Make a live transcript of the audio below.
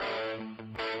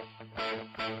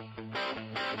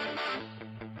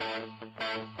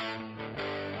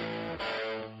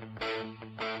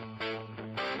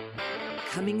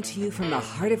Coming to you from the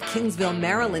heart of Kingsville,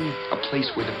 Maryland. A place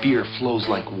where the beer flows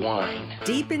like wine.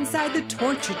 Deep inside the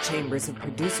torture chambers of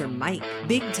producer Mike,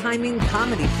 Big Timing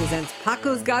Comedy presents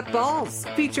Paco's Got Balls,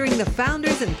 featuring the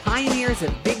founders and pioneers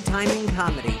of big timing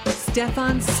comedy,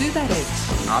 Stefan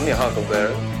Subatic. I'm your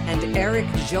Huckleberry. And Eric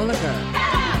Joliger.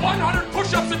 100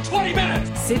 push-ups in 20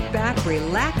 minutes! Sit back,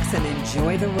 relax, and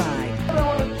enjoy the ride. I don't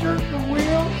want to jerk the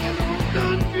wheel into a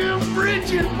goddamn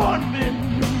bridge in Bunman.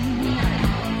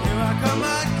 Here I come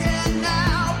again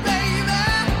now, baby,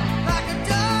 like a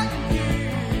dog.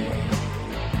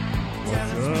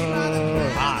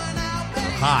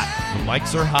 Hot. The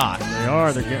mics are hot. They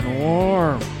are. They're getting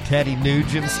warm. Teddy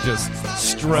Nugent's just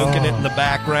stroking it in the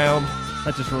background.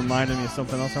 That just reminded me of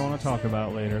something else I want to talk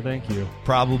about later. Thank you.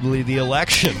 Probably the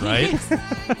election, right?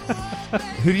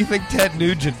 Who do you think Ted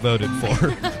Nugent voted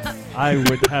for? I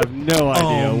would have no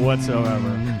idea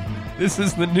whatsoever. This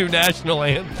is the new national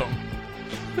anthem.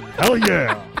 Hell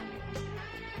yeah.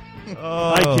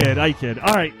 I kid.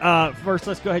 All right, first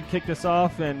let's go ahead and kick this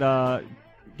off and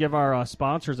give our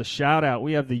sponsors a shout out.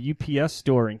 We have the UPS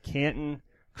store in Canton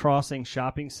Crossing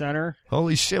Shopping Center.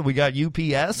 Holy shit, we got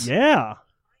UPS? Yeah.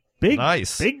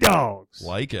 Nice. Big dogs.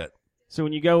 Like it. So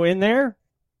when you go in there,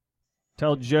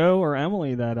 tell Joe or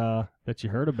Emily that you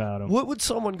heard about them. What would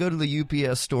someone go to the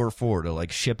UPS store for? To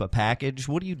like ship a package?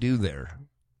 What do you do there?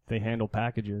 They handle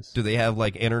packages. Do they have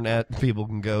like internet? People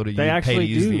can go to They actually pay to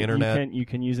use do. the internet? You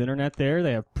can use internet there.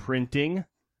 They have printing.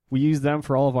 We use them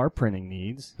for all of our printing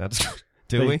needs. That's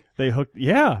do we? They hooked.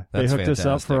 Yeah, they hooked us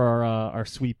up for our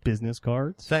sweet business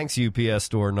cards. Thanks, UPS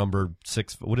store number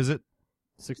 6. What is it?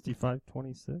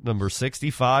 6526. Number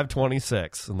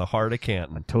 6526 in the heart of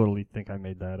Canton. I totally think I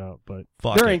made that up, but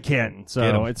Fuck they're it. in Canton,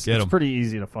 so it's pretty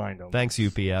easy to find them. Thanks,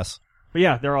 UPS. But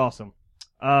yeah, they're awesome.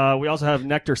 We also have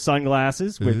Nectar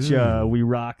sunglasses, which we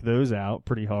rock those out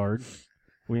pretty hard.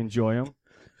 We enjoy them.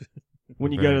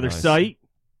 When you go to their site,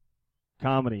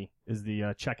 comedy is the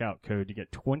checkout code to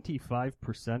get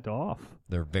 25% off.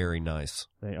 They're very nice.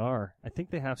 They are. I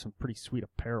think they have some pretty sweet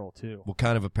apparel, too. What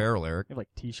kind of apparel, Eric? They have, like,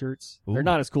 T-shirts. Ooh. They're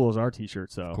not as cool as our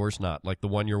T-shirts, though. Of course not. Like the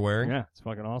one you're wearing? Yeah, it's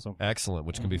fucking awesome. Excellent,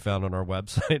 which can be found on our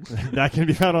website. That can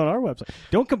be found on our website.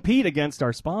 Don't compete against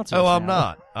our sponsors. Oh, I'm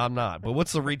not. But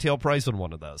what's the retail price on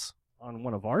one of those? On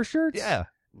one of our shirts? Yeah.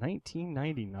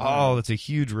 $19.99. Oh, that's a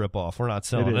huge ripoff. We're not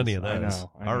selling any of those.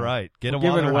 I know. All right. Get them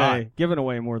giving on away. Giving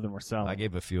away more than we're selling. I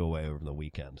gave a few away over the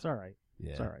weekend. It's all right.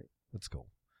 Yeah. It's all right. That's cool.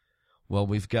 Well,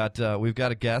 we've got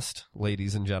a guest,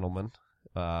 ladies and gentlemen.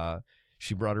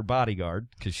 She brought her bodyguard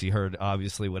because she heard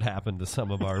obviously what happened to some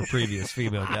of our previous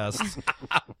female guests.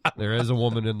 There is a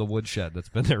woman in the woodshed that's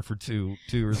been there for two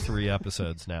or three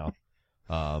episodes now.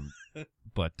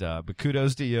 But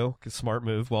kudos to you. Smart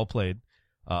move. Well played.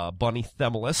 Bunny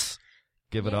Themelis.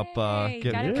 Give it up. Can we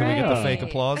get the fake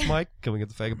applause, Mike? Can we get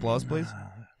the fake applause, please?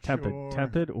 Tepid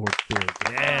or big?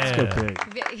 Yeah. Let's go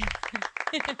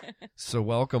big. So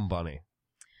welcome, Bunny.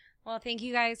 Well, thank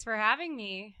you guys for having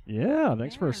me. Yeah,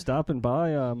 thanks for stopping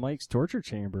by Mike's torture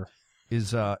chamber.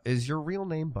 Is your real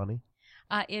name Bunny?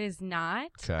 It is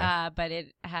not, but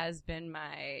it has been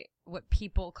what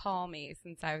people call me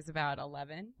since I was about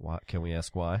 11. What? Can we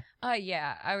ask why?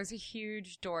 Yeah, I was a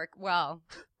huge dork. Well,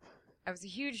 I was a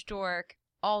huge dork.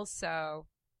 Also,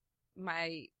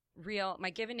 my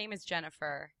given name is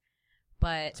Jennifer,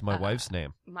 but it's my wife's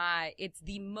name. It's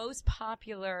the most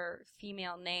popular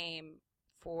female name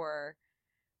for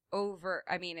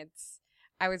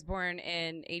I was born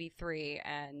in 83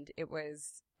 and it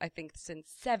was, I think, since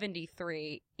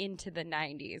 73 into the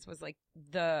 90s was like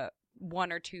the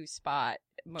 1 or 2 spot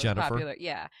most Jennifer? Popular.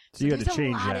 Yeah. So you had to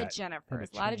change that. A lot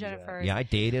of Jennifers. Yeah, I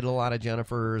dated a lot of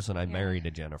Jennifers and I married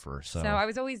a Jennifer. So I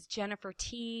was always Jennifer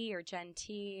T or Jen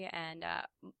T, and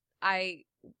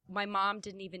my mom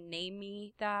didn't even name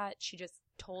me that. She just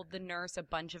told the nurse a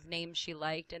bunch of names she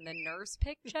liked, and the nurse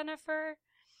picked Jennifer.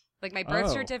 Like, my birth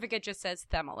certificate just says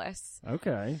Themelis.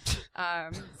 Okay.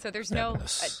 So there's no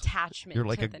attachment you're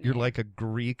like to the name. You're like a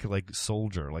Greek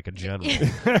soldier, like a general.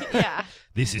 Yeah.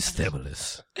 This is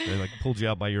Themelis. They pulled you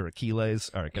out by your Achilles.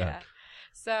 All right, go ahead.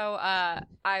 So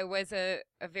I was a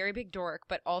very big dork,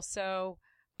 but also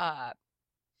I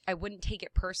wouldn't take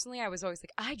it personally. I was always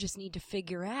like, I just need to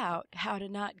figure out how to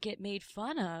not get made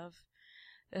fun of.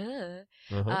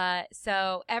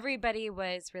 So everybody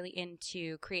was really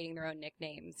into creating their own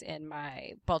nicknames in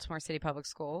my Baltimore City Public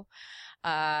School.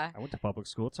 I went to public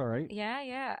school. It's all right.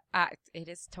 Yeah. It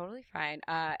is totally fine.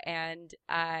 And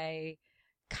I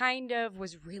kind of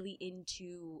was really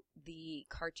into the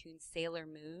cartoon Sailor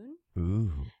Moon.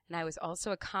 Ooh. And I was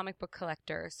also a comic book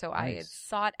collector. So I had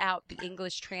sought out the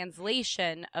English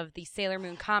translation of the Sailor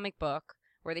Moon comic book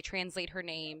where they translate her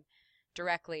name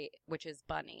directly, which is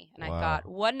Bunny. And Wow. I thought,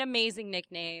 what an amazing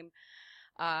nickname.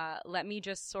 Let me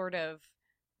just sort of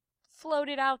float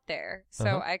it out there.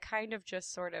 So I kind of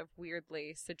just sort of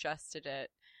weirdly suggested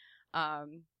it.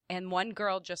 And one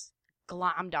girl just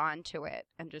glommed onto it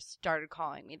and just started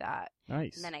calling me that.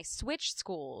 Nice. And then I switched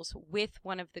schools with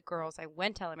one of the girls I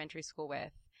went to elementary school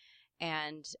with.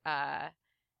 And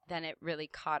then it really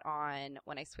caught on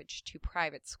when I switched to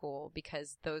private school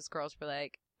because those girls were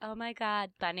like, oh my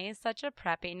God, Bunny is such a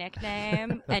preppy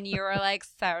nickname. And you were like,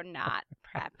 so not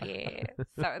preppy.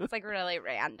 So it's like really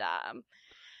random.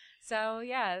 So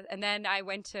yeah. And then I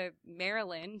went to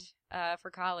Maryland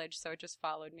for college. So it just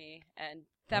followed me. And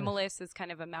Themelis is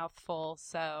kind of a mouthful.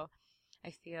 So I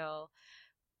feel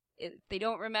they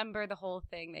don't remember the whole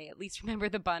thing. They at least remember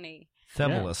the bunny.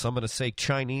 Themelis. I'm going to say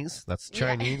Chinese. That's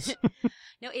Chinese. Yeah.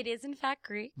 No, it is in fact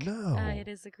Greek. No. It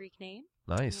is a Greek name.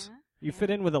 Nice. Yeah. You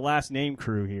fit in with a last name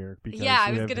crew here. Because Yeah,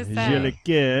 I we was have gonna say.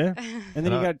 JFK, and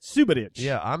then you got Subaric.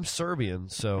 Yeah, I'm Serbian,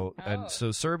 so Oh.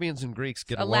 so Serbians and Greeks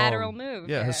get A along. lateral move.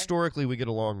 Yeah, historically we get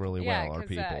along really Yeah, well, our 'cause,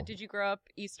 people. did you grow up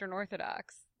Eastern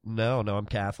Orthodox? No, I'm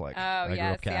Catholic. Oh, I grew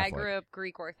yeah. up See, I Catholic. grew up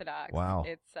Greek Orthodox. Wow.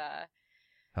 It's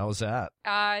How was that?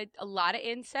 a lot of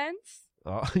incense.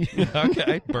 Oh,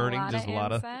 okay, burning, a lot just of a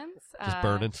lot incense. of just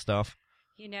burning stuff.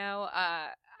 You know,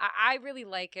 I really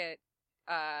like it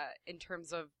in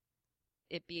terms of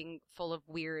it being full of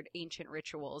weird ancient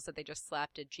rituals that they just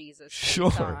slapped a Jesus face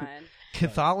Sure. on.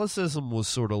 Catholicism was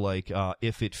sort of like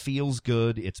if it feels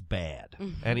good, it's bad,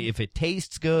 and if it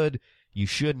tastes good, you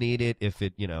shouldn't eat it. If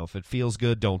it feels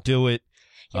good, don't do it.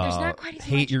 Yeah, there's not quite as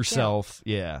hate much yourself.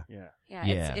 Yeah.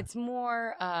 Yeah. It's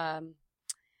more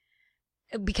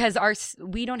because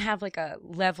we don't have like a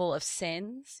level of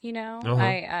sins, you know.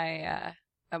 My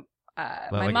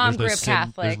like, mom there's no grew up sin-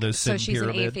 Catholic, there's no so sin she's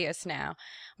pyramid? an atheist now.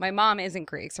 My mom isn't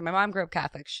Greek, so my mom grew up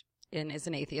Catholic and is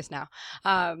an atheist now.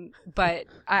 But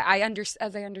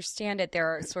as I understand it, there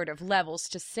are sort of levels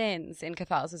to sins in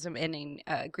Catholicism, and in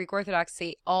Greek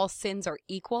Orthodoxy, all sins are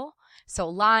equal. So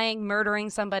lying, murdering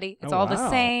somebody, it's all the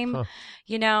same. Huh.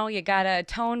 You know, you gotta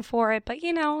atone for it, but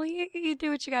you know, you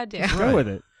do what you gotta do. Just go with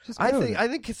it. I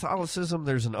think Catholicism,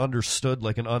 there's an understood,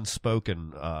 like an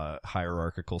unspoken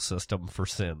hierarchical system for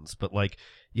sins, but like,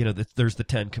 you know, there's the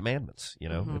 10 Commandments. You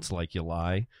know, it's like you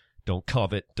lie, don't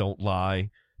covet, don't lie,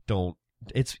 don't.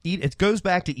 It goes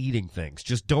back to eating things.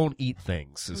 Just don't eat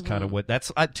things is kind of what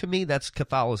that's to me. That's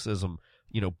Catholicism.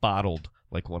 You know, bottled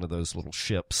like one of those little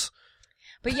ships.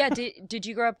 But yeah, did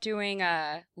you grow up doing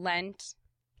Lent?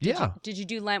 Did you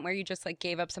do Lent where you just like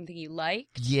gave up something you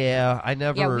liked? Yeah, I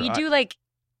never. Yeah, we do like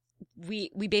we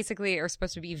basically are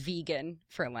supposed to be vegan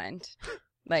for Lent.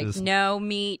 Like Just- no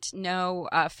meat, no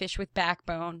fish with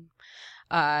backbone,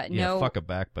 no fuck a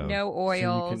backbone. no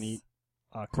oils. So you can eat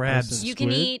Crabs. and You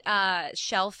can squid? eat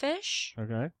shellfish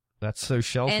Okay. That's so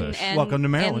shellfish. and Welcome to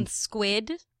Maryland. and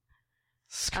squid.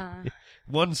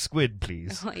 One squid,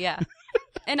 please. Yeah,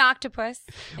 an octopus.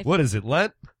 What is it,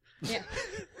 Lent? Yeah,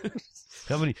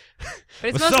 How many? but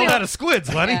it's We're mostly so out of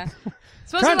squids, Lenny. yeah.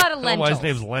 It's mostly a lot of Oh, lentils. why his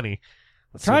name's Lenny.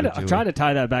 That's I'm sort of trying to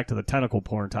tie that back to the tentacle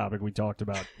porn topic we talked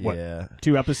about. What, Yeah.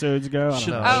 2 episodes ago? I don't Should,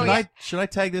 know. Oh, should yeah. should I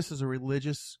tag this as a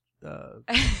religious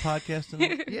podcast?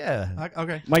 Tonight? Yeah.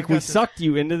 Okay. Mike, we Got this. sucked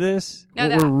you into this. No,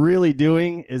 what we're really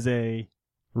doing is a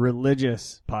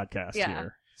religious podcast Yeah.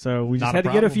 here. So we just Not a had to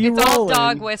get a problem. few It's all rolling.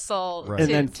 dog whistle Right. to,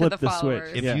 And then to flip the the switch.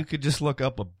 followers. If Yeah. you could just look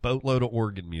up a boatload of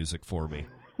organ music for me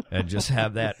and just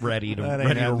have that ready to That ain't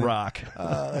ready to happening. rock,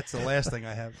 That's the last thing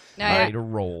I have. No, ready to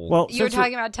roll. Well, you were since we're-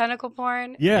 talking about tentacle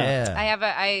porn. Yeah. I have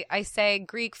I say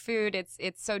Greek food.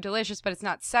 It's so delicious, but it's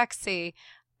not sexy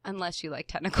unless you like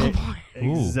tentacle porn.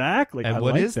 Exactly. and I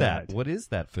what like is that? What is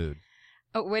that food?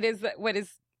 Oh, what is that? What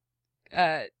is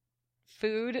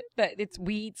food that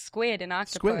we eat squid and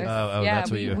octopus? Squid. Oh, yeah,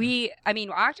 that's what you- I mean,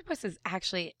 octopus is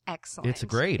actually excellent. It's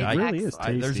great. It really is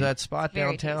Excellent. There's tasty. that spot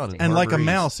Very downtown. tasty. in And like a Harbor East.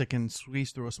 mouse, it can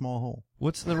squeeze through a small hole.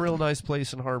 What's the real nice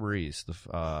place in Harbor East?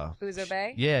 Uzo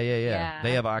Bay. Yeah. Yeah.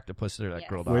 They have octopus there. That Yes.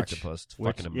 grilled Which- octopus. It's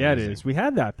Which, fucking amazing. yeah, it is. We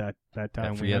had that time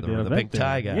Yeah, we had the the big event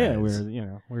Thai there. guys.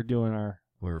 Yeah, we're doing our.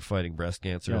 We were fighting breast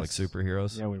cancer like Yes.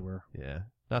 superheroes. Yeah, we were. Yeah.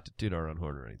 Not to toot our own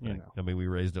horn or anything. You know. I mean, we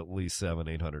raised at least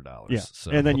 $700-800. Yeah,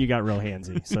 So. and then you got real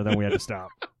handsy, so then we had to stop.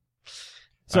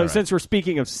 So All right. since we're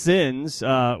speaking of sins, we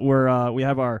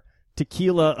have our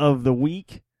tequila of the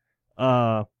week.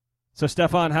 So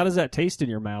Stefan, how does that taste in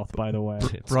your mouth? By the way,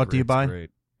 It's Brought to you by? It's great.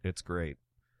 It's great.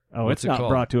 oh, What's it's it not called?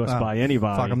 brought to us by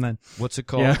anybody. Fuck them then. What's it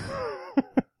called? Yeah,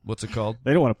 What's it called?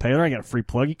 they don't want to pay. I got a free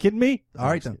plug. You kidding me? All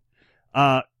right then.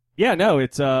 Yeah, no,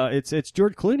 it's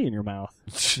George Clooney in your mouth.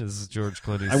 This is George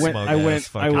Clooney's I went smug-ass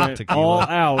fucking all tequila.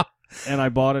 out and I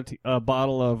bought a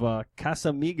bottle of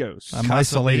Casamigos. I'm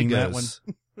isolating that one.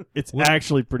 It's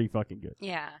actually pretty fucking good.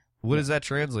 Yeah. What does that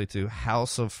translate to?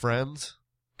 House of Friends?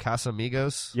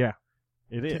 Casamigos? Yeah,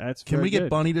 it is. That's Can very we get good.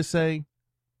 Bunny to say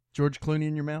George Clooney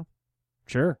in your mouth?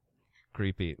 Sure.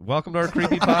 Creepy. Welcome to our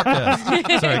creepy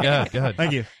podcast. Sorry, go ahead.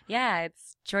 Thank you. Yeah,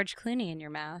 it's George Clooney in your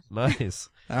mouth. Nice.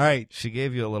 All right. She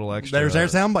gave you a little extra. There's our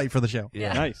soundbite for the show.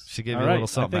 Yeah. Nice. She gave All you a right. little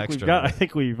something I think extra. I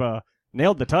think we've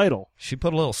nailed the title. She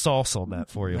put a little sauce on that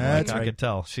for you, Mike. That's I right. could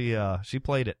tell. She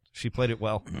played it. She played it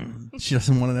well. She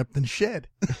doesn't want it up in the shed.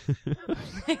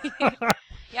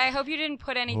 Yeah, I hope you didn't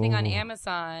put anything on Oh.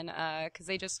 Amazon because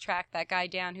they just tracked that guy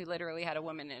down who literally had a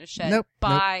woman in a shed Nope,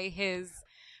 buy his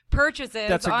purchases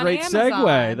That's a on great Amazon.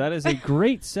 segue. That is a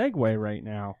great segue right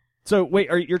now. So wait,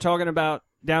 you're talking about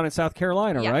down in South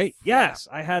Carolina, Yes. right? Yes,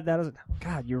 I had that as a.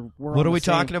 God, we're What on are the we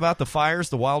same- talking about? The fires?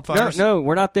 The wildfires? No,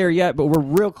 we're not there yet, but we're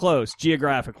real close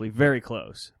geographically, very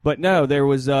close. But no, there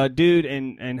was a dude,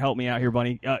 and help me out here,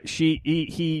 Bunny.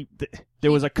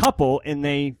 There was a couple, and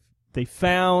they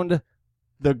found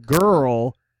the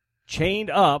girl chained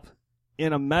up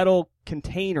in a metal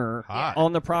container Hot.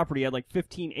 on the property at like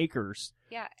 15 acres.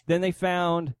 Yeah, Then they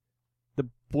found the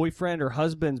boyfriend or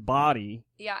husband's body.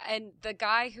 yeah, and the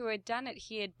guy who had done it,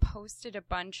 he had posted a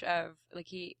bunch of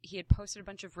he had posted a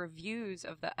bunch of reviews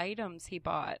of the items he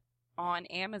bought on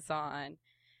Amazon,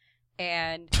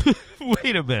 and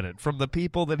Wait a minute. From the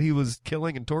people that he was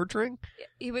killing and torturing?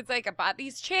 he was like, "I bought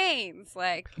these chains,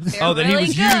 like they're Oh, that he really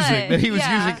was good." using. That he was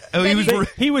Yeah. using. Oh, That he was.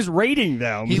 He was rating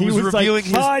them. He was reviewing like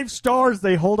his- 5 stars.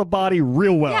 They hold a body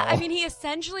real well. Yeah, I mean, he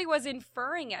essentially was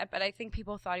inferring it, but I think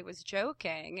people thought he was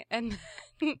joking. And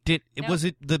No. Was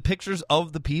it the pictures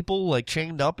of the people like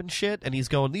chained up and shit? And he's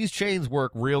going, these chains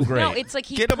work real great. no, it's like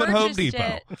he Get them at Home purchased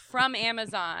Depot. it from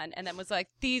Amazon and then was like,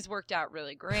 "These worked out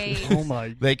really great." Oh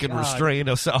my! They can God. restrain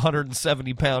a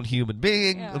 170-pound human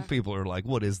being. Yeah. And people are like,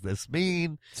 what does this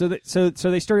mean? So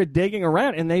they started digging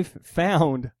around and they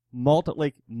found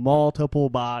multiple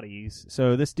bodies.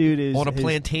 So this dude is On a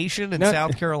plantation in No.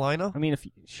 South Carolina? I mean,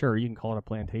 sure you can call it a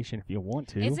plantation if you want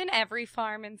to. Isn't every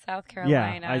farm in South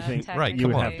Carolina? I think Right, you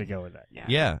would come on. have to go with that. Yeah.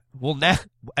 Yeah. Well, now,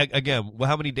 again,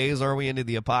 how many days are we into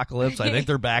the apocalypse? I think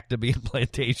they're back to being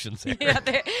plantations here. Yeah,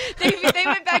 they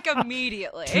went back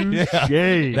immediately. Yeah.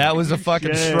 Yay. That was a fucking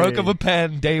Yay. stroke of a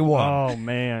pen, day one. Oh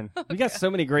man, we got so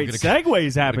many great We're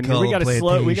segues happening here. call We got to them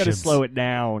slow. We got to plantations. slow it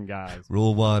down, guys.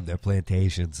 Rule 1, they're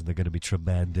plantations, and they're going to be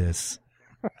tremendous.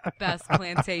 Best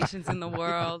plantations in the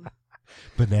world.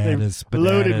 Bananas.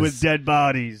 Loaded with dead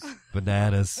bodies.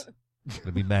 Bananas.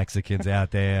 There'll be Mexicans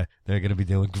out there. They're going to be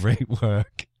doing great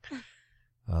work.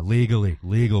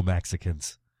 Legal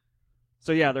Mexicans.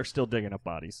 So yeah, they're still digging up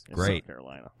bodies in Great. South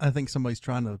Carolina. I think somebody's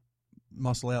trying to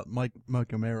muscle out Mike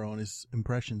O'Mara on his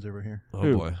impressions over here. Oh,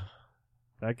 Who? boy.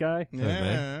 That guy?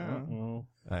 Yeah. Uh-oh.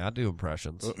 I do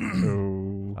impressions.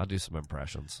 Uh-oh. I'll do some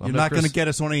impressions. You're not going to get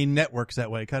us on any networks that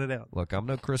way. Cut it out. Look, I'm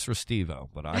no Chris Restivo,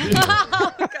 but I do,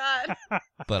 Oh God.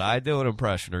 but I do an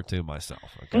impression or two myself.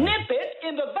 Okay? Nip it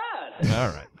in the bud. All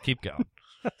right, keep going.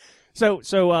 So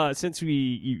since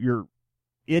you're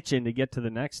itching to get to the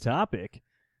next topic,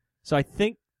 so I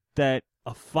think that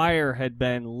a fire had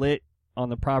been lit on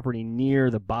the property near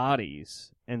the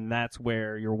bodies, and that's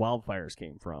where your wildfires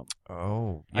came from.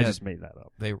 Oh, I yeah, just made that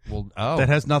up. That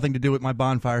has nothing to do with my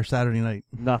bonfire Saturday night.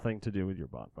 Nothing to do with your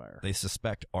bonfire. They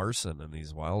suspect arson in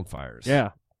these wildfires.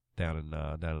 Yeah. down in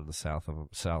the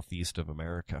southeast of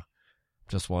America.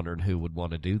 Just wondering who would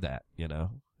want to do that. You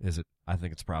know, I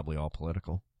think it's probably all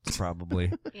political. It's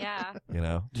probably, Yeah. you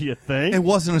know. Do you think? It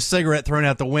wasn't a cigarette thrown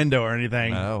out the window or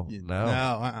anything. No. Is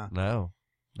No.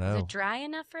 it dry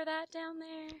enough for that down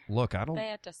there? Look, I don't. They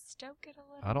have to stoke it a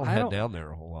little. I don't head down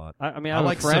there a whole lot. I mean, I I have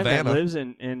like a friend Savannah. that lives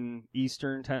in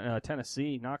eastern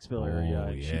Tennessee, Knoxville area.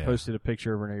 Oh, and She yeah. posted a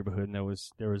picture of her neighborhood, and there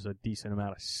was a decent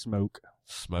amount of smoke.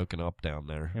 Smoking up down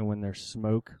there. And when there's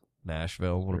smoke,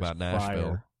 Nashville. What there's about Nashville?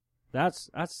 fire. That's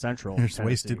central. There's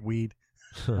Tennessee. wasted weed.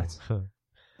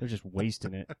 They're just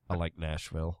wasting it. I like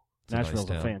Nashville. It's a nice Nashville's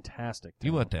a town. fantastic town.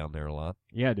 You went down there a lot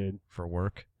Yeah, dude. for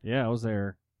work. Yeah, I was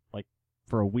there like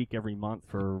for a week every month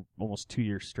for almost 2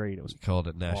 years straight. It was You called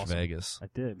it awesome. NashVegas. I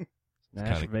did. It's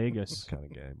NashVegas. kind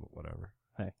of gay, but whatever.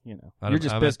 Hey, you know, I you're don't-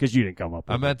 just I pissed because you didn't come up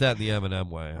with I it. meant that in the Eminem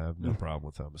way. I have no problem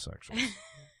with homosexuals.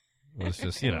 It's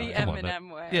just, you know, The come on,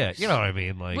 Eminem way. Yeah, you know what I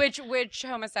mean. Like, Which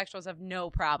homosexuals have no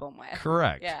problem with.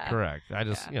 correct, Yeah. correct. I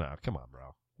just, Yeah. you know, come on,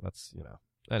 bro. That's, you know.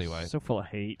 Anyway, So full of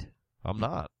hate. I'm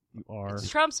not. You are. It's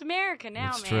Trump's America now,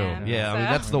 It's man. true. Yeah, I mean,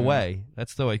 So- that's the way.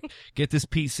 That's the way. Get this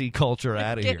PC culture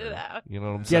out of Get here. it out. You know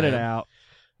what I'm Get saying? it out.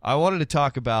 I wanted to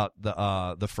talk about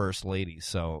the first lady.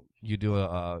 So you do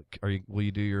will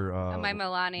you do your my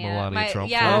Melania Trump?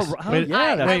 Yeah, first?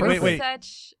 that's wait.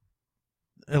 Such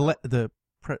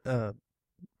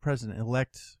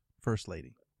President-elect First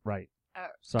Lady. Right.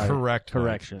 Sorry.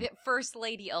 Correction. the first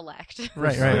lady elect.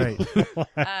 Right.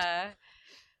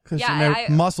 Because their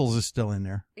muscles is still in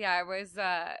there. Yeah, I was.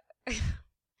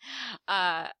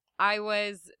 I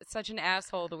was such an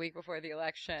asshole the week before the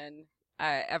election.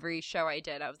 Every show I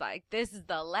did, I was like, "This is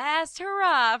the last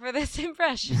hurrah for this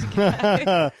impression."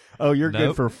 Oh, you're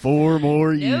good for 4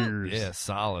 more years. Yeah,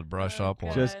 solid. Brush up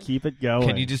on. Just keep it going.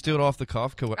 Can you just do it off the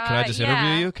cuff? Can I just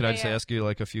interview you? Can I just ask you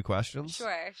like a few questions?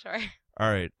 Sure. All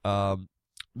right,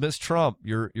 Ms. Trump,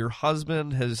 your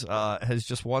husband has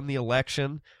just won the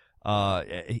election.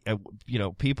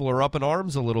 People are up in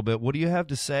arms a little bit. What do you have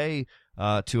to say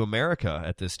to America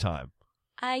at this time?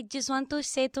 I just want to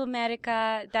say to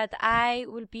America that I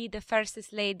will be the first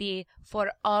lady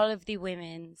for all of the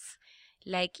women's,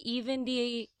 like even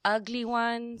the ugly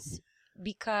ones,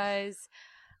 because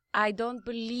I don't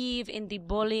believe in the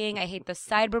bullying. I hate the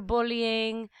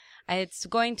cyberbullying. It's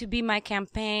going to be my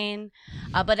campaign.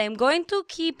 But I'm going to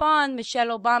keep on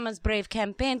Michelle Obama's brave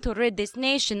campaign to rid this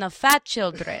nation of fat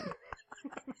children.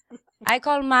 I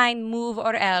call mine Move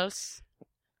or Else.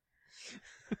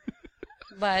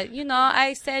 But,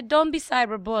 I said, don't be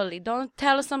cyberbully. Don't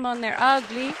tell someone they're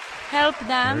ugly. Help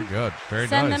them. Very good. Very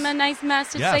Send nice. them a nice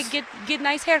message. Yes. Say, get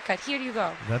nice haircut. Here you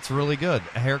go. That's really good.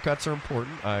 Haircuts are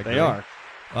important. I agree. They are.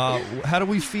 How do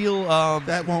we feel?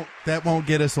 That won't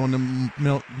get us on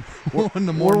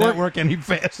the More Network any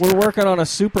faster. We're working on a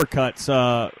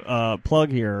Supercuts plug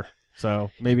here,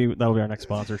 so maybe that'll be our next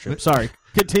sponsorship. Sorry.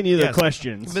 Continue the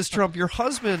questions. Ms. Trump, your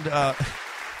husband,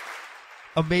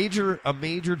 a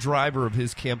major driver of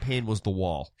his campaign was the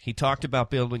wall. He talked about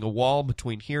building a wall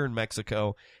between here and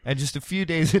Mexico, and just a few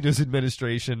days into his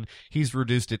administration, he's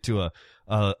reduced it to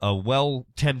a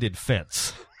well-tended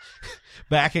fence.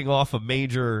 Backing off a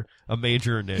major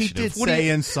initiative. He did say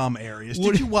in some areas.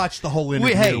 Did you watch the whole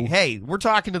interview? Hey, we're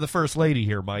talking to the first lady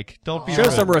here, Mike. Don't be Show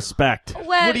rude. some respect.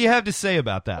 Well, What do you have to say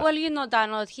about that? Well,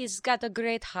 Donald, he's got a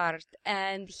great heart,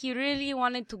 and he really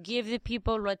wanted to give the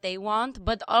people what they want,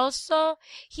 but also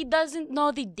he doesn't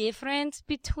know the difference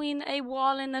between a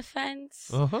wall and a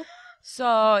fence. Uh-huh.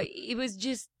 So it was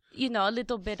just, a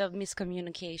little bit of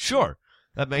miscommunication. Sure.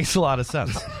 That makes a lot of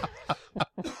sense.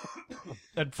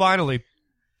 And finally,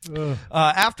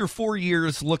 after 4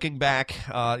 years looking back,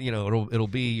 it'll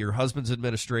be your husband's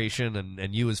administration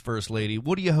and you as first lady.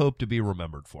 What do you hope to be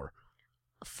remembered for?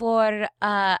 For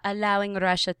allowing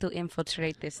Russia to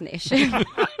infiltrate this nation.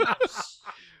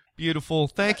 Beautiful.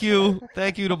 Thank you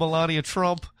to Melania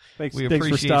Trump. Thanks We for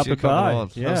appreciate stopping you coming by.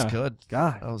 on. Yeah. That was good.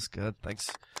 God. That was good. Thanks.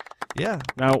 Yeah.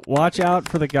 Now, watch out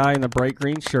for the guy in the bright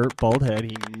green shirt, bald head.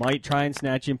 He might try and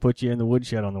snatch you and put you in the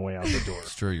woodshed on the way out the door.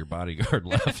 It's true. Your bodyguard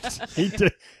left.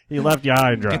 He left you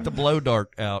high and dry. Get the blow dart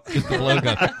out. Get the blow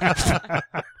gun.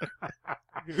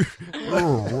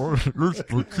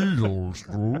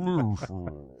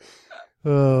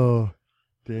 Oh,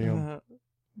 damn.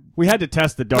 We had to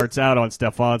test the darts out on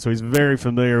Stefan, so he's very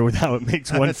familiar with how it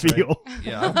makes one feel.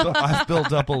 Yeah, I've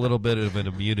built up a little bit of an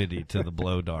immunity to the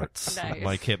blow darts. Nice.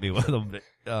 Mike hit me with them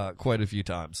quite a few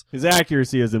times. His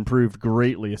accuracy has improved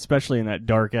greatly, especially in that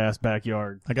dark-ass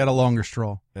backyard. I got a longer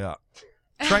straw. Yeah.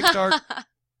 Trank dart.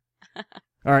 All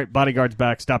right, bodyguard's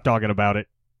back. Stop talking about it.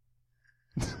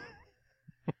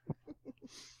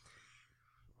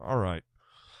 All right.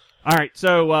 All right,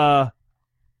 so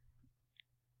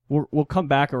we'll come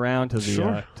back around to the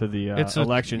Sure.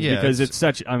 elections because it's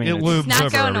such. I mean, it looms not over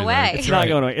going everything. away. it's not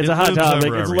going away. It's a hot looms topic.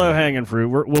 over It's everything. low hanging fruit.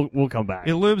 We'll come back.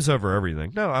 It looms over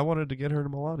everything. No, I wanted to get her to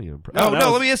Melania. No, that was-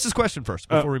 let me ask this question first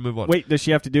before we move on. Wait, does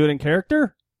she have to do it in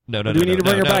character? No. Do we need to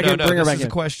bring her back in? Bring her This back is in. a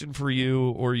question for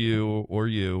you, or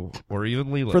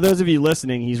even Leland. For those of you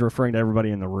listening, he's referring to everybody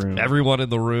in the room. Everyone in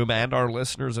the room and our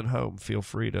listeners at home, feel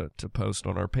free to post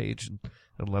on our page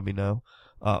and let me know.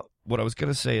 What I was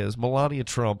going to say is Melania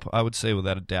Trump, I would say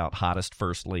without a doubt, hottest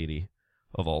first lady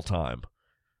of all time.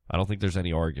 I don't think there's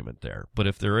any argument there. But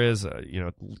if there is,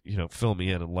 fill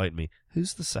me in, enlighten me.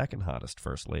 Who's the second hottest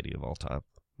first lady of all time?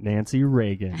 Nancy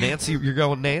Reagan. Nancy, you're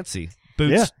going Nancy.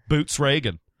 Yeah. Boots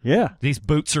Reagan. Yeah, These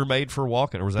boots are made for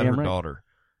walking, or was that Damn her right. daughter?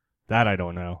 that I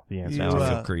don't know the answer. Now to. I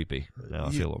feel creepy. Now I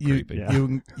feel a little creepy. Yeah.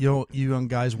 You young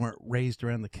guys weren't raised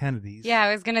around the Kennedys. Yeah,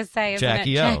 I was going to say, isn't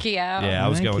Jackie it O. Jackie O? Yeah, I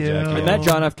was Thank going you. Jackie I O. met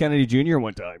John F. Kennedy Jr.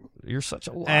 one time. You're such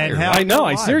a liar. And how- I know.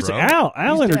 I Lie, seriously, bro.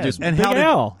 Al He's introduced me. And Big how did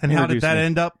Al and how did introduced that me.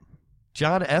 end up?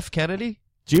 John F. Kennedy?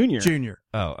 Junior. Junior.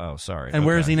 Oh, sorry. And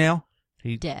where is Okay. he now?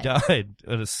 He Dead. died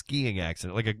in a skiing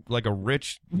accident, like a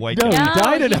rich white No, guy. he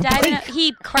died in a plane.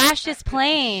 He crashed his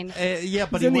plane. Yeah,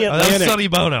 but He's in the Oh, that was Atlantic. Sonny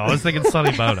Bono. I was thinking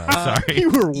Sonny Bono. Sorry. You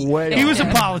were way He off. was a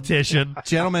politician.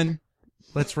 gentlemen,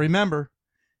 let's remember,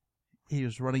 he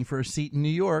was running for a seat in New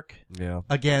York Yeah.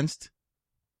 against.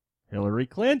 Hillary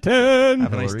Clinton.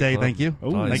 Have a nice day. Thank you. Oh,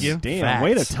 Nice. Thank you. Damn, Facts.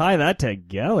 way to tie that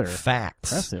together.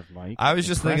 Facts. Impressive, Mike. I was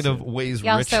just thinking of Impressive. ways He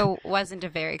rich. also wasn't a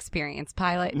very experienced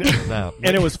pilot. No.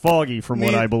 And it was foggy, from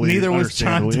what I believe. Neither was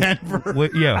John understandably.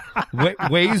 Denver.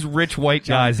 Ways rich white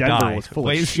John guys Denver die. was full of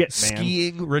Ways shit, man.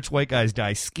 skiing, rich white guys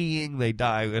die skiing. They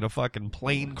die in a fucking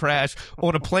plane crash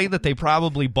on a plane that they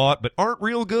probably bought but aren't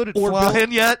real good at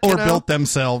flying yet. Or you know? built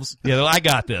themselves. Yeah, I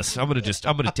got this. I'm gonna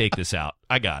take this out.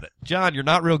 I got it. John, you're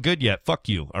not real good yet. Fuck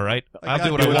you. All right, I'll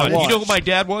do what I want. You know who my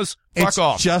dad was? Fuck It's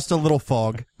off. just a little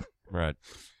fog. Right.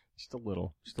 Just a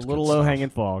little low hanging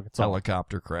fog. It's all,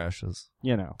 Helicopter crashes.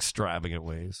 you know. Extravagant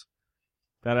ways.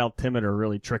 That altimeter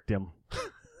really tricked him.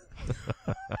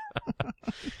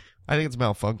 I think it's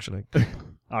malfunctioning.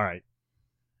 All right,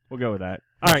 we'll go with that.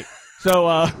 All right,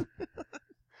 so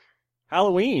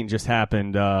Halloween just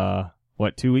happened.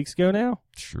 2 weeks ago now?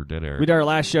 Sure did, Eric. We did our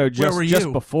last show Where were just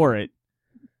you? before it.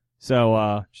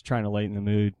 So just trying to lighten the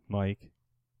mood, Mike.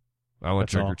 I went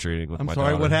That's all. trick or treating with I'm my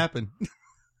sorry, daughter. what happened?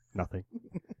 Nothing.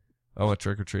 I went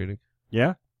trick or treating.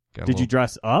 Yeah. Did you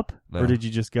dress up, No. or did you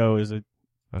just go as a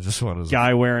I just wanted to.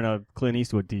 guy wearing a Clint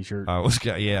Eastwood T-shirt? I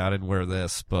didn't wear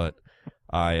this, but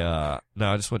I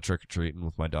just went trick or treating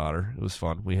with my daughter. It was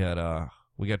fun. We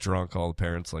got drunk, all the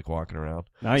parents like walking around.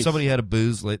 Nice. Somebody had a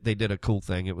booze. They did a cool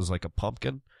thing. It was like a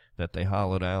pumpkin that they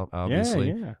hollowed out,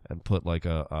 obviously, Yeah. and put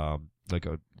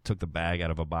took the bag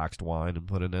out of a boxed wine and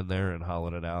put it in there and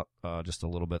hollowed it out just a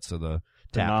little bit so the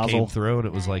tap nozzle. came through, and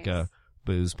it was like Nice. a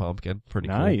booze pumpkin. Pretty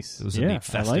Nice. cool. It was a Yeah, neat I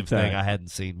festive like that. thing I hadn't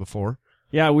seen before.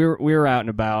 Yeah, we were out and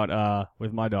about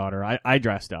with my daughter. I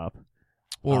dressed up.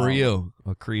 What were you?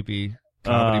 A creepy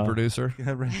comedy producer?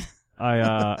 I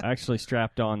actually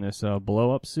strapped on this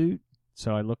blow-up suit,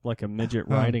 so I looked like a midget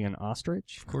riding an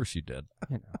ostrich. Of course you did.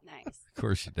 You know, Nice. Of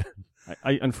course you did.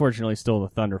 I unfortunately stole the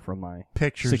thunder from my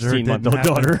Pictures. 16-month-old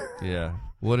daughter. Yeah.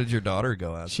 What did your daughter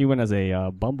go as? She went as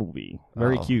a bumblebee.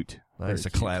 Very Oh, cute. Nice, Very a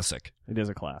cute. classic. It is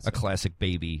a classic. A classic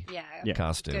baby Yeah.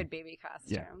 costume. Good baby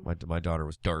costume. Yeah. My daughter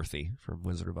was Dorothy from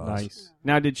Wizard of Oz. Nice.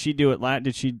 Now, did she do it?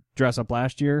 Did she dress up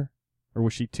last year, or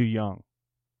was she too young?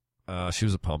 She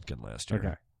was a pumpkin last year.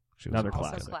 Okay. She was Another a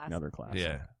pumpkin. classic. classic. Another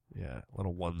classic. Yeah.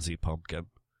 Little onesie pumpkin.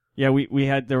 Yeah, we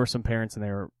had, there were some parents and they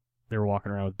were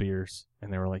walking around with beers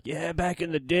and they were like, yeah, back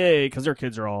in the day, because their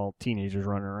kids are all teenagers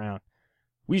running around.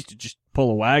 We used to just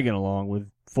pull a wagon along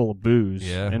full of booze.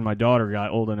 Yeah. And my daughter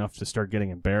got old enough to start getting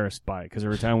embarrassed by it because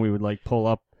every time we would pull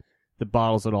up, the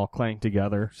bottles would all clank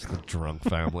together. The drunk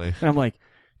family. And I'm like,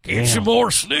 Get some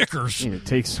more Snickers. You need to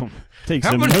take some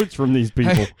How many- notes from these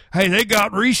people. Hey, they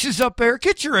got Reese's up there.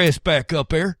 Get your ass back up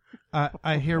there.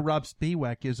 I hear Rob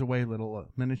Spiewak gives away little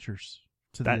miniatures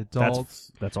to the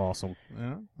adults. That's awesome.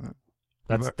 Yeah.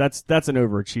 That's an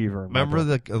overachiever. in my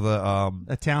Remember book.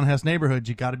 A town has neighborhoods.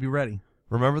 You got to be ready.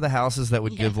 Remember the houses that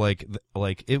would give like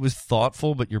it was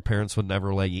thoughtful, but your parents would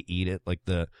never let you eat it, like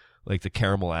the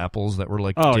caramel apples that were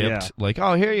dipped. Yeah. Like,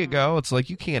 oh, here you go. It's like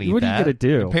you can't eat What are that. you gonna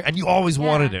do? Your and you always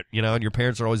wanted it, and your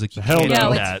parents are always like, you Hell can't no. eat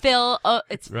No, that.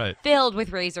 it's Right. filled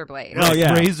with razor blades. Oh,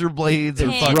 yeah. Razor blades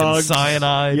and Drugs. fucking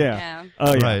cyanide. Yeah.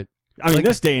 Oh yeah. Right. I mean,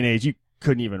 this day and age, you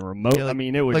couldn't even remote. Yeah, I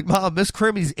mean, it would. Like, Mom, Miss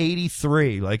Crimmy's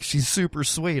 83. Like, she's super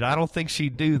sweet. I don't think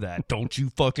she'd do that. Don't you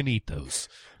fucking eat those.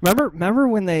 Remember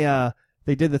when they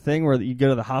did the thing where you go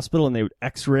to the hospital and they would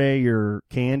X-ray your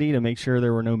candy to make sure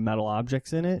there were no metal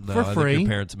objects in it No, For I think free. your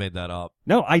parents made that up.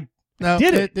 No, I No,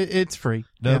 did it. It's free.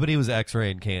 Nobody was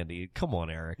X-raying candy. Come on,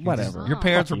 Eric. Whatever. Your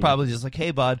parents were Fuck you. probably just like,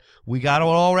 "Hey, bud, we got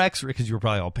all X-ray," because you were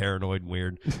probably all paranoid and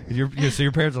weird. And so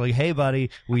your parents are like, "Hey, buddy,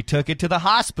 we took it to the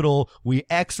hospital. We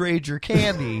X-rayed your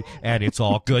candy, and it's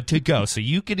all good to go. So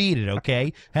you can eat it.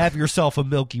 Okay? Have yourself a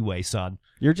Milky Way, son."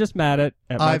 You're just mad at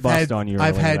my bust on you.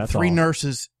 I've earlier, had that's 3 all.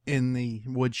 nurses in the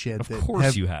woodshed. Of that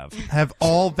course you have. Have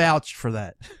all vouched for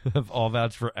that. Have all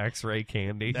vouched for X-ray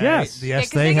candy. Yes. Yeah,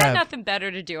 Yes, 'cause they got have. nothing better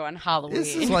to do on Halloween.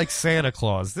 This is like Santa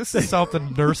Claus. This is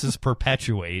something nurses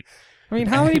perpetuate. I mean,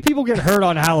 how many people get hurt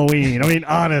on Halloween? I mean,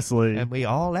 honestly. And we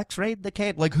all X-rayed the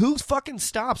candy. Like, who fucking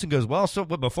stops and goes, well, so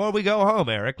before we go home,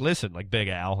 Eric, listen, like Big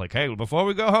Al, like, hey, before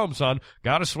we go home, son,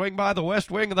 gotta swing by the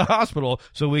west wing of the hospital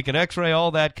so we can X-ray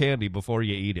all that candy before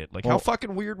you eat it. Like, how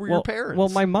fucking weird were your parents? Well,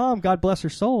 my mom, God bless her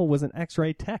soul, was an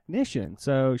X-ray technician,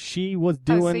 so she was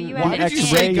doing. so you had Why to did you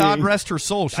say X-ray- God rest her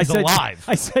soul? She's alive.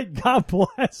 I said God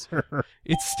bless her.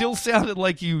 It still sounded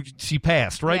like she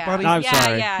passed, right, Yeah. buddy? I'm Yeah,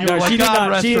 sorry. yeah. You were No, like, she did God not.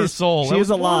 rest She her is, soul. terrible. She That is was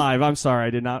alive. I'm sorry, I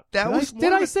did not. Did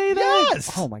I say that?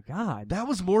 Yes. Oh my god, That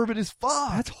was morbid as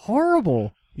fuck. that's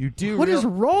horrible. You do. What is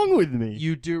wrong with me?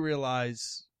 You do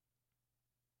realize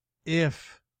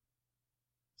if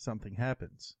something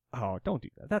happens. Oh, don't do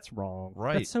that. That's wrong.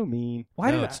 Right. That's so mean.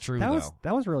 Why No, did it's true, That was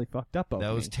though. really fucked up. Of That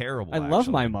me. was terrible. I love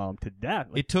actually. my mom to death.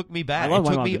 It took me back. I It love my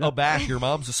took mom me to death. aback. Your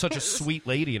mom's such a sweet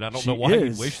lady, and I don't She know why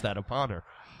is. you wish that upon her.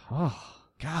 Oh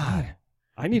God,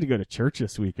 I need to go to church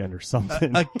this weekend or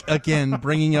something. Again,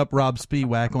 bringing up Rob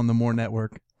Spiewak on the More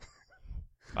Network.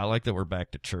 I like that we're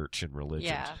back to church and religion.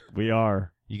 Yeah. We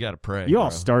are. You got to pray. You all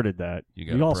bro. started that. You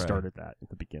gotta You all pray. started that at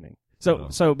the beginning. So, No.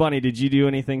 so Bunny, did you do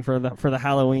anything for the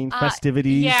Halloween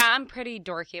festivities? Yeah, I'm pretty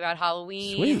dorky about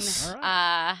Halloween. Sweet.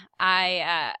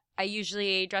 I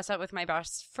usually dress up with my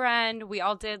best friend. We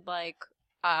all did like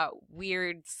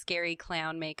weird, scary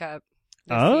clown makeup.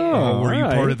 This year. Oh, were you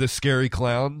alright. part of the scary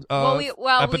clown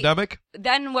epidemic?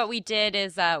 Then what we did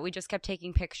is we just kept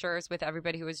taking pictures with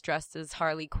everybody who was dressed as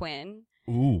Harley Quinn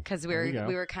Ooh. because There you go.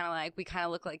 we kind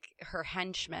of look like her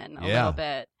henchmen a Yeah. little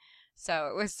bit. So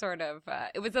it was sort of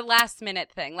it was a last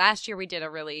minute thing. Last year we did a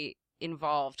really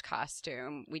involved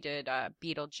costume. We did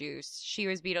Beetlejuice. She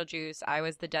was Beetlejuice. I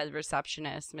was the dead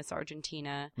receptionist, Miss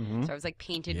Argentina. Mhm. So I was like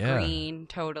painted Yeah. green,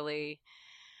 totally.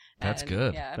 That's And,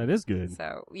 good. Yeah. That is good.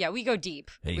 So yeah, we go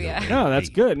deep. Hey, We, yo, hey. No, that's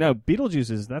good. No,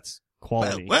 Beetlejuice that's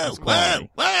quality. That's quality.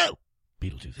 whoa!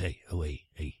 Beetlejuice, hey,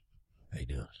 hey, how you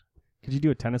doing? Could you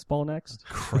do a tennis ball next?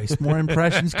 Christ, more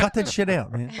impressions. Cut that shit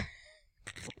out, man.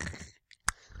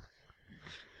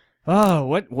 Oh,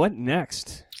 what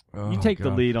next? Oh, You take the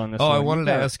God. lead on this Oh, one. I You wanted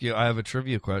to got it. ask you. I have a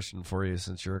trivia question for you,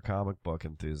 since you're a comic book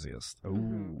enthusiast.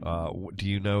 Do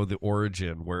you know the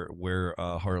origin where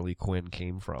Harley Quinn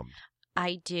came from?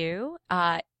 I do.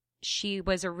 She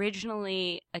was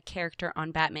originally a character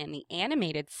on Batman the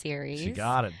Animated Series. She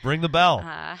got it. Bring the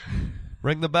bell.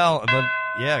 Ring the bell, and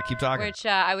then keep talking. Which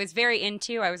I was very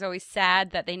into. I was always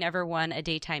sad that they never won a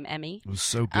daytime Emmy. It was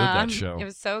so good, that show. It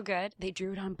was so good. They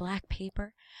drew it on black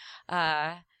paper.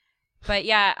 But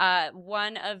yeah,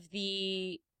 one of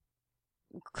the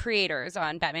creators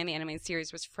on Batman the Animated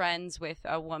Series was friends with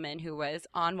a woman who was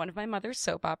on one of my mother's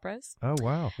soap operas. Oh,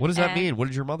 wow. What does that And- mean? What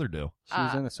did your mother do? She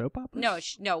was in a soap opera?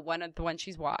 No, one of the ones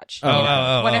she's watched. Oh,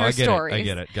 one of her I get stories. it. I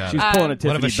get it. Got She's it. pulling a One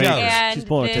Tiffany of the Baker. shows. She's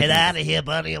pulling a And Tiffany. this- Get out of here,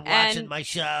 buddy. I'm And- watching my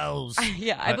shows.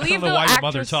 Yeah, I I believe don't know the why your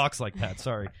mother actress- talks like that.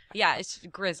 Sorry. Yeah, it's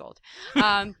grizzled.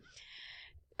 I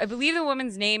believe the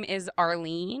woman's name is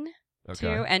Arlene.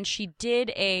 Okay. Too, and she did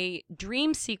a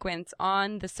dream sequence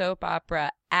on the soap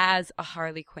opera as a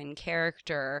Harley Quinn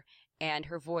character, and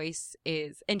her voice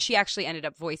is, and she actually ended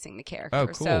up voicing the character. Oh,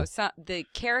 cool. So the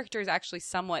character is actually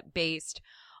somewhat based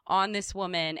on this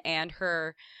woman and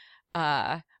her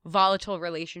volatile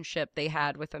relationship they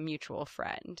had with a mutual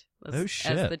friend Oh,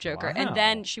 shit. as the Joker. Wow. And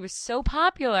then she was so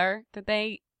popular that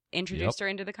they introduced her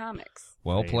into the comics.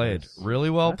 Well played. Famous. Really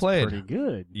well That's played. Pretty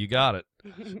good. You got it.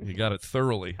 You got it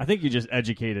thoroughly. I think you just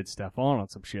educated Stefan on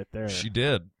some shit there. She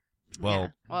did. Well, Yeah.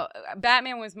 Well,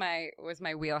 Batman was my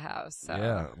wheelhouse. So.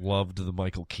 yeah. Loved the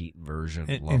Michael Keaton version.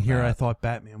 And Loved here that. I thought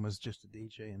Batman was just a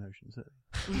DJ in Ocean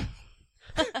City.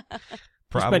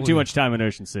 You spent too much time in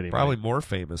Ocean City. Probably Mike. more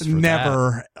famous for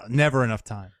that. Never enough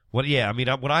time. Well, yeah. I mean,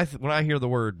 when I hear the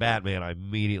word Batman, I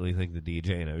immediately think the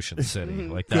DJ in Ocean City.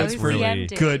 Like that's Good really CM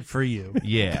did. Good for you.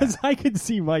 yeah. Because I could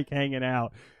see Mike hanging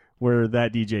out where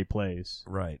that DJ plays.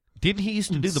 Right. Didn't he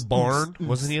used to do the barn?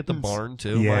 Wasn't he at the barn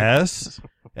too? Mike? Yes.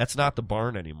 That's not the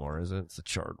barn anymore, is it? It's the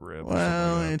charred rib. or something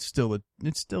Well, like that. it's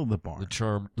still the barn.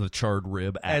 the charred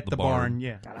rib at, the barn.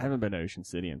 Yeah. God, I haven't been to Ocean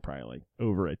City in probably like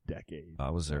over a decade.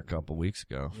 I was there a couple weeks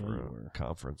ago Yeah, for you a were.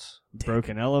 conference.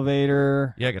 Broken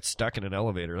elevator. Yeah, I got stuck in an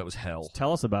elevator. That was hell.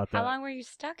 Tell us about that. How long were you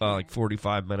stuck? in Like there?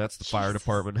 45 minutes. The fire Jesus.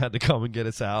 department had to come and get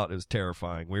us out. It was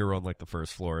terrifying. We were on like the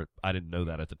first floor. I didn't know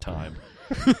that at the time.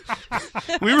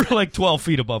 We were like 12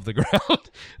 feet above the ground.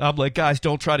 I'm like, guys,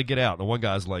 don't try to get out. And the one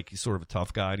guy's like, he's sort of a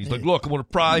tough guy, and he's like, look, I'm gonna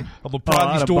pry I'd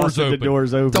these have doors busted open. The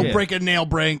doors open. Don't Yeah. break a nail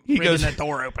break. He goes, that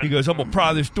door open. He goes, I'm gonna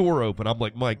pry this door open. I'm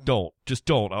like, Mike, don't, just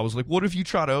don't. I was like, what if you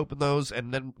try to open those,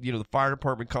 and then the fire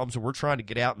department comes and we're trying to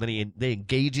get out, and then they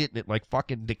engage it, and it like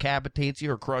fucking decapitates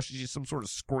you or crushes you, some sort of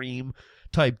scream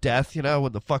type death,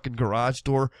 when the fucking garage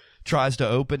door tries to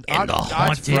open.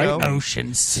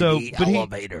 Ocean City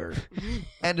elevator.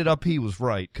 Ended up, he was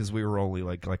right, because we were only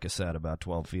like I said, about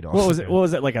 12 feet off. What was the it? ground. What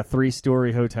was it, like a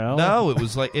 3-story hotel? No, it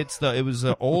was like it was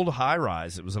an old high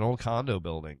rise. It was an old condo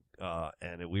building,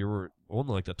 and we were on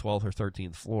like the 12th or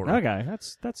 13th floor. Okay,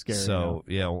 that's scary. So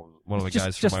yeah, one of the just,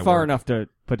 guys from just my far work, enough to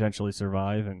potentially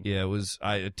survive. And Yeah,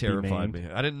 it terrified me.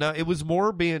 I didn't know. It was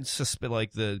more being just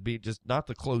not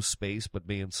the close space, but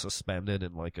being suspended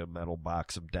in like a metal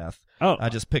box of death. Oh. I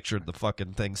just pictured the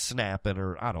fucking thing snapping,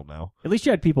 or I don't know. At least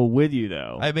you had people with you,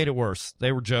 though. I made it worse.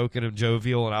 They were joking and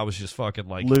jovial, and I was just fucking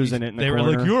like losing it in the They corner.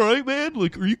 were like, "You all right, man?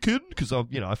 Like, are you kidding?" Because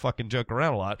I fucking joke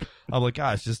around a lot. I'm like,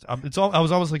 guys, I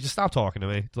was always like, just stop talking to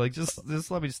me. Like, just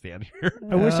let me just stand here.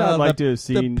 I wish I'd like to have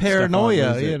seen the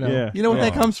paranoia. Stefan lose it. You know where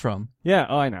that Yeah. comes from. Yeah.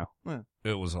 Oh, I know.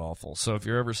 It was awful. So if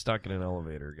you're ever stuck in an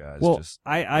elevator, guys, Well, just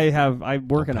I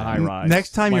work in a high rise.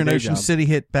 Next time My you're in day Ocean job. City,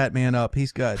 hit Batman up.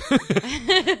 He's good.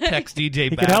 text DJ He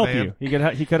Batman. could help you.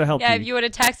 He could have helped Yeah, you. if you would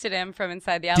have texted him from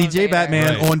inside the elevator. DJ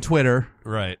Batman Right. on Twitter.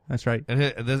 Right. That's right.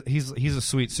 And he's a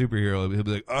sweet superhero. He'll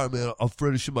be like, "All right, man, I'm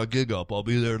finishing my gig up. I'll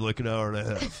be there in like an hour and a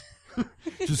half.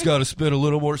 Just got to spin a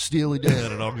little more Steely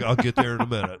Dan, and I'll get there in a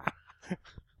minute.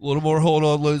 A little more Hold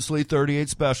On Loosely 38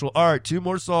 special. All right, 2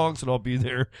 more songs, and I'll be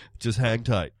there. Just hang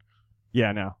tight."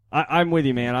 Yeah, no, I'm with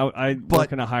you, man. I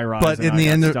work in a high rise, but and in I the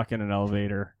got end, stuck in an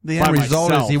elevator. The by end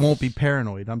result myself. is he won't be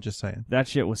paranoid. I'm just saying. That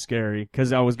shit was scary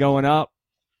because I was going up,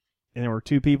 and there were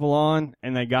 2 people on,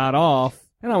 and they got off,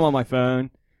 and I'm on my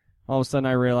phone. All of a sudden,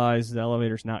 I realized the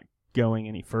elevator's not going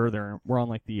any further. We're on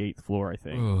like the 8th floor, I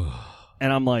think,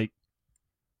 and I'm like,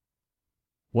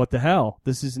 "What the hell?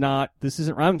 This isn't.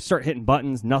 I'm start hitting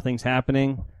buttons. Nothing's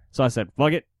happening." So I said,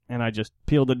 "Fuck it," and I just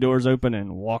peeled the doors open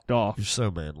and walked off You're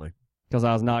so manly. because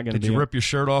I was not going to. Did you rip your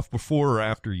shirt off before or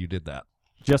after you did that?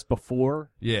 just before?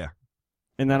 Yeah.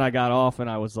 And then I got off and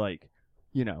I was like,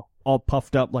 all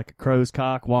puffed up like a crow's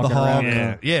cock walking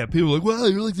around. Yeah. People are like, "Wow,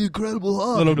 you're like the Incredible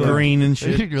Hulk." Little You're like- green and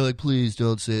shit. You're like, "Please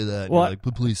don't say that." Well, You're like,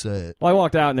 "But please say it." Well, I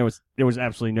walked out and there was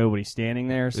absolutely nobody standing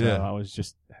there, so Yeah. I was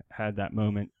just had that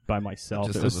moment by myself.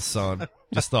 Just It in was, the sun.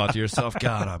 Just thought to yourself,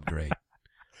 "God, I'm great.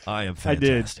 I am I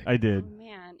did. fantastic." I did. Oh,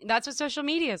 man, that's what social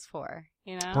media is for,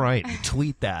 Right.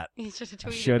 Tweet that. You should have I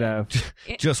tweeted. should have.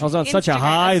 Just I was on such a Instagram,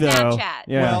 high, though. Snapchat.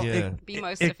 Yeah. Well, Yeah. Be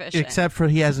most efficient. except for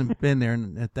he hasn't been there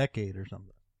in a decade or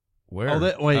something. where? Oh,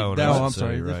 no, I'm I'm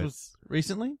sorry. Right. This was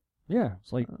recently? Yeah,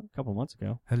 it's like a couple months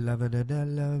ago. I live in an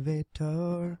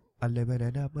elevator. I live in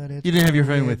an elevator. You didn't have your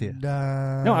phone with you.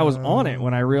 No, I was on it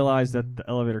when I realized that the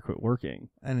elevator quit working.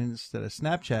 And instead of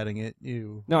Snapchatting it,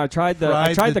 you... No, I tried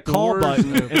Fried the the call doors.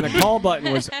 button, and the call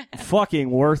button was fucking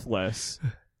worthless.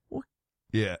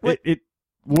 Yeah. It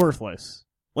worthless.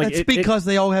 Like That's it- because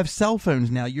they all have cell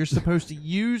phones now. You're supposed to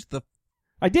use the...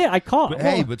 I did. I called. But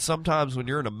hey, but sometimes when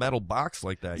you're in a metal box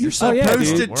like that, You're Oh, yeah,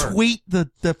 supposed dude. to tweet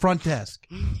the front desk.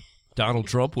 Donald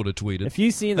Trump would have tweeted. If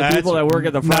you seen the That's people that work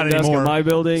at the front not desk anymore. of my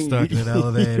building, Stuck in an you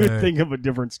elevator. would think of a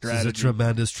different This strategy. is a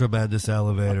tremendous, tremendous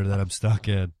elevator that I'm stuck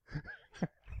in.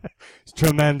 It's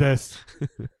tremendous.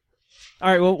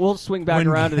 All right, well, we'll swing back When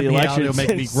around to the the election. audio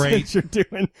make me great.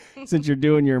 Since you're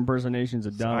doing your impersonations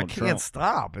of I Donald can't Trump.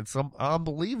 stop. It's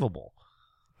unbelievable.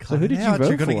 So who did you Now vote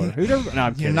you're for? gonna get- No,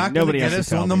 I'm You're kidding. not going to Nobody get has to us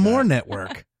tell on the me Moore that.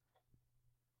 Network.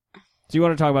 Do you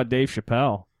want to talk about Dave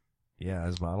Chappelle? Yeah,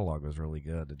 his monologue was really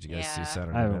good. Did you guys see Yeah.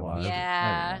 Saturday I haven't Night watched Live? it. I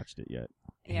Yeah. haven't watched it yet.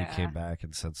 Yeah. He came back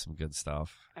and said some good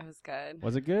stuff. It was good.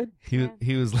 Was it good?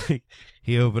 He was like,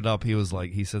 he opened up. He was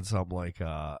like, he said something like,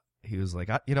 he was like,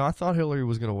 I thought Hillary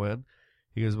was going to win.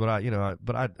 He goes, but I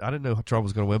didn't know Trump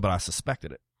was going to win, but I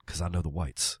suspected it because I know the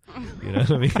whites. You know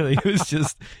what I mean?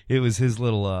 It was his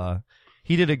little.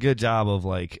 He did a good job of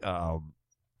like,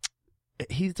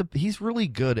 he's really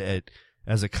good at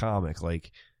as a comic,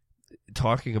 like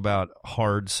talking about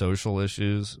hard social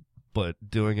issues, but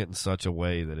doing it in such a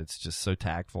way that it's just so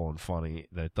tactful and funny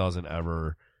that it doesn't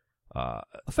ever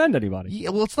Offend anybody?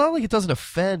 Yeah, well, it's not like it doesn't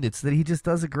offend. It's that he just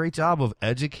does a great job of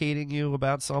educating you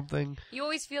about something. You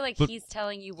always feel like But- he's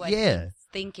telling you what Yeah. he's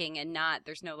thinking, and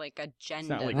there's no like agenda. It's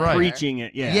not like Right. preaching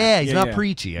it. Yeah, Yeah, he's not yeah.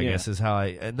 preachy, I Yeah. guess is how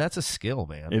and that's a skill,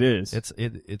 man. It is.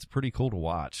 It's pretty cool to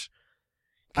watch.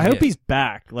 I hope Yeah. he's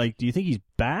back. Like, do you think he's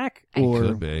back? I Or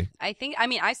Could be. I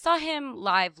mean, I saw him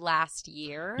live last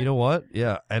year. You know what?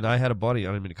 Yeah, and I had a buddy.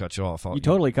 I didn't mean to cut you off. you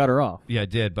totally cut her off? Yeah, I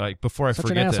did. But before I Such an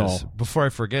forget this,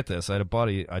 asshole. I had a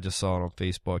buddy. I just saw it on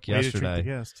Facebook Way to treat the yesterday.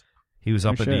 guest. He was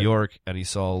up Oh, in shit. New York, and he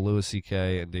saw Louis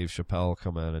C.K. and Dave Chappelle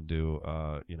come in and do,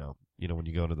 you know, when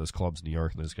you go into those clubs in New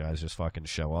York and those guys just fucking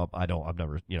show up. I've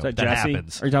never, Is that that Jesse?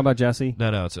 happens. Are you talking about Jesse?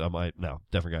 No, it's different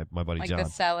guy. My buddy like John. the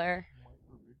seller.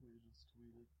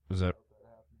 Is that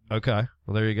okay?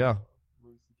 Well, there you go.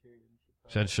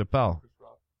 Said Chappelle.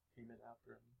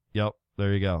 Yep,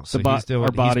 there you go. So he's doing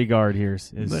our bodyguard here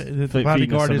is The feeding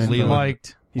bodyguard us is some info.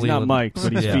 mic'd. He's not Leland. mic'd,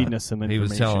 but he's Yeah. feeding us some He information.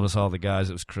 was telling us all the guys.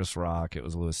 It was Chris Rock. It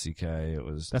was Louis C.K. It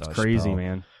was That's crazy, Chappelle.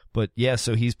 man. But yeah,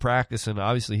 so he's practicing.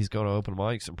 Obviously, he's going to open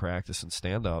mics and practicing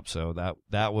stand up. So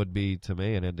that would be to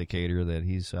me an indicator that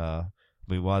he's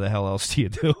I mean, why the hell else do you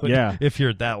do it? Yeah. If you're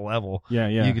at that level, Yeah,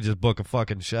 yeah. you could just book a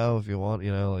fucking show if you want.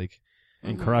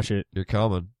 And crush it. You're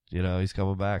coming. He's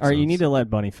coming back. All right, you need to let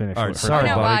Bunny finish. All right, what her sorry,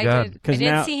 thought Bunny. I God.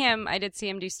 did see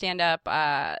him do stand up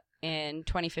in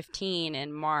 2015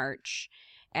 in March,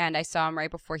 and I saw him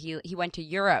right before he went to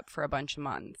Europe for a bunch of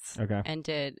months. Okay. And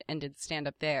did stand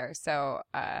up there. So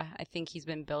I think he's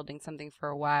been building something for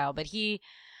a while, but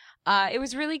it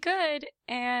was really good.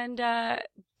 And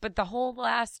but the whole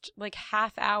last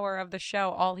half hour of the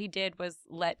show, all he did was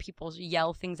let people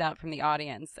yell things out from the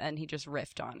audience, and he just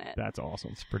riffed on it. That's awesome.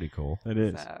 It's pretty cool. It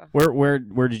is. So. Where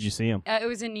did you see him? It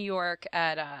was in New York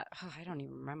at I don't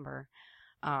even remember.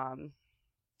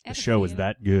 The show was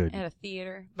that good. At a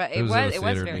theater, but It it was was at a it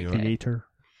was theater in very New good. York. Theater.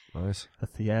 Nice. A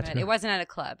theater. But it wasn't at a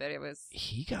club. It was.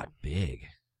 He got big.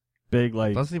 Big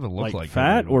Doesn't even look like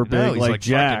fat him. or big No, he's like fucking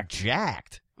jacked.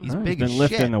 jacked. He's Huh, big he's as been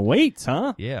lifting shit. the weights,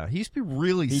 huh? Yeah, he used to be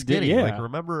really He did, skinny. yeah.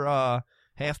 Remember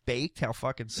Half Baked? How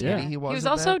fucking skinny Yeah. he was. He was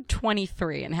in also that?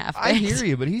 23 and a half. I hear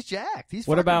you, but he's jacked. He's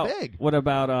What fucking about big.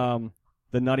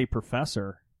 the Nutty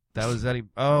Professor? That was Eddie.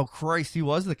 Oh Christ, he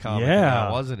was the comic, Yeah.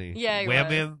 now, wasn't he? Yeah, he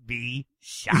Women be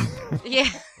shopping. Yeah.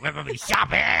 Women be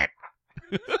shopping.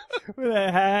 With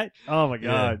a hat. Oh my Yeah.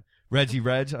 God. Reggie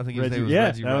Reg. I think his name was yeah,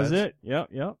 Reggie that was Reg. it.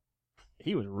 Yep.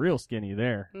 He was real skinny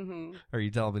there. Mm-hmm. Are you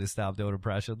telling me to stop doing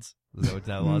impressions? Is that what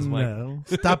that was, Mike? No.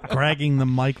 Stop dragging the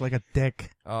mic like a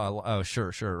dick. Oh,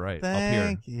 sure, right.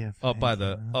 Thank up here, you. up by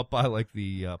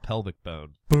the pelvic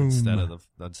bone Boom. instead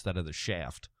of the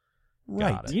shaft.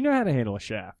 Right. Got it. You know how to handle a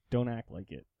shaft. Don't act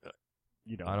like it.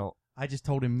 You don't. I don't. I just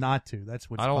told him not to. That's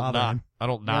what's I don't bothering not. him. I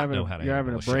don't not know how to. You're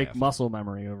having handle a break shaft. muscle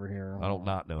memory over here. I don't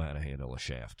not know how to handle a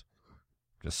shaft.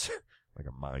 Just like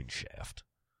a mine shaft.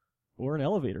 Or an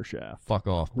elevator shaft. Fuck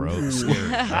off, bro. It was scary.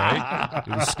 All right?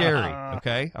 It was scary.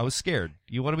 Okay, I was scared.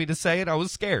 You wanted me to say it? I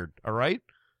was scared. All right.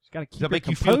 Just gotta keep Does that your make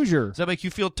you composure. Does that make you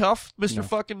feel tough, Mister No.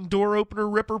 Fucking Door Opener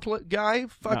Ripper guy?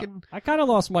 Fucking. No. I kind of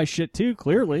lost my shit too.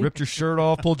 Clearly. Ripped your shirt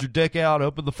off, pulled your dick out,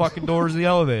 opened the fucking doors of the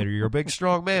elevator. You're a big,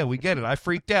 strong man. We get it. I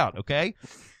freaked out, okay?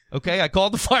 Okay, I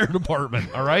called the fire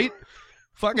department, all right?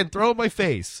 Fucking throw it in my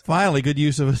face. Finally, good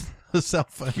use of a cell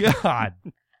phone.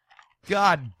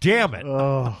 God damn it.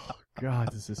 Oh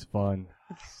God, this is fun.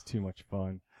 This is too much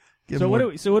fun. Give So him what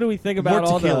more- do we think about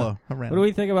more all the? tequila around. What do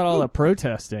we think about all the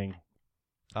protesting?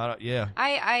 Yeah.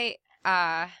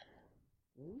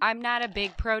 I'm not a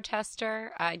big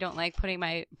protester. I don't like putting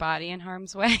my body in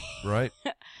harm's way. Right.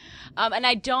 And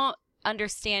I don't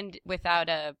understand without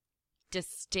a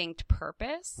distinct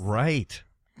purpose. Right.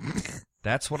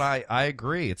 That's what I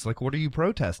agree. It's like, what are you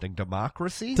protesting?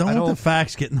 Democracy? Don't let the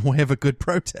facts get in the way of a good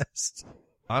protest.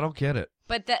 I don't get it.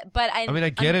 But I mean, I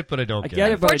get it, but I don't get it.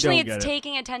 get it, but I Unfortunately, don't it's get it.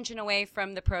 taking attention away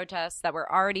from the protests that were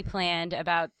already planned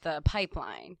about the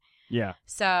pipeline. Yeah.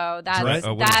 So that Right? is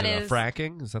What that is it, is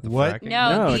fracking? Is that the What? fracking?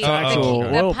 no, No, the, it's actual the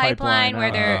oil pipeline pipeline where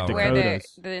out they're of where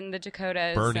Dakotas. they're in the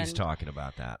Dakotas. Bernie's and talking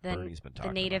about that. then Bernie's been the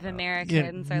talking Native about that.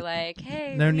 Americans are like,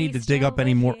 hey, No we need to still dig up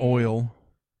any live more here. oil.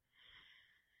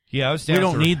 Yeah, I was We down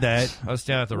don't at need that. I was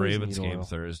down at the Who doesn't Ravens need game oil?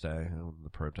 Thursday, and the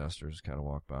protesters kind of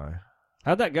walked by.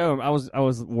 How'd that go? I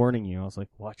was warning you. I was like,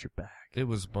 watch your back. It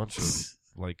was a bunch of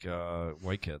white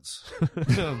kids,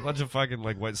 a bunch of fucking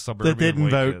white suburban didn't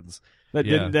white vote. kids. That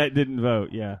Yeah. didn't vote.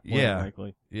 Yeah. more than Yeah.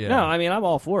 likely. Yeah, No, I mean I'm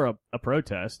all for a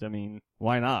protest. I mean,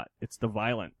 why not? It's the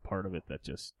violent part of it that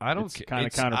just I don't it's ca- kind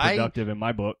of it's- counterproductive in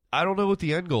my book. I don't know what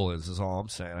the end goal is all I'm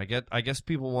saying. I guess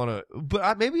people want to,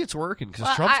 but maybe it's working because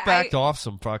Well, Trump's I- backed off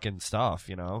some fucking stuff.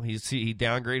 You know, he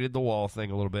downgraded the wall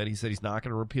thing a little bit. He said he's not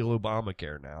going to repeal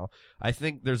Obamacare now. I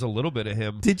think there's a little bit of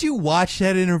him. Did you watch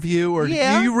that interview, or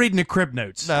Yeah. are you reading the crib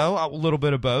notes? No, a little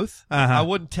bit of both. Uh-huh. I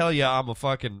wouldn't tell you I'm a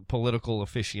fucking political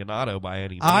aficionado by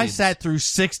any means. I sat through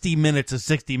 60 minutes of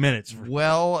 60 Minutes.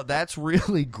 Well, that's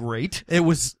really great. It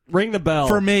was, Ring the bell.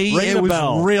 for me, Ring it the was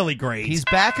bell. really great. He's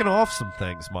backing off some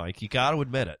things, Mike. You got to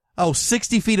admit it.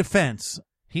 60 feet of fence.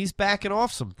 He's backing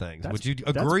off some things. That's- Would you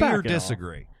that's agree or backing off.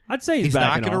 disagree? I'd say He's not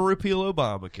backing going to off. repeal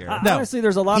Obamacare. No. Honestly,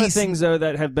 there's a lot of He's- things though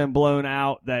that have been blown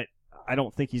out that I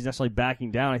don't think he's necessarily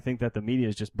backing down. I think that the media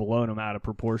is just blowing him out of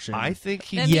proportion. I think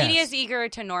he. The Yes. media is eager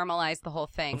to normalize the whole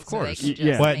thing. Of so they course. can just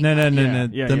Yeah. What? make No.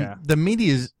 money. Yeah. The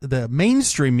media's, the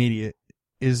mainstream media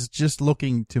is just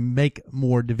looking to make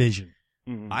more division.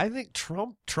 Mhm. I think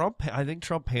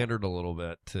Trump pandered a little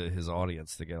bit to his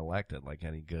audience to get elected, like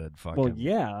any good fucking, well,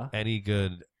 yeah, any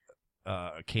good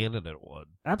candidate would.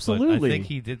 absolutely. But I think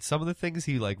he did some of the things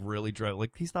he really drove.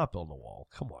 Like he's not building a wall.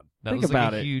 Come on, that Think was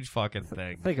about a it. huge fucking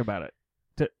thing. Think about it.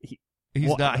 He's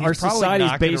Well, not. He's our probably society's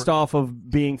not gonna- based off of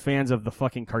being fans of the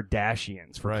fucking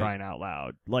Kardashians, for Right. crying out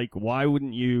loud. Like, why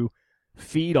wouldn't you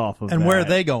feed off of And that? where are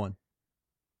they going?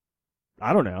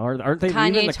 I don't know. Aren't they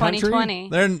Kanye leaving the country?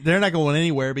 2020. They're not going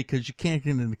anywhere because you can't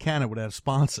get into Canada without a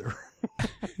sponsor.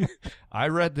 I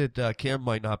read that Kim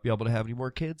might not be able to have any more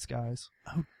kids, guys.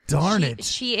 Oh, darn it.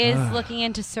 She is looking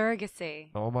into surrogacy.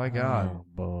 Oh my God. Oh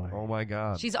boy. Oh my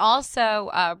God. She's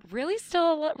also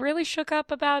really shook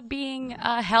up about being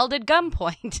held at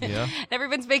gunpoint. Yeah.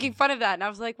 Everyone's making fun of that. And I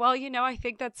was like, well, I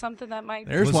think that's something that might...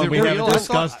 There's Was one it we real? haven't I thought-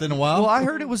 discussed in a while. Well, I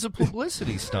heard it was a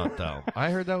publicity stunt, though.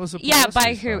 I heard that was a Yeah, publicity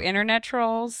by who? stunt. Internet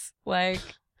trolls? Like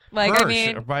Her, I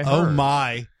mean... by Oh her.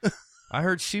 my. I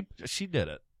heard she did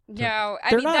it. No, I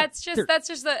They're mean, not- that's they're-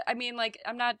 just the... I mean, like,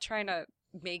 I'm not trying to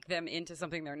make them into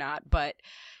something they're not, but...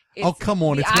 Oh, come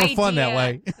on. the It's more fun that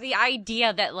way. The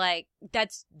idea that, like,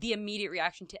 that's the immediate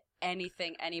reaction to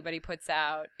anything anybody puts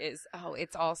out is, oh,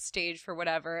 it's all staged for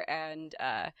whatever. And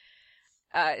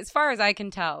as far as I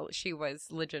can tell, she was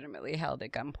legitimately held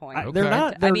at gunpoint. Okay.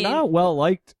 They're mean- not well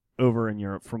liked over in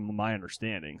Europe, from my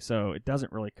understanding. So it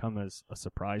doesn't really come as a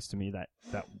surprise to me that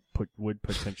would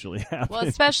potentially happen. Well,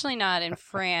 especially not in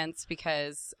France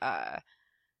because,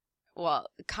 well,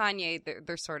 Kanye,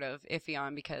 they're sort of iffy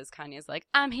on because Kanye's like,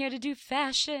 I'm here to do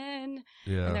fashion. And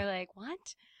Yeah. they're like, what?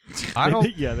 I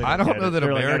don't. Yeah, they I don't don't get know it. that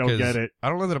They're like, I don't America's. get it. I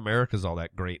don't know that America's all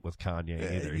that great with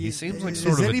Kanye either. He seems like Is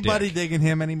sort of anybody a dick. digging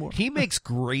him anymore? He makes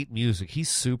great music. He's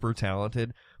super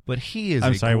talented, but he is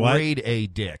I'm a sorry, what? grade A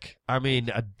dick. I mean,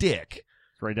 a dick.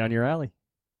 It's right down your alley.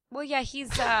 Well, yeah, he's,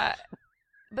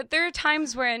 but there are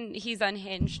times when he's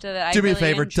unhinged that I Do me a really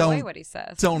favor, enjoy don't- what he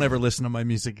says. Don't ever listen to my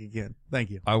music again.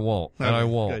 Thank you. I won't, and I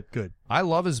won't. Good. I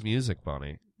love his music,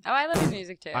 Bunny. Oh, I love his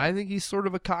music too. I think he's sort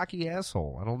of a cocky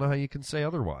asshole. I don't know how you can say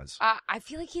otherwise. I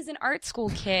feel like he's an art school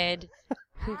kid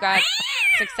who got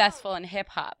successful in hip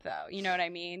hop, though. You know what I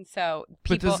mean? So But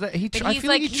people, does that- he but tr- I he's feel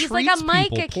like like he he's like a treats Micah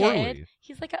people kid. poorly.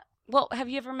 He's like a well. Have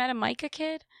you ever met a Micah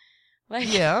kid?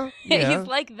 Like Yeah. he's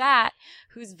like that.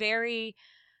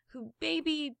 Who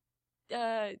maybe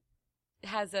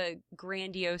has a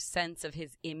grandiose sense of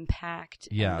his impact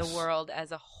in Yes. the world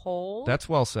as a whole. That's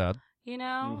well said. You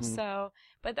know, Mhm. so,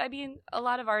 but I mean, a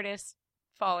lot of artists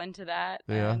fall into that.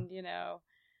 Yeah. And,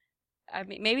 I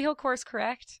mean, maybe he'll course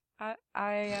correct.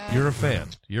 You're a fan.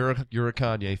 You're a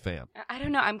Kanye fan. I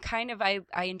don't know. I'm kind of, I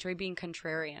enjoy being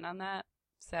contrarian on that.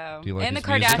 So, Do you like and the his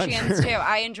music? Kardashians too.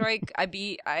 I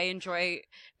enjoy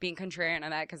being contrarian on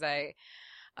that because I,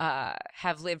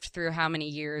 have lived through how many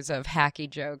years of hacky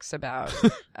jokes about,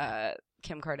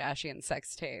 Kim Kardashian's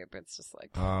sex tape. It's just like,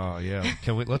 Oh yeah.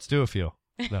 Let's do a few.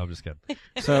 No, I'm just kidding.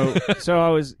 So I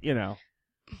was,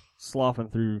 sloughing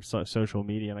through social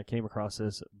media, and I came across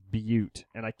this butte,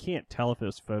 and I can't tell if it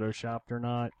was photoshopped or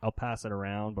not. I'll pass it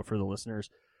around, but for the listeners,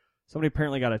 somebody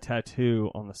apparently got a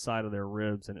tattoo on the side of their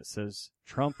ribs, and it says,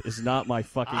 "Trump is not my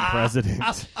fucking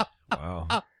president."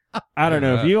 Wow. I don't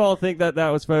know Yeah. if you all think that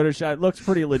was photoshopped. It looks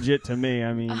pretty legit to me.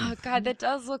 I mean, oh God, that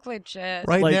does look legit.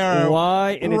 Right like now,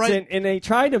 why? And right- and they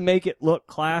tried to make it look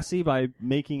classy by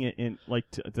making it in like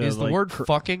Is the word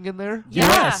fucking in there?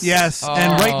 Yeah. Yes. Oh,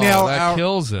 And right now, that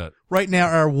kills it.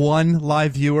 our one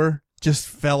live viewer just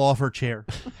fell off her chair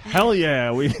hell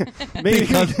yeah, we maybe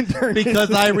because we can turn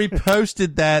because I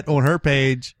reposted that on her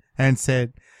page and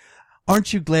said,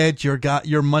 "Aren't you glad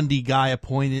your Monday guy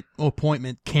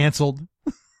appointment canceled?"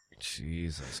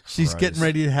 Jesus. She's Christ. getting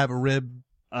ready to have a rib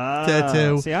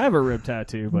tattoo. See, I have a rib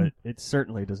tattoo, but it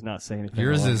certainly does not say anything.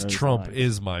 Yours along is those Trump lines.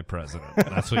 is my president.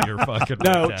 That's what you're fucking.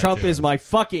 No, tattoo Trump is my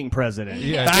fucking president.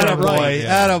 Yeah, Attaboy, right,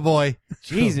 yeah. attaboy.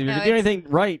 Jeez, if you No, do it's- anything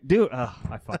right, do it. Oh,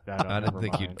 I fucked that up. I didn't Never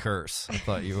think mind. you'd curse. I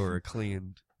thought you were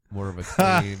more of a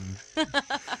clean.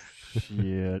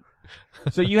 Shit.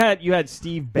 So you had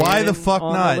Steve Bannon Why the fuck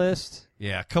on not? the list?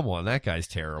 Yeah, come on, that guy's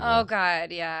terrible. Oh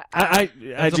God, yeah. I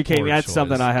a educate poor me. That's choice.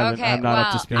 something I haven't. Okay, I'm not well,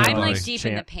 up to speed I'm on. like Bunny. deep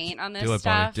in the paint on this Do it,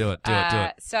 Bunny. stuff. Do it, do it, do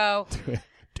it. So,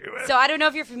 so I don't know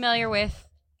if you're familiar with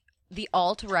the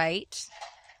alt-right,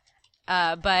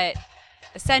 but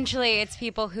essentially it's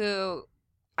people who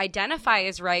identify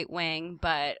as right-wing,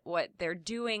 but what they're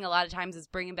doing a lot of times is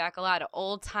bringing back a lot of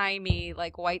old-timey,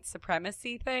 like, white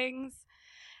supremacy things.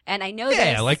 And I know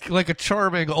Yeah, this. like a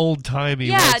charming old timey.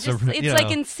 Yeah, just it's like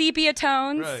in sepia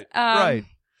tones. Right, right.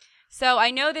 So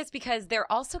I know this because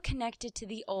they're also connected to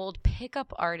the old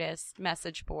pickup artist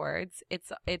message boards.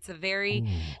 It's a very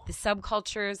the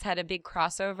subcultures had a big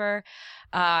crossover,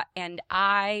 and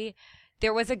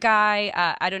there was a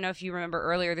guy, I don't know if you remember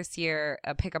earlier this year,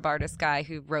 a pickup artist guy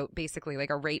who wrote basically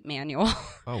like a rape manual.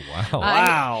 Oh wow!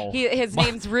 Wow. His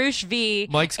name's Roosh V.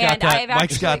 Mike's got and that. I've Mike's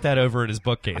actually- got that over in his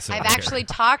bookcase. I've over here. actually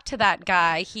talked to that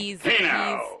guy. He's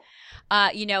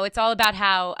it's all about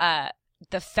how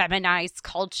the feminized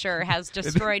culture has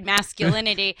destroyed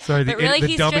masculinity. Sorry, but really, the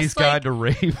he's Dummy's just Guide to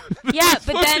Rape. Yeah,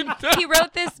 but then he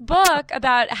wrote this book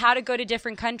about how to go to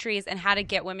different countries and how to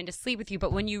get women to sleep with you.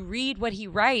 But when you read what he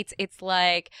writes, it's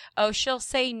like, oh, she'll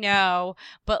say no,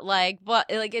 but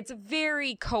it's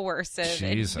very coercive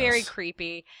and very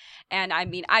creepy. And I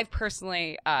mean, I've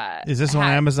personally is this on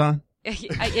Amazon?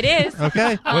 It is.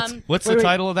 Okay. What's the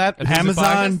title of that?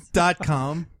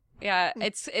 Amazon.com. Yeah,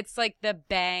 it's like the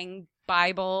Bang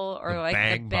Bible or The like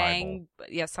Bang the Bang,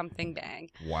 Bible. yeah, something Bang.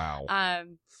 Wow.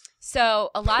 So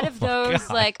a lot of those,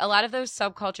 God. a lot of those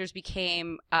subcultures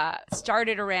became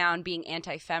started around being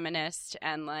anti-feminist,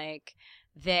 and like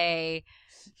they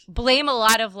blame a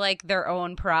lot of like their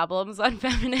own problems on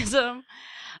feminism.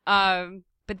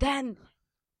 But then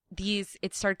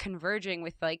it started converging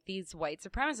with like these white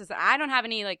supremacists. I don't have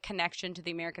any like connection to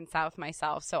the American South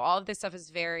myself, so all of this stuff is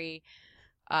very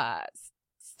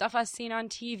stuff I've seen on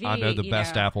TV. I know the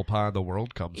best apple pie in the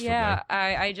world comes from there.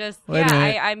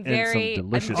 I'm very.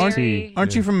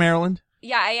 Aren't you from Maryland?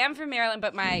 Yeah, I am from Maryland,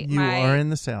 but you are in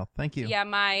the South. Thank you. Yeah,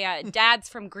 my dad's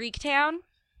from Greektown.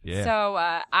 Yeah.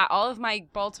 So all of my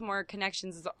Baltimore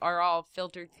connections are all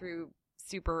filtered through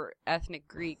super ethnic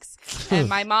Greeks. And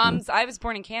my mom's, I was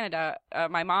born in Canada.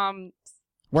 My mom's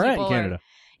Where at in people Canada?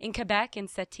 In Quebec, in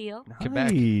Sept-Îles.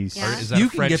 Quebec. Nice. Yeah. Is that You a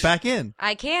can French? get back in.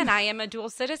 I can. I am a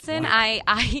dual citizen. I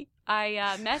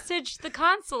messaged the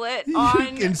consulate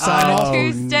on can sign off.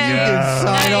 Tuesday You can sign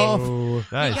night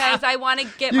off. Nice. because I want to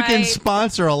get You my. can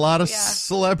sponsor a lot of Yeah.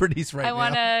 celebrities right I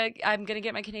want now. to. I'm gonna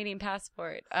get my Canadian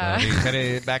passport.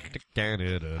 Headed back to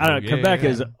Canada. I don't know. Quebec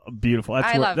is beautiful.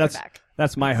 I love Quebec.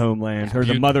 That's my homeland, or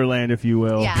the motherland, if you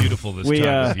will. Yeah. Beautiful this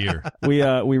time of year.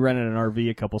 We rented an RV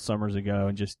a couple summers ago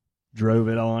and just drove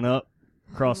it on up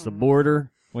across the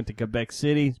border. Went to Quebec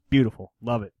City. It's beautiful.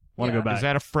 Love it. Want to go back. Is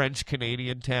that a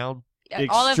French-Canadian town?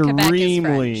 All of Quebec is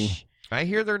Extremely. French. I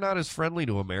hear they're not as friendly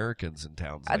to Americans in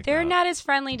towns like They're that. not as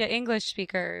friendly to English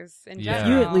speakers in Yeah.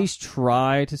 general. You at least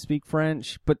try to speak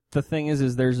French, but the thing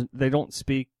is they don't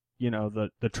speak, the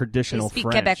They traditional speak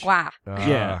French. Quebecois.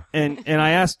 Yeah, and I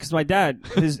asked because my dad,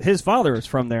 his father is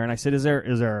from there, and I said, "Is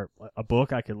there a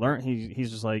book I could learn?" He's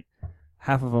just like,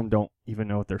 half of them don't even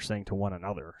know what they're saying to one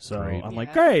another. So Great. I'm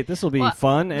like, great, this will be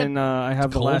fun, and I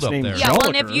have the cold last up name. there. Yeah, well,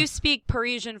 and if Jolicoeur. you speak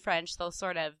Parisian French, they'll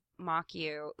sort of mock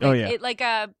you. Oh, yeah.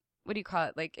 What do you call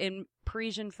it? Like in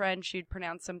Parisian French, you'd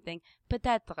pronounce something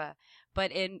peut-être,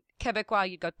 but in Quebecois,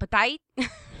 you'd go peut-être.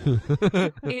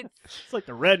 It's like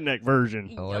the redneck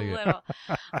version. I like a it. little.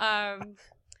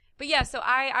 But yeah, so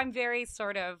I'm very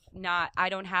sort of not. I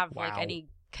don't have like any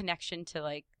connection to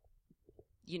like,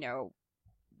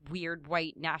 weird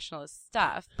white nationalist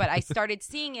stuff. But I started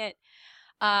seeing it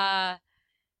pop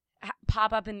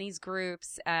up in these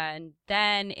groups, and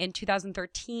then in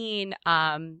 2013,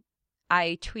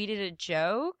 I tweeted a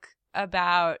joke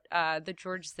about the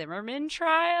George Zimmerman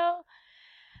trial.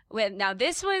 Now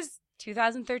this was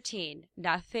 2013.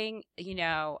 Nothing,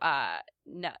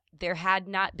 there had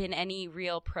not been any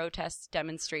real protests,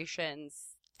 demonstrations,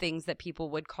 things that people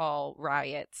would call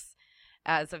riots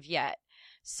as of yet.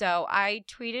 So I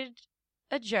tweeted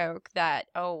a joke that,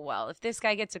 oh, well, if this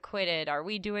guy gets acquitted, are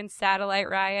we doing satellite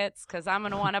riots? Because I'm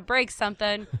going to want to break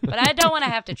something, but I don't want to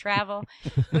have to travel,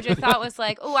 which I thought was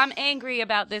like, oh, I'm angry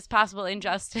about this possible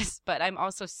injustice, but I'm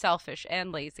also selfish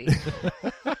and lazy.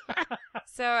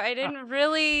 So I didn't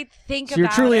really think about it. You're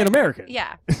truly an American.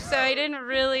 Yeah. So I didn't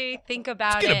really think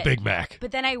about Get it. a Big Mac.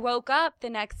 But then I woke up the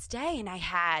next day and I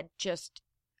had just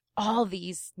all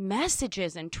these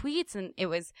messages and tweets, and it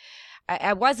was,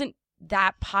 I wasn't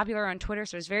that popular on Twitter,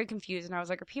 so I was very confused, and I was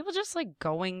like, are people just like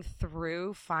going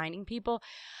through finding people?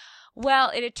 Well,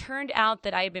 it had turned out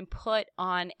that I had been put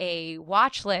on a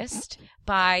watch list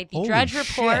by the Holy Drudge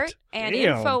Report shit. and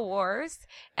Damn. InfoWars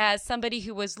as somebody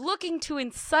who was looking to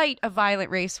incite a violent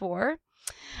race war.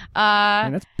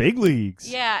 Man, that's big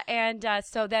leagues. Yeah, and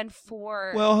so then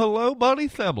for Well, hello, Bonnie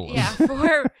Themelis.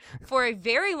 yeah, for a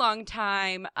very long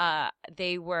time,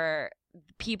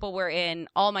 people were in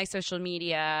all my social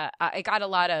media. I got a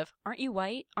lot of, aren't you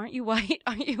white? Aren't you white?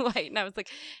 Aren't you white? And I was like,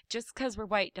 just because we're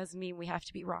white doesn't mean we have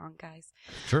to be wrong, guys.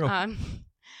 True.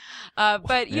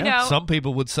 But you know, some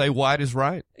people would say white is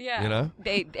right. yeah, You know?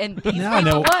 these people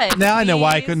would. Now I know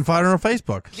why I couldn't find her on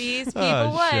Facebook. These people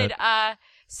Oh, would. shit.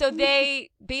 So they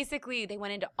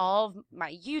went into all of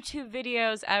my YouTube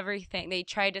videos, everything. They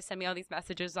tried to send me all these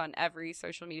messages on every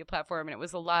social media platform, and it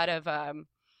was a lot of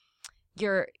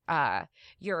you're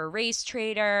a race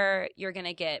traitor, you're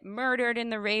gonna get murdered in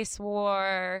the race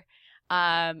war.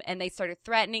 And they started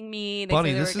threatening me. They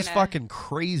Bunny, said they this were is gonna- fucking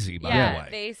crazy, by Yeah, the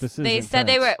way. This is they said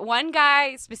they were. intense. One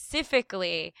guy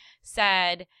specifically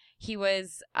said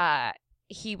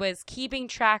he was keeping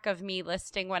track of me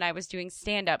listing when I was doing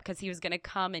stand-up because he was going to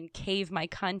come and cave my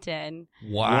cunt in.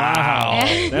 Wow.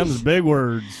 Them's big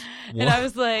words. And I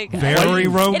was like... Very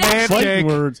romantic. Fighting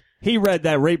words. He read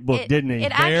that rape book, didn't he?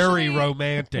 Very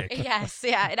romantic. Yes,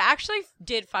 yeah. It actually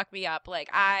did fuck me up. Like,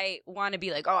 I want to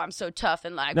be like, oh, I'm so tough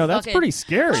and like... No, that's pretty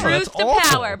scary. Truth to awful.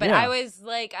 power. But Yeah. I was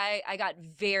like,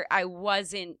 I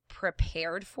wasn't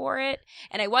prepared for it.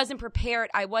 And I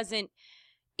wasn't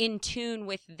in tune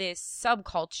with this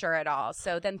subculture at all.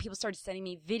 So then people started sending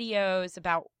me videos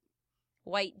about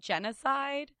white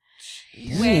genocide.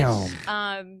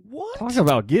 Damn. What? Talk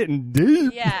about getting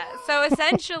deep. Yeah. So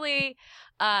essentially,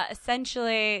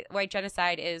 white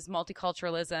genocide is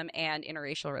multiculturalism and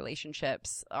interracial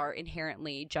relationships are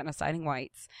inherently genociding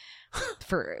whites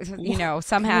for,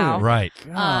 somehow. Right.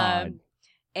 God.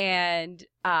 And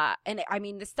I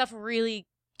mean, this stuff really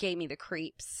gave me the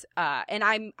creeps. And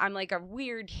I'm like a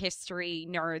weird history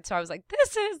nerd, so I was like,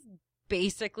 this is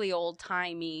basically old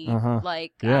timey,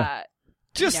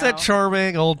 Just that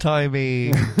charming, old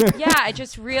timey, yeah,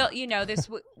 just real, this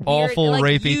weird, awful, like,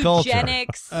 rapey culture.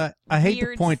 eugenics. I hate to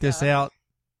weird point this stuff. out,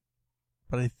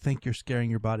 but I think you're scaring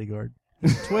your bodyguard.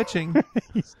 He's twitching.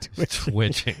 He's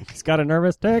Twitching. He's got a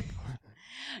nervous tick.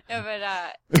 No,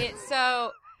 but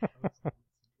so.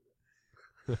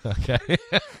 Okay.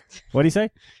 What'd he say?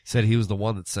 Said he was the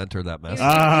one that sent her that message.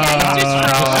 Yeah,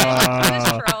 he's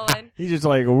just trolling. He's just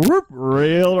like, whoop,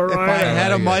 real If I right.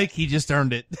 had a mic, he just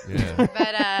earned it. Yeah. But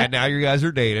And now you guys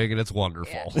are dating, and it's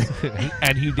wonderful.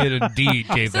 And he did indeed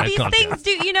give so that these content. things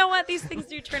do, you know what? These things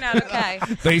do turn out okay.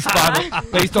 Based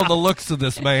on the looks of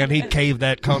this man, he caved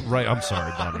that cunt right. I'm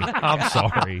sorry, buddy. I'm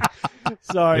sorry.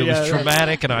 Sorry, It was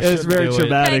traumatic, and I it was shouldn't very do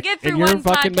traumatic. I get through and you're one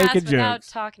fucking podcast making without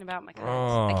jokes. talking about my cunts.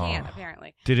 Oh. I can't,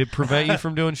 apparently. Did it prevent you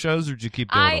from doing shows, or did you keep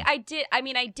doing them? I did. I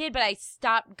mean, I did, but I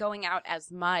stopped going out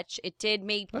as much. It did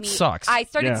make That me. sucks. I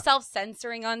started Yeah.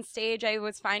 self-censoring on stage. I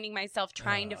was finding myself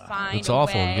trying to find. It's a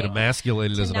awful. way You get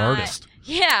emasculated to as an not- artist.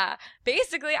 Yeah,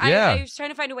 basically, Yeah. I was trying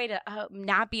to find a way to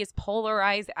not be as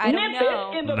polarized. I don't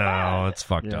know, No, it's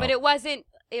fucked Yeah. up. but it wasn't.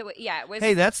 It was.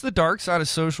 Hey, that's the dark side of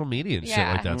social media and shit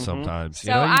Yeah. like that Mhm. sometimes.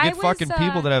 So you I get was, fucking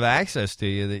people that have access to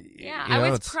you. That, Yeah, you know, I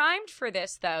was it's- primed for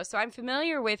this though, so I'm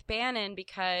familiar with Bannon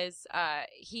because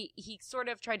he sort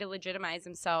of tried to legitimize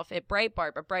himself at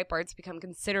Breitbart, but Breitbart's become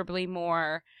considerably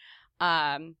more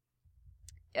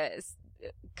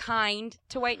kind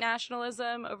to white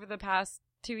nationalism over the past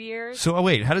 2 years. So,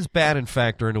 wait, how does Bannon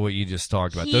factor into what you just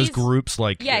talked about? Those He's- groups,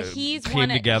 like, he's came one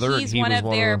together he's and he one was of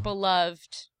one their of the,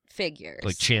 beloved figures,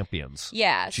 like, champions.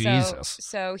 Yeah, Jesus.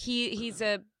 So he's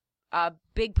a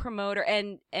big promoter,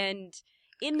 and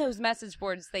in those message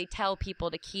boards they tell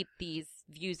people to keep these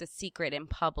views a secret in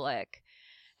public,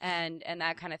 and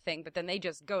that kind of thing. But then they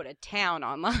just go to town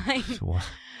online.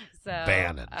 So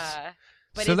Bannon.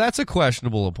 but So that's a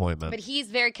questionable appointment. But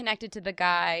he's very connected to the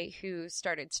guy who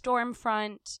started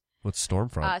Stormfront. What's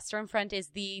Stormfront? Stormfront is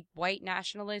the white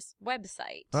nationalist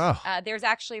website. Oh. There's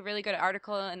actually a really good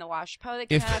article in the Wash Po that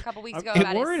came If- out a couple weeks ago I'm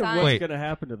about his worried of son. what's Wait. going to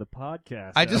happen to the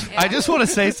podcast. I just want to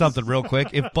say something real quick.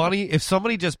 If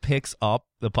somebody just picks up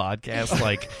the podcast,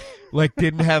 like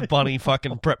didn't have Bunny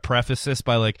fucking preface this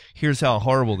by like, here's how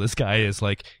horrible this guy is,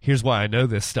 like, here's why I know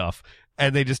this stuff.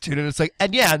 And they just tune in. It's like,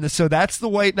 so that's the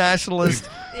white nationalist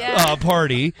Yeah.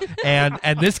 party, and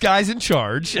this guy's in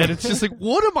charge. And it's just like,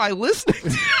 what am I listening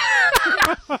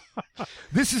to?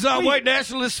 This is our white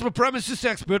nationalist supremacist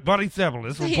expert, Bunny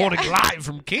Themelis, reporting live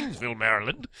from Kingsville,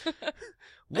 Maryland.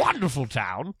 Wonderful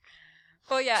town.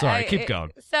 Well, yeah. Sorry, keep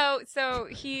going. So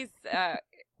he's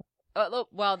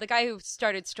well, the guy who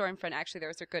started Stormfront, actually, there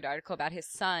was a good article about his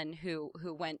son who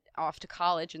went off to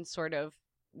college and sort of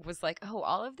was like, oh,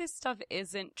 all of this stuff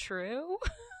isn't true.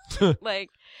 Like,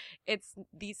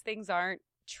 these things aren't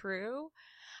true.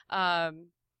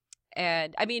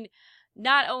 And I mean,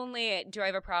 not only do I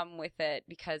have a problem with it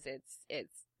because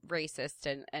it's racist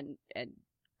and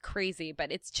crazy,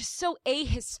 but it's just so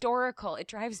ahistorical. It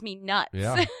drives me nuts.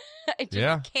 Yeah. I just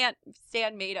Yeah. can't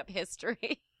stand made up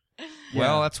history.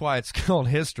 Well, that's why it's called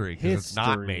history, because it's not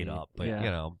History, made up. But, yeah.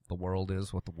 you know, the world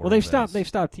is what the world Well, is. they've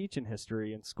stopped teaching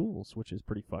history in schools, which is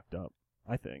pretty fucked up,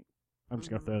 I think. I'm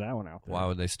just going to throw that one out there. Why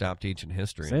would they stop teaching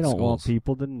history They in don't want schools?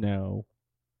 people to know.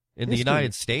 In the history.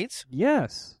 United States?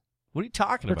 Yes. What are you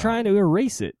talking They're about? trying to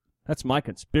erase it. That's my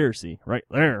conspiracy right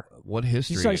there. What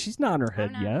history? She's nodding her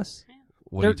head, Oh, no. yes.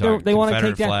 What are you They're- talking? they wanna Confederate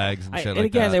take down- flags and shit and like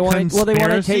again, that. they want to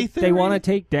Conspiracy they want to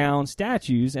theory? take down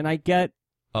statues, and I get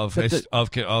of but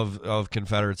of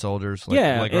Confederate soldiers, like,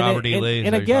 yeah, like and Robert E. Lee. is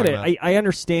and that I what get you're it. talking about? I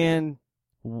understand.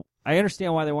 I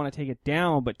understand why they want to take it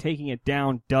down, but taking it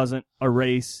down doesn't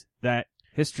erase that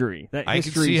history. That I can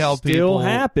history see how still people-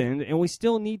 happened, and we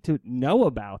still need to know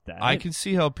about that. I can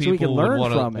see how so we can people learn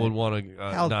would from it. want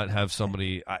to not have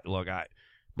somebody.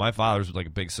 My father's like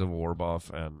a big Civil War buff,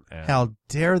 and How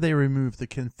dare they remove the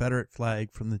Confederate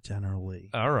flag from the General Lee?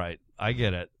 all right, I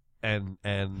get it, and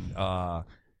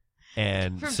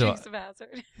From so Dukes of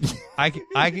Hazzard. I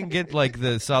can get like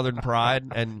the Southern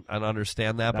pride and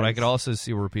understand that, but I could also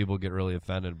see where people get really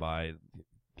offended by,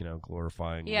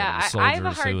 glorifying. Yeah, the I have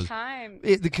a soldiers. hard time.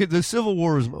 The Civil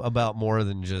War was about more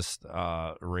than just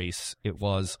race. That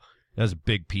was a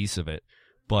big piece of it,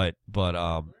 but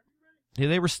yeah,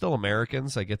 they were still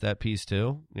Americans. I get that piece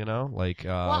too.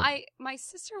 My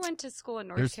sister went to school in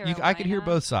North Carolina. I could hear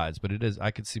both sides, but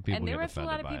I could see people and there getting was a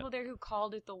offended lot of by people it. there who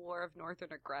called it the War of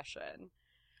Northern Aggression.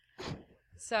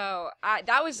 So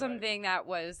that was something that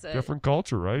was Different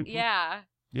culture, right? Yeah.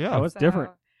 Yeah. Oh, it's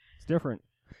different. It's different.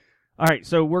 All right,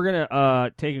 so we're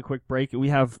gonna take a quick break. We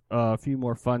have a few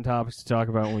more fun topics to talk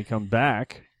about when we come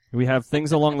back. We have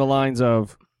things along the lines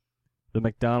of the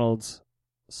McDonald's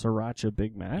Sriracha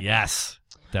Big Mac. Yes,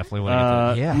 definitely want to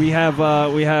get that. Yeah,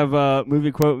 we have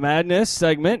movie quote madness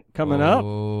segment coming up.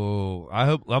 Oh,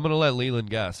 I'm gonna let Leland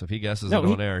guess. If he guesses it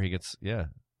on air, he gets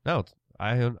No,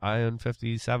 I own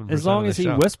 57%. As long of as the he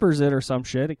show. whispers it or some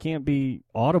shit, it can't be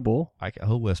audible.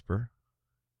 He'll whisper.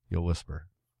 You'll whisper.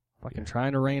 Fucking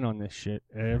trying to rain on this shit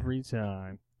every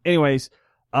time. Anyways,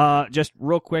 just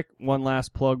real quick, one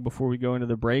last plug before we go into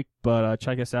the break. But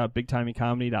check us out,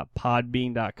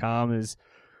 bigtimingcomedy.podbean.com is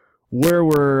where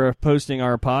we're posting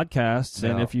our podcasts.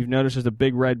 And if you've noticed, there's a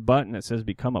big red button that says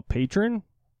become a patron.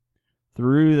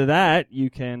 Through that, you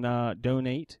can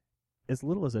donate as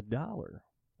little as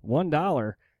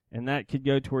 $1, and that could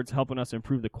go towards helping us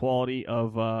improve the quality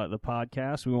of the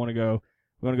podcast. We want to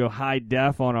go high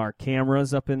def on our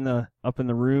cameras up in the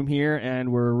room here,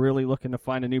 and we're really looking to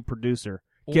find a new producer.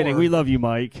 Kidding, we love you,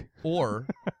 Mike. Or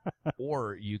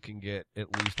you can get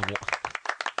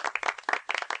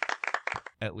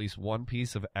at least one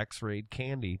piece of X-rayed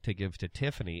candy to give to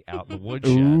Tiffany out in the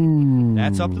woodshed. Ooh.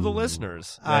 That's up to the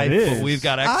listeners. It is. But we've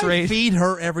got I X-rayed. feed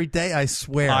her every day, I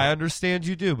swear. I understand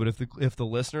you do, but if the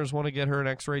listeners want to get her an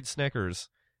X-rayed Snickers,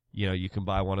 you can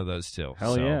buy one of those too.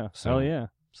 Hell yeah.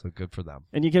 So good for them.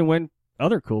 And you can win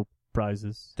other cool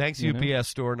prizes. Thanks, UPS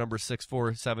store number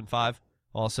 6475.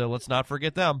 Also, let's not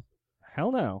forget them.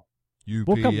 Hell no. UPS.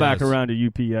 We'll come back around to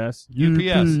UPS.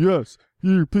 UPS.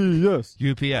 UPS.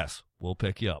 UPS. We'll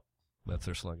pick you up. That's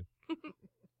their slogan.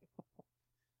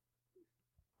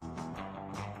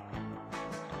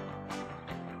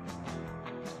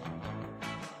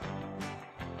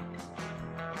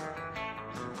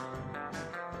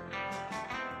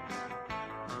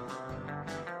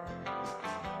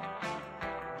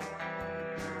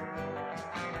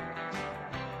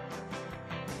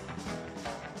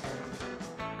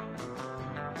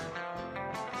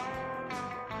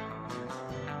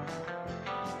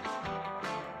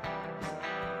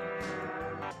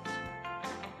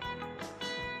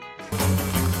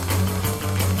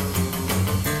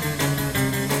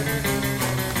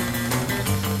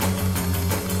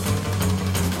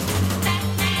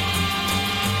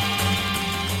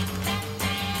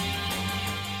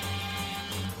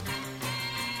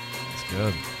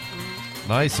 Good.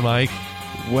 Nice, Mike.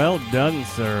 Well done,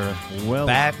 sir. Well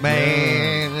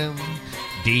Batman.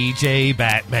 DJ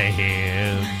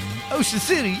Batman. Ocean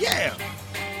City, yeah.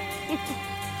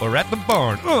 Or at the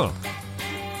barn. Oh,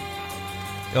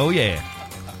 yeah.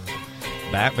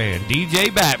 Batman.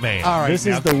 DJ Batman. All right, This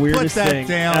now is the weirdest put that thing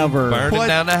down. ever. Burning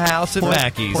down the house at put-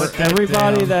 Mackey's. put that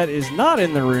Everybody down. that is not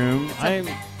in the room, I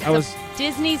was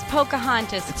Disney's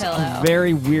Pocahontas pillow. a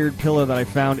very weird pillow that I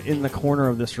found in the corner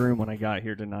of this room when I got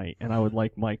here tonight, and I would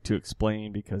like Mike to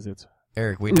explain because it's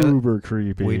Eric, uber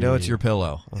creepy. we know it's your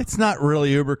pillow. It's not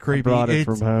really uber creepy. brought it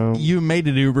It's- from home. You made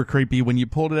it uber creepy when you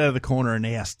pulled it out of the corner and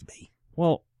asked me.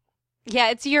 Well, Yeah,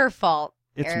 it's your fault.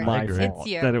 it's Eric. my agree. fault It's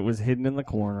you. that it was hidden in the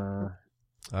corner.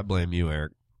 I blame you,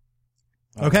 Eric.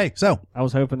 Okay, so I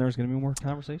was hoping there was going to be more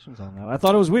conversations on that. I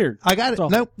thought it was weird. I got it. That's all.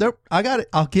 Nope, I got it.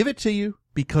 I'll give it to you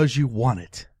because you want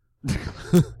it.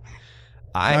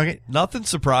 Okay. Nothing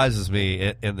surprises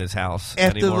me in this house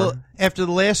After anymore after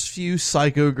the last few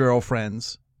psycho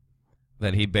girlfriends.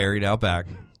 that he buried out back.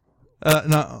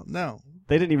 No.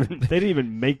 They didn't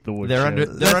even make the wood. They're under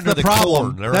the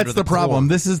problem. corn. They're That's under the problem. corn.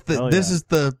 This is Hell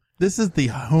the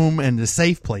home and the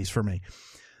safe place for me.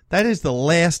 That is the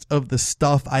last of the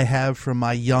stuff I have from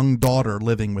my young daughter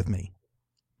living with me.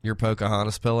 Your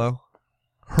Pocahontas pillow.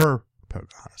 Her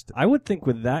Pocahontas. I would think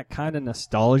with that kind of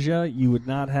nostalgia, you would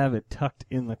not have it tucked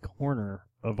in the corner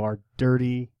of our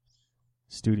dirty,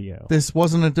 studio. This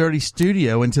wasn't a dirty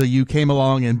studio until you came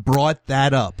along and brought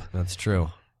that up. That's true.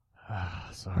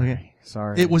 Sorry. Okay.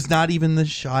 Sorry. It was not even the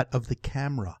shot of the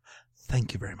camera.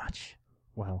 Thank you very much.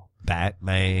 Well,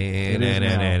 Batman.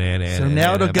 It is So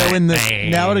now it'll go in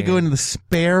the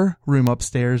spare room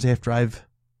upstairs after I've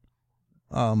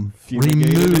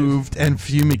Fumigated removed and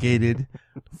fumigated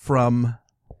from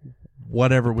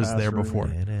whatever was there before.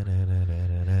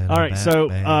 all right. So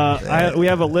we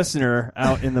have a listener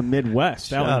out in the Midwest,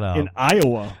 Shut out up. in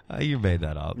Iowa. You made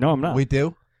that up. No, I'm not. We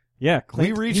do? Yeah,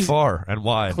 Clint, We reach he's- far and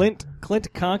wide. Clint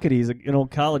Conkedy is an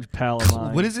old college pal of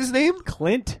mine. What is his name?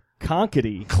 Clint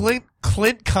Conkedy?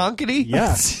 Clint Conkedy?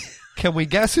 Yes. Can we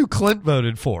guess who Clint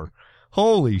voted for?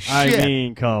 Holy shit. I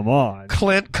mean, come on.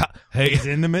 Hey, He's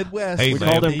in the Midwest. Hey, We man.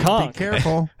 called him Be Conk.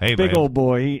 careful. hey, Big man. old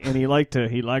boy, and he liked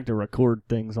to record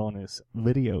things on his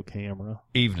video camera.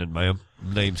 Evening, ma'am.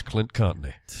 Name's Clint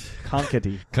Conkedy.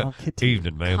 Conkedy. Conkedy.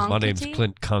 Evening, ma'am. My name's Conkedy?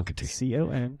 Clint Conkedy.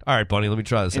 C-O-N. All right, Bunny, let me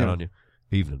try this out Yeah. on you.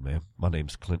 Evening, ma'am. My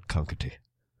name's Clint Conkedy.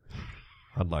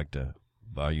 I'd like to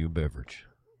buy you a beverage.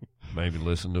 Maybe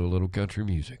listen to a little country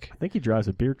music. I think he drives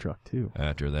a beer truck too.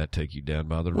 After that, take you down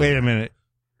by the Wait a river. minute.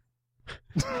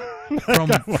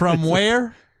 From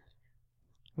where?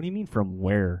 What do you mean from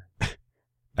where?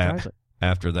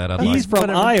 After that, He's from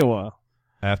Iowa.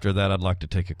 After that, I'd like to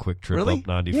take a quick trip Really? up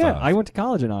 95. Yeah, I went to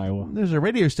college in Iowa. There's a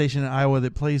radio station in Iowa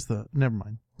that plays the. Never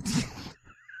mind.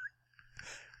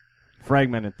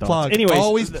 Fragmented thoughts. Plug. Anyways,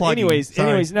 Always plugging. Sorry.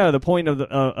 anyways, no. The point of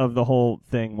the whole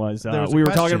thing was, There was a we were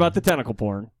talking question. about the tentacle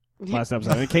porn last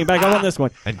episode. And it came back up on this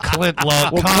one. And Clint,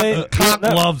 Clint- no.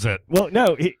 loves it. Well,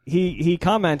 no, he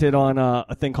commented on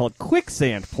a thing called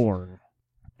quicksand porn,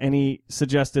 and he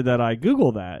suggested that I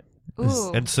Google that.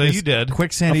 Ooh. And so you did.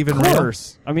 Quicksand Of even real?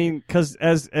 course. I mean, because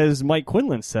as Mike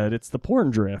Quinlan said, it's the porn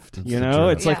drift. It's you the know,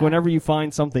 drift. it's like Yeah. whenever you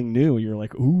find something new, you're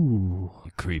like, ooh.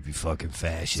 You creepy fucking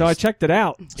fascist. So I checked it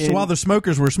out. So while the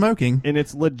smokers were smoking, and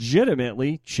it's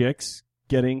legitimately chicks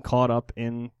getting caught up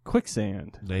in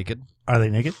quicksand. Naked? are they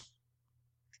naked?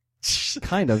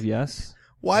 Kind of, yes.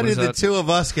 Why What did is the that? two of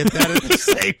us get that at the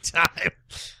same time?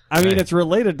 I mean, Hey. it's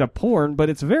related to porn, but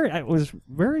it was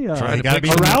very Trying to gotta be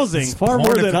picture- arousing, It's far more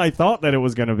porn if than it- I thought that it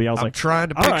was going to be. I was I'm like, trying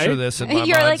to all picture right. this in my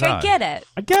You're mind's like, eye. I get it.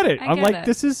 I get it. I I'm get like, it.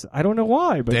 this is, I don't know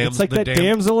why, but it's like the that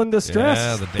damsel in distress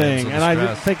Yeah, the damsel thing. in And I didn't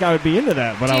distress. think I would be into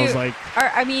that, but I was like,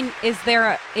 I mean, is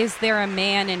there a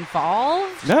man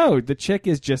involved? no, the chick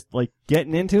is just like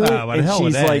getting into it, what the and hell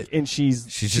with she's that? like, and she's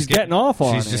just getting off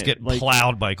on it. She's just getting like,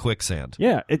 plowed by quicksand.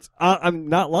 yeah, it's. I'm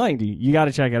not lying to you. You got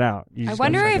to check it out. You I just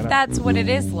gotta wonder check if it out. that's what it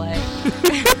is like.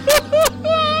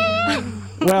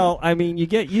 Well, I mean, you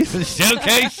get used to.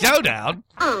 Showcase Showdown.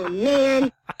 So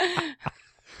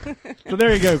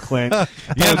there you go, Clint.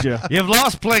 Told you. You've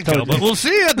lost Plinko, Told you. but we'll see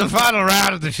you at the final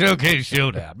round of the Showcase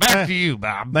Showdown. Back to you,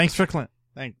 Bob. Thanks for Clint.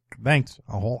 Thanks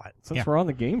a whole lot. Since Yeah. we're on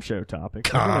the game show topic,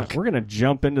 Conk. we're gonna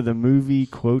jump into the movie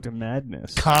quote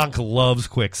madness. Conk loves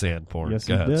quicksand porn. Yes,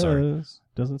 Go he ahead, does. sorry.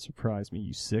 Doesn't surprise me,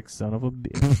 you sick son of a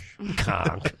bitch.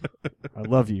 Conk. I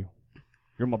love you.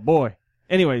 You're my boy.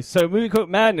 Anyway, so movie quote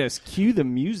madness. Cue the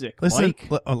music. Listen,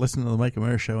 Mike. listen to the Mike and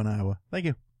Mary show in Iowa. Thank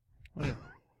you.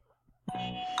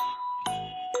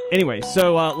 Anyway,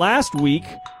 so last week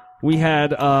we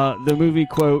had the movie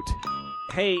quote,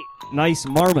 "Hey, nice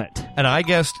marmot." And I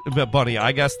guessed, Bunny,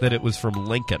 I guessed that it was from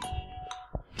Lincoln.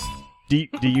 Do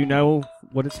you know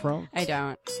what it's from? I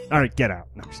don't. All right, get out.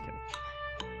 No, I'm just kidding.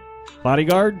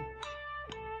 Bodyguard.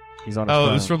 He's on his Oh, phone.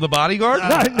 it was from The Bodyguard?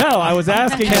 No, I was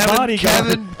asking the bodyguard.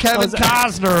 Kevin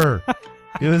Costner.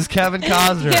 It was Kevin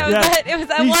Costner. Yeah, Yeah. it was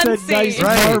that He one said scene. nice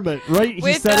Right. marmot, right? He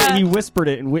With, said it. He whispered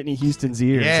it in Whitney Houston's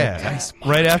ear. Yeah, He's like,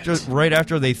 nice right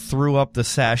after they threw up the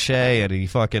sachet and he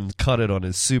fucking cut it on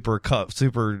his super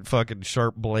fucking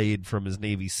sharp blade from his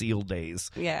Navy SEAL days.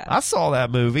 Yeah. I saw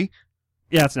that movie.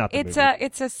 Yeah, it's not the It's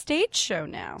movie. a stage show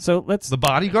now. So let's. The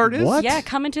Bodyguard is. What? Yeah,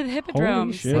 coming to the Hippodrome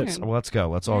Holy shit. soon. Let's go.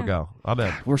 Let's all Yeah. go. I'm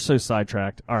in. We're so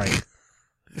sidetracked. All right.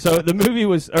 So the movie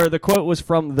was, or the quote was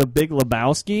from The Big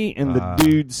Lebowski, and the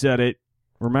dude said it.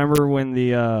 Remember when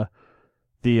the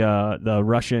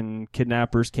Russian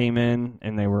kidnappers came in,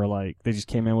 and they were like, they just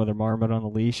came in with their marmot on the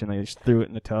leash, and they just threw it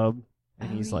in the tub,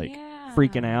 and he's like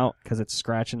freaking out because it's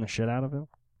scratching the shit out of him.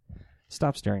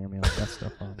 Stop staring at me like that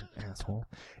stuff, asshole.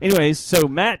 Anyways, so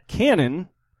Matt Cannon,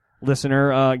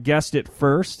 listener, guessed it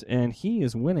first, and he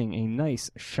is winning a nice,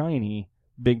 shiny,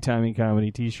 Big Timing Comedy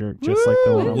T-shirt, just like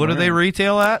the one I'm What do they wearing.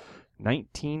 retail at?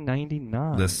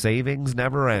 $19.99. The savings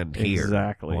never end here.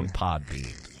 Exactly. On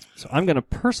Podbean. So I'm going to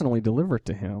personally deliver it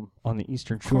to him on the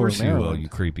Eastern Of Shore course of you will, Maryland. you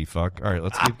creepy fuck. All right,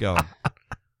 let's keep going.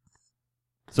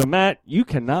 So Matt, you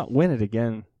cannot win it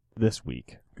again this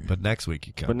week. But next week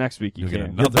you can. But next week you You'll get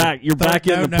can. another- You're back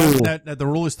in the pool. No, the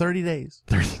rule is 30 days.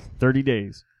 30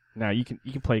 days. Now you can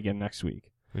play again next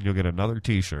week. And you'll get another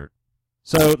T-shirt.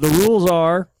 So the rules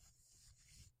are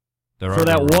There for are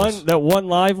no rules. that one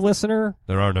live listener.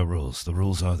 There are no rules. The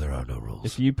rules are there are no rules.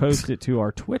 If you post it to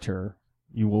our Twitter,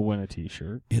 you will win a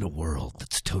T-shirt. In a world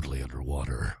that's totally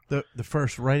underwater. The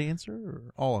first right answer or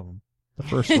all of them? The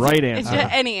first right answer.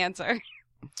 Any answer.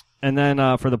 And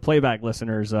then for the playback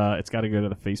listeners, it's got to go to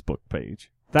the Facebook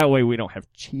page. That way we don't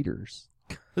have cheaters.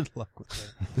 Good luck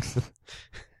with that.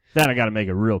 Then I got to make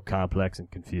it real complex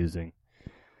and confusing.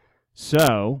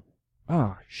 So,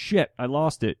 oh shit, I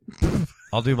lost it.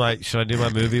 Should I do my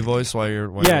movie voice while you're?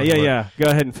 Yeah. Go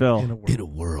ahead and fill. In a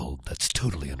world that's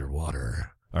totally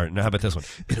underwater. All right, now how about this one?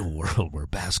 In a world where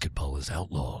basketball is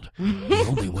outlawed, the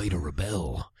only way to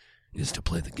rebel is to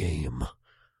play the game.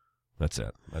 That's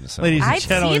it. Ladies and I'd see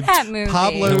gentlemen, that movie.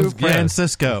 Pablo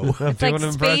Francisco. It's like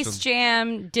Space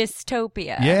Jam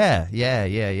dystopia.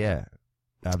 Yeah.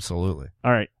 Absolutely.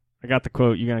 All right, I got the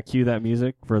quote. You gonna cue that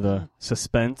music for the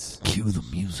suspense? Cue the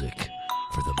music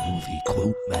for the movie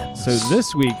quote madness. So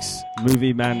this week's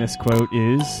movie madness quote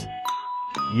is,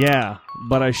 "Yeah,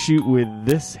 but I shoot with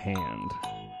this hand."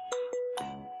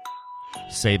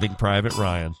 Saving Private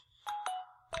Ryan.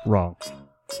 Wrong.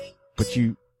 But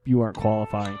you aren't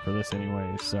qualifying for this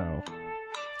anyway, so.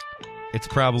 It's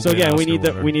probably So again, we Oscar need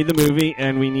winner. we need the movie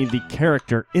and we need the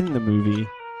character in the movie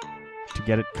to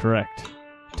get it correct.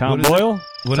 Tom What is Boyle?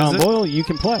 What Tom is it? Boyle, you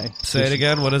can play. Say it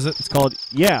again. What is it? It's called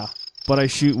 "Yeah, but I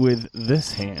shoot with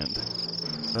this hand."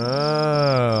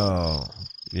 Oh,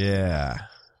 yeah,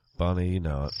 Bunny, you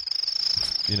know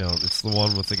it. You know, it's the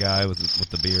one with the guy with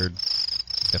the beard,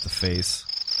 got the face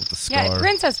with the scar. Yeah,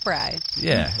 Princess Bride.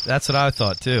 Yeah, that's what I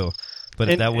thought too. But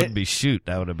And- that wouldn't and- be shoot.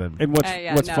 That would have been. And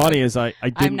what's no. funny is I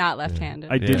didn't I'm not left-handed.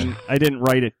 I didn't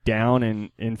write it down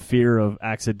in fear of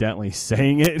accidentally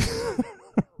saying it.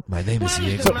 My name is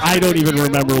Diego. So I don't even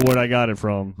remember what I got it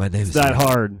from. My name It's is that Diego.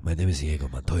 hard. My name is Diego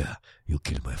Montoya. You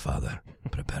killed my father.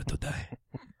 Prepare to die.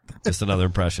 Just another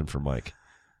impression for Mike.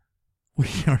 We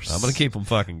are. I'm gonna keep him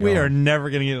fucking going. We are never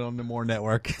going to get on the more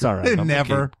network. It's all right.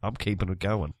 Never. I'm keeping it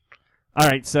going. All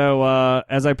right, so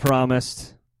as I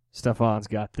promised, Stefan's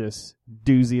got this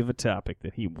doozy of a topic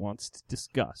that he wants to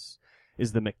discuss.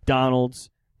 Is the McDonald's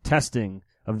testing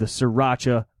of the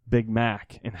Sriracha Big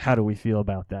Mac, and how do we feel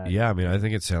about that? Yeah, I mean, I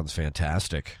think it sounds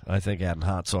fantastic. I think adding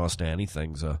hot sauce to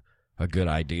anything's a good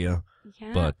idea.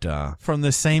 Yeah. But From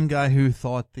the same guy who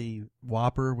thought the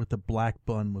Whopper with the black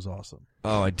bun was awesome.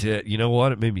 oh, I did. You know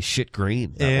what? It made me shit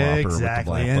green. That Whopper with the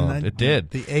black bun. It did.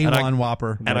 The And I- A1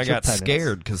 Whopper. And I got Penance.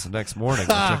 scared because the next morning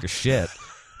I took a shit.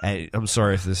 And I'm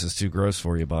sorry if this is too gross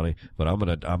for you, Bunny, but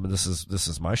this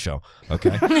is my show,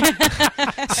 okay?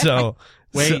 So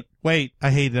Wait. I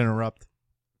hate to interrupt.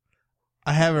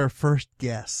 I have our first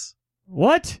guess.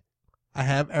 What? I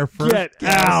have our first Get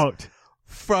guess out!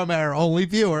 from our only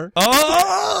viewer.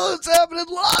 oh, it's happening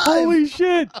live. Holy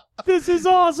shit! This is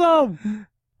awesome.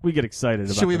 We get excited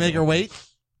about. Should we this make her one. wait?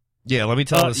 Yeah, let me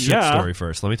tell this shit yeah. story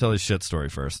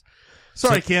first.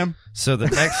 Sorry, Kim. So the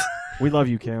next. We love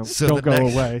you, Cam. So Don't the go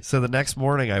next, away. So the next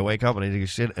morning, I wake up and I take a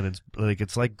shit, and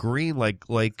it's like green, like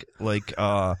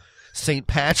St.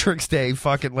 Patrick's Day,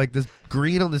 fucking like this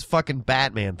green on this fucking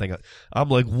Batman thing. I'm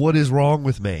like, what is wrong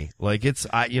with me? Like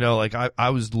I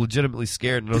was legitimately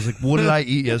scared, and I was like, what did I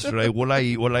eat yesterday? What did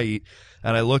I eat?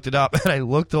 And I looked it up, and I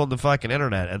looked on the fucking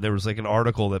internet, and there was like an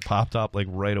article that popped up like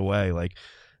right away, like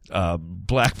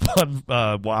black bun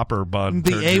Whopper bun.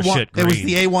 The turns your A1. shit It was green.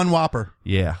 the A1 Whopper.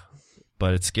 Yeah.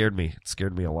 But it scared me. It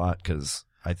scared me a lot because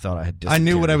I thought I had I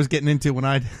knew what dysentery. I was getting into when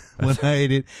I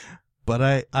ate it,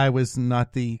 but I was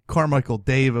not the Carmichael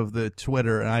Dave of the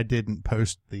Twitter, and I didn't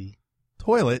post the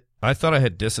toilet. I thought I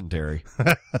had dysentery.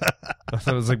 I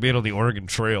thought it was like being on the Oregon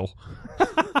Trail.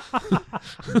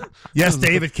 Yes,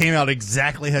 Dave, it came out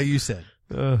exactly how you said.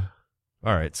 All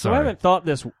right, So I sorry. haven't thought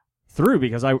this through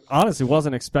because I honestly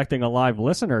wasn't expecting a live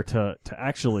listener to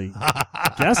actually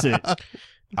guess it.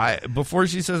 Before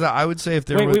she says that, I would say if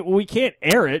there Wait, were... we can't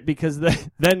air it because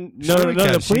then Sure we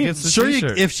can. She please. gets the Sure,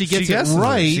 t-shirt. if she gets it guesses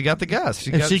right- she got the guess.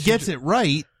 If she gets it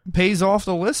right, pays off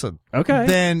to listen. Okay.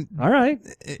 then All right.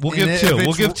 We'll and give if two. it's-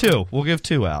 We'll give two. We'll give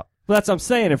two out. Well, that's what I'm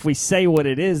saying. If we say what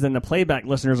it is, then the playback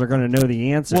listeners are going to know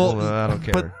the answer. Well, I don't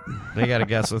care. but- They got to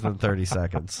guess within 30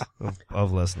 seconds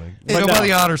of listening. But Go no. by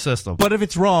the honor system. But if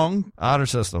it's wrong, Honor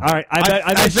system. all right. I bet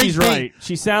I think she's right.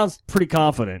 She sounds pretty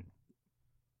confident.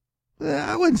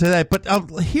 I wouldn't say that. But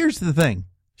here's the thing: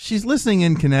 she's listening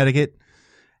in Connecticut,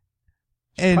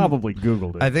 and Probably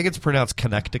Googled it. I think it's pronounced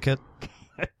Connecticut.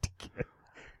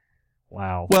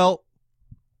 Wow. well,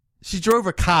 she drove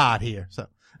a car here. So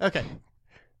Okay.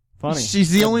 Funny. She's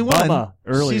the only one. Bubba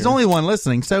earlier. She's the only one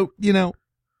listening. So,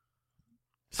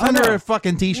 send her a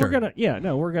fucking t-shirt.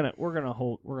 We're gonna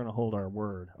hold our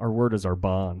word. Our word is our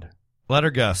bond. Let her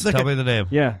guess. Tell me the name.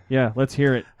 Yeah. Let's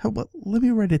hear it. Let me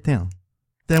write it down.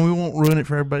 Then we won't ruin it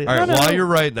for everybody. All right, while you're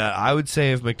writing that, I would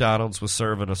say if McDonald's was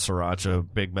serving a Sriracha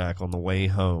Big Mac on the way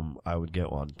home, I would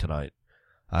get one tonight.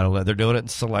 I don't know. They're doing it in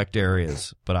select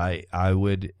areas, but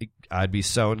I'd be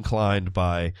so inclined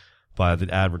by the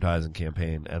advertising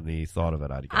campaign and the thought of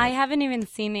it. I haven't even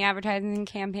seen the advertising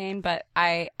campaign, but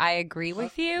I agree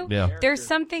with you. Yeah. There's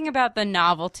something about the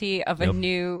novelty of a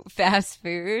new fast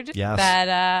food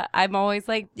that I'm always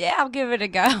like, yeah, I'll give it a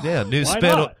go. Yeah, new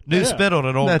spin on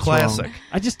an old classic. Wrong.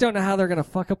 I just don't know how they're gonna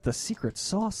fuck up the secret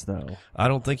sauce though. I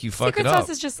don't think you fuck Secret it up. sauce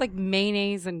is just like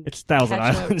mayonnaise and It's Thousand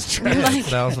ketchup. Islands It's dressing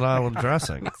Thousand Island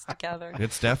dressing. mixed together.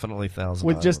 It's definitely Thousand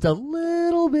with Island. just a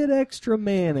little bit extra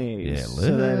mayonnaise. Yeah,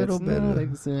 so that little it's bit not of-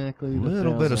 exactly the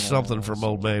little bit of Thousand something Islands. from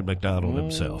old man McDonald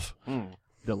himself.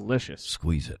 Delicious.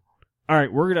 Squeeze it. All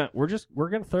right, we're gonna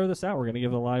throw this out. We're gonna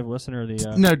give the live listener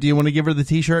the. No, do you want to give her the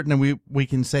t-shirt and then we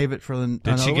can save it for the.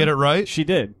 Did she get it right? She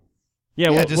did. Yeah,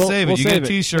 Yeah, we'll, just we'll, save it. we'll You get save a it.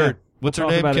 t-shirt. Here, What's we'll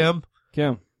her talk name, about Kim?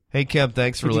 Kim, Hey, Kim,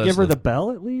 thanks for did you listening. give her the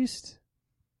bell at least?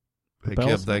 Hey, bell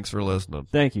Kim, still? thanks for listening.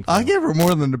 Thank you. Kim. I give her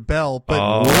more than the bell, but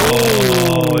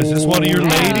Oh, is this one of your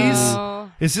ladies?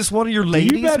 Oh. Is this one of your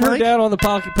ladies, you bet her Mike? down on the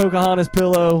Pocahontas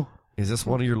pillow. Is this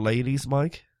one of your ladies,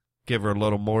 Mike? Give her a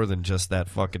little more than just that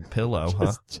fucking pillow,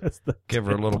 huh? Just the Give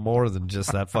her a little more than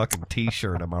just that fucking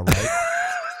T-shirt. Am I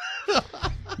right?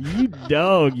 you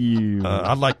dog, you.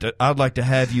 I'd like to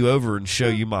have you over and show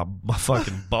you my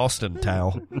fucking Boston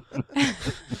towel.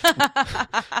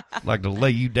 I'd like to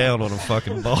lay you down on a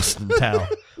fucking Boston towel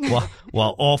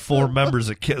while all four members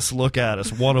of KISS look at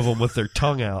us. One of them with their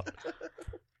tongue out.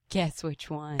 Guess which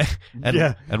one?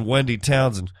 And Wendy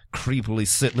Townsend creepily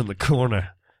sitting in the corner.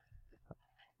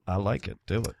 I like it.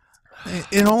 Do it.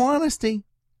 in all honesty,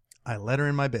 I let her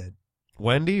in my bed.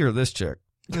 Wendy or this chick?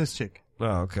 This chick.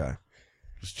 Oh, okay.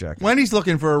 Just checking. Wendy's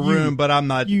looking for a room, but I'm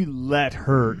not. You let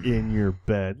her in your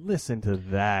bed. Listen to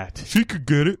that. She could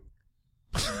get it.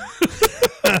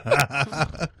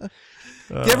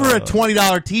 Give her a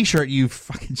 $20 T-shirt, you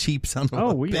fucking cheap son of a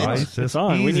Oh, we bitch. are. ISIS. It's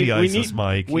on. Easy, ISIS,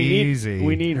 Mike. Easy.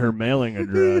 We need her mailing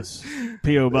address.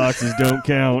 P.O. boxes don't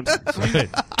count. Right.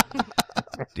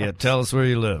 Yeah, tell us where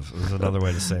you live. There's another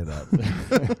way to say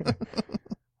that.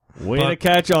 Way to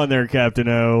catch on there, Captain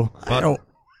O.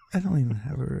 I don't even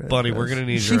have her. Buddy, address. we're gonna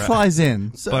need She your flies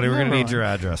in. So Buddy, we're going to never need mind. your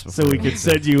address before So we could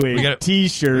send you a We gotta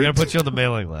T-shirt. put you on the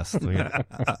mailing list. You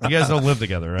guys don't live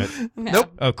together, right? No.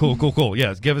 Nope. Oh, cool.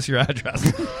 Yeah, give us your address.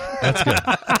 That's good.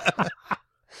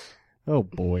 Oh,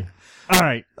 boy. All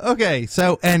right. Okay,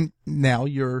 so and now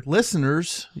your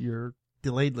listeners, your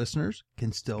delayed listeners,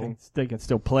 can still. They can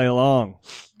still play along.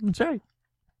 That's right.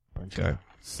 Okay.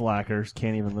 Slackers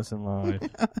can't even listen live.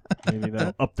 Maybe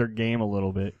that'll up their game a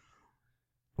little bit.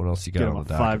 What else you Get got them on a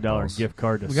the docket, $5 boss? gift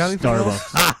card to We got anything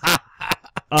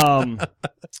Starbucks.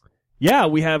 Yeah,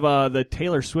 we have the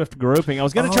Taylor Swift groping. I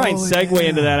was going to try and segue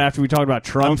into that after we talked about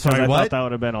Trump. I'm sorry, because I what? thought that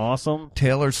would have been awesome.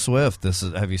 Taylor Swift.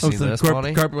 Have you seen this,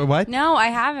 Bonnie? What? No, I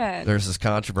haven't. There's this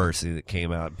controversy that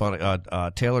came out.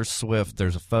 But Taylor Swift,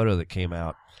 there's a photo that came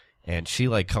out, and she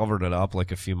like covered it up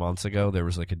like a few months ago. There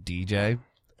was like a DJ,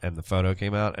 and the photo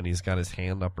came out, and he's got his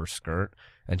hand up her skirt,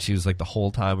 and she was like the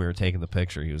whole time we were taking the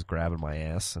picture, he was grabbing my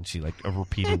ass, and she like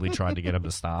repeatedly tried to get him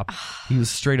to stop. He was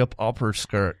straight up her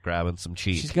skirt, grabbing some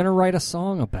cheek. She's going to write a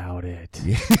song about it.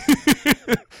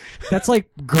 That's like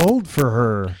gold for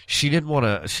her. She didn't want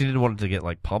it to get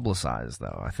like publicized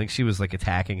though. I think she was like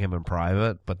attacking him in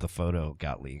private, but the photo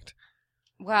got leaked.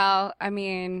 Well, I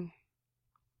mean,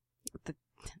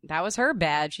 that was her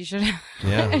bad. She should have.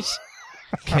 Yeah.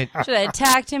 Can should have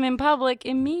attacked him in public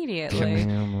immediately.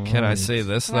 Can I say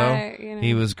this though? Why, you know.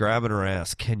 He was grabbing her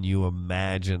ass. Can you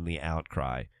imagine the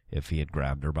outcry if he had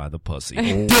grabbed her by the pussy?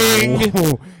 Ding!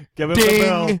 Give him the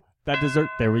bell. That dessert.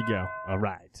 There we go. All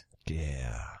right.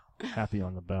 Yeah. Happy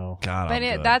on the bell. God, But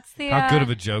I'm good. that's the. How good of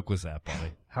a joke was that,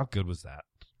 buddy? How good was that?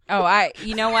 Oh,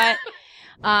 you know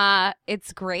what?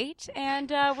 It's great, and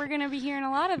we're gonna be hearing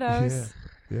a lot of those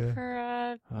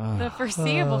for the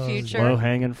foreseeable future. Low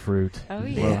hanging fruit. Oh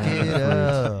Lick yeah. it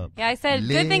up. Yeah, I said,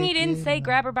 good thing he Lick didn't it say up.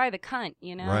 grab her by the cunt,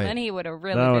 you know? Right. Then he would have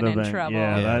really That would been have in been trouble.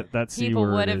 Yeah, that C People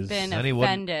word would have is- been Then he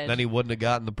offended. wouldn't have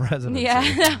gotten the presidency. Yeah,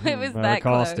 it was Might that have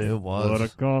cost close. it. It was. Would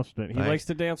have cost it. He Thanks. likes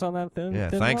to dance on that thin. Yeah,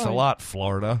 thin thanks a line. lot,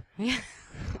 Florida.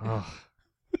 Oh,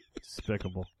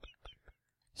 despicable.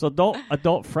 So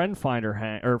adult friend finder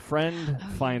hack.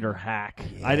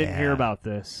 I didn't hear about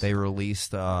this. They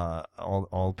released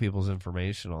all people's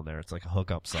information on there. It's like a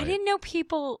hookup site. I didn't know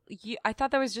people. I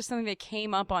thought that was just something that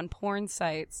came up on porn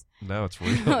sites. No, it's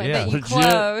real. That you Legit.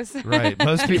 close. Right.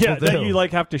 Most people do. That you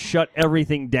have to shut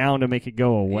everything down to make it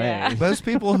go away. Yeah. Most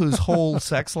people whose whole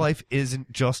sex life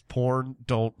isn't just porn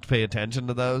don't pay attention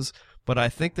to those. But I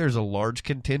think there's a large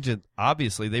contingent.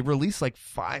 Obviously, they release like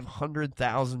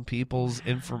 500,000 people's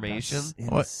information.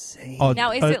 That's insane.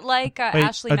 Now, is it like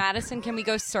Ashley Madison? Can we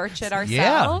go search it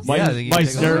ourselves?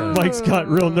 Mike's got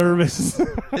real nervous.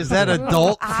 Is that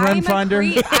adult friend finder?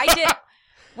 I did.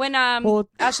 When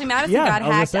Ashley Madison got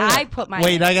hacked, I put my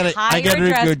entire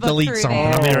address go book delete through something.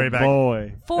 there. I'll be right back.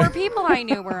 Boy. 4 people I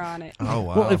knew were on it. Oh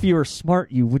wow! Well, if you were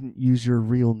smart, you wouldn't use your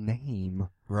real name.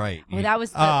 Right. Well, that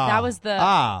was the.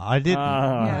 I didn't.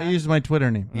 I used my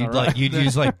Twitter name. You'd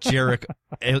use like Jarek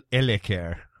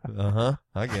Eliker.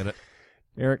 I get it.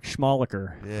 Eric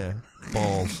Schmoliker. Yeah.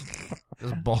 Balls.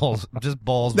 Just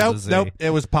balls. Nope. With a Z. Nope. It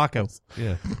was Paco.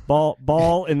 Yeah.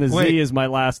 Ball in the Wait. Z is my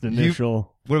last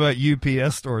initial. What about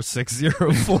UPS store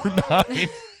 6049?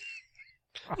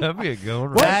 That'd be a good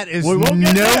one. That is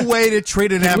no way to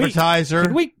treat an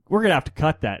advertiser. We're gonna have to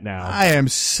cut that now. I am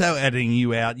so editing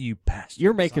you out, you bastard.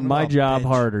 You're making my job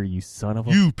harder, you son of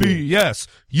a UPS.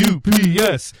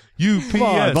 UPS. UPS. Come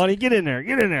on, buddy, get in there.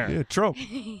 Yeah, Trump.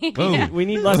 We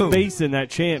need less bass in that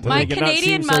chant. To My make it not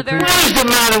Canadian seem so mother. creepy. What's the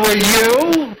matter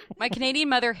with you? My Canadian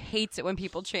mother hates it when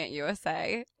people chant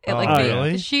USA.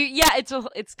 Really? It's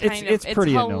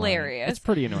pretty hilarious. Annoying. It's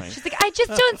pretty annoying. She's like, I just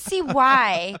don't see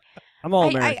why. I'm all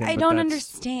American. I but don't that's-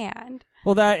 understand.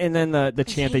 Well, that and then the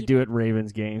chant they do at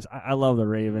Ravens games. I love the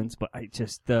Ravens, but I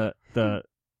just the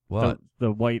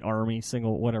White Army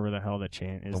single, whatever the hell the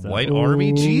chant is. The White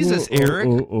Army? Jesus, Eric.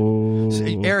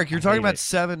 Eric, Eric, you're talking about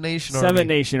Seven Nation Army. Seven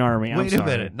Nation Army. Wait a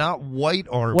minute, not White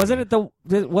Army. Wasn't it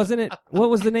what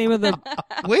was the name of the?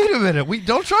 Wait a minute. We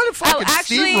don't try to fucking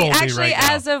steamroll me right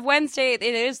now. as of Wednesday, it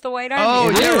is the White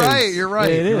Army. Oh, you're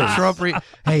right. It is. Trump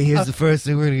hey, here's the first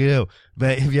thing we're gonna do.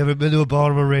 Man, have you ever been to a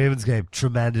Baltimore Ravens game?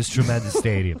 Tremendous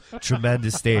stadium.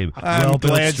 Tremendous stadium. I'm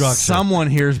glad someone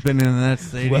here's been in that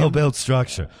stadium. Well-built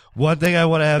structure. One thing I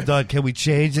want to have done, can we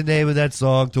change the name of that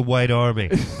song to White Army?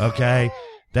 Okay?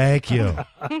 Thank you.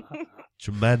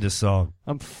 Tremendous song.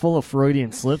 I'm full of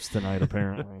Freudian slips tonight,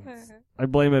 apparently. I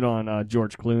blame it on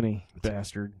George Clooney,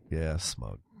 bastard. Yeah,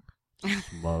 smug.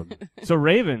 Smug. So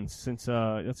Ravens, since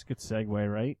that's a good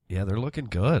segue, right? Yeah, they're looking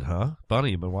good, huh? Bunny,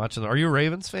 you've been watching. Are you a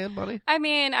Ravens fan, Bunny? I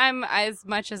mean, I'm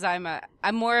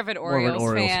more of an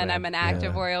Orioles fan. I'm an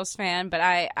active Orioles fan, but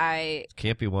I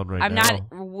can't be one right I'm now.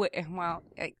 not.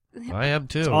 I am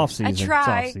too. It's off season. I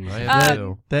try. It's off season. I am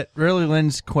too. That really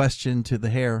lends question to the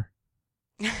hair.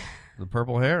 The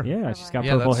purple hair. Yeah, she's got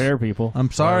purple hair, people.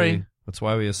 I'm sorry. That's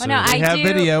why we assume. Well, no, we have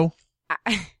video.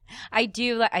 I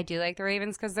do like the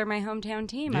Ravens because they're my hometown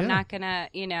team. Yeah. I'm not gonna,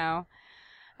 I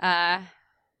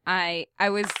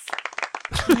was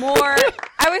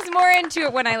more into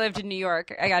it when I lived in New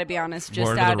York. I got to be honest, just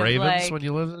More into out the of Ravens when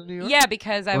you lived in New York. yeah,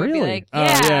 because I would Really? be like,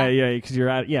 yeah, because you're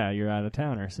out of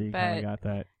towner, so you kind of got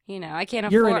that. I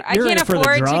can't You're afford. in it for the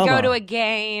to drama. go to a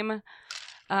game.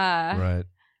 Right.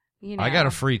 I got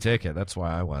a free ticket. That's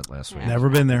why I went last week. Never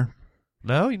been there.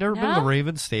 No, you never been to the No?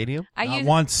 Ravens Stadium? Not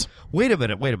once. Wait a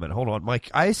minute. Hold on, Mike.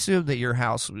 I assume that your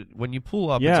house, when you pull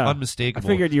up, it's Yeah, unmistakable.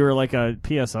 I figured you were like a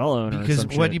PSL owner. Because or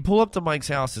some when shit. you pull up to Mike's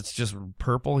house, it's just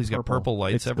purple. He's got purple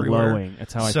lights It's everywhere. glowing.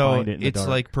 That's how I so find it in the it's dark.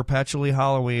 like perpetually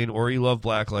Halloween, or you love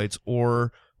black lights,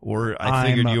 or I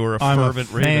figured you were a I'm a fervent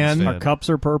fan. Ravens Our fan. cups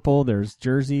are purple. There's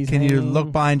jerseys. Can you hanging.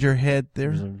 look behind your head?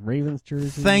 There's a Ravens jersey.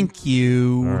 Thank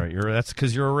you. All right, that's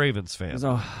because you're a Ravens fan. There's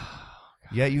a-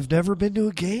 Yeah, you've never been to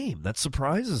a game. That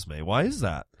surprises me. Why is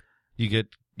that? You get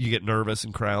nervous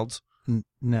in crowds?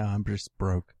 No, I'm just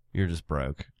broke. You're just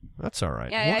broke. That's all right.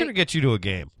 Yeah, We're going to get you to a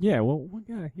game. Yeah, well,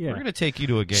 yeah. We're going to take you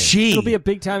to a game. It'll be a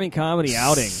big timing comedy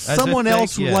outing. Someone As a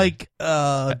else thank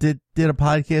you. did a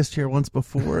podcast here once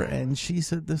before, and she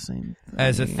said the same thing.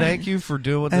 As a thank you for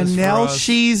doing this and for now us.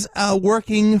 she's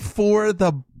working for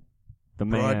the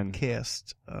man.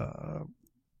 broadcast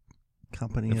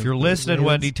company. If you're listening,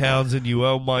 Wendy Townsend, you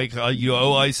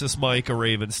owe ISIS Mike a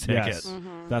Ravens ticket. Yes.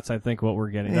 Mm-hmm. That's, I think, what we're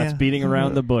getting. Yeah. That's beating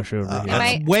around the bush over here.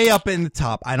 That's way up in the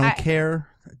top. I don't care.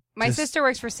 My Just- sister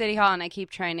works for City Hall, and I keep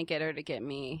trying to get her to get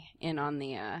me in on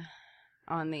the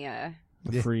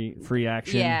The free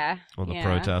action. yeah. On the yeah.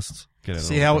 protests. Get in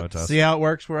See on the how protests. it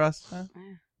works for us. Huh?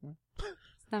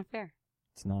 It's not fair.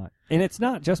 it's not. And it's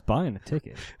not just buying a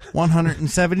ticket.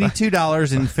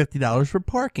 $172.50 for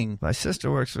parking. My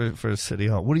sister works for City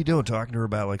Hall. What are you doing? Talking to her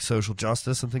about like social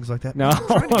justice and things like that? No. I'm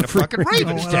trying to get a fucking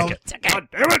Ravens ticket. God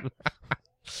damn it.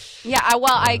 Yeah,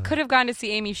 I could have gone to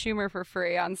see Amy Schumer for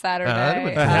free on Saturday.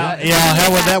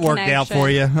 How would that work out for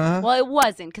you, huh? Well, it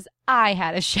wasn't because I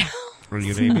had a show. Are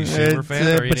you an Amy Schumer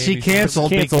fan? But she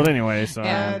canceled. Anyway, so.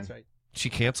 Yeah. That's right. She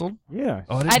canceled? Yeah.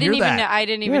 Oh, I didn't hear even that. know. I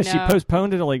didn't even know. She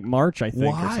postponed it to like March, I think.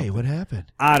 or Why? something. What happened?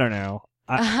 I don't know.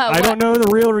 I don't know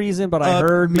the real reason, but I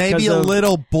heard maybe a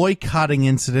little boycotting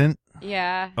incident.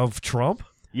 Yeah. Of Trump?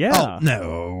 Yeah. Oh,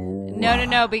 no.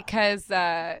 No, because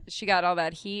she got all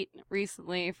that heat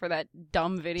recently for that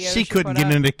dumb video. She couldn't put get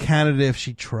up. into Canada if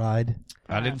she tried.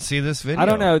 I didn't see this video. I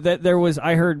don't know. That there was.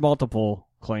 I heard multiple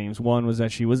claims. One was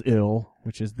that she was ill,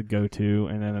 which is the go-to,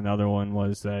 and then another one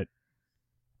was that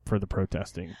for the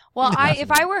protesting. Well,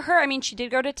 if I were her, I mean, she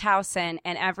did go to Towson,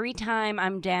 and every time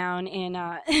I'm down in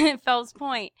Fells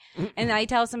Point, and I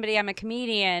tell somebody I'm a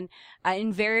comedian,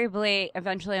 invariably,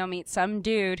 eventually I'll meet some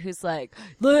dude who's like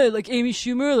Amy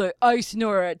Schumer, like, I seen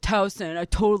her at Towson, I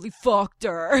totally fucked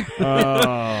her.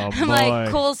 Oh, I'm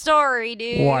like, cool story,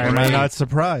 dude. Why am I not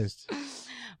surprised?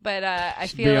 But I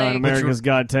Be feel on like America's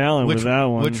Got Talent with that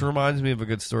one. Which reminds me of a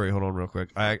good story. Hold on real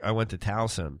quick. I went to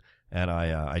Towson, and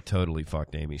I totally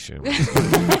fucked Amy Schumer.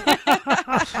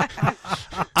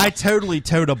 I totally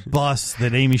towed a bus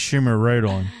that Amy Schumer rode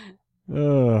on.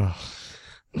 Ugh.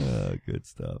 Good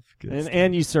stuff.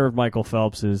 And you served Michael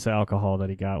Phelps' alcohol that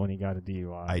he got when he got a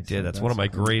DUI. I did. So That's one of my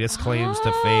greatest claims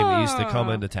to fame. He used to come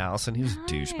into Towson. He was a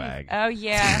douchebag. Oh,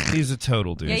 yeah. He's a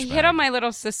total douchebag. Yeah, he hit on my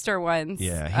little sister once.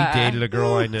 Yeah, he dated a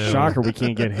girl I knew. Shocker, we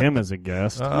can't get him as a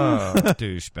guest. Oh,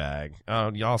 douchebag.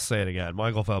 Oh, y'all say it again.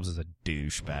 Michael Phelps is a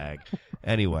douchebag.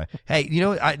 Anyway, hey, you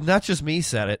know, not just me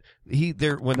said it.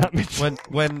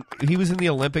 When he was in the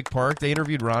Olympic Park, they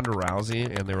interviewed Ronda Rousey,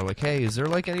 and they were like, "Hey, is there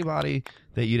like anybody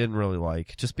that you didn't really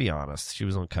like? Just be honest." She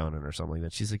was on Conan or something like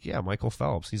that. She's like, "Yeah, Michael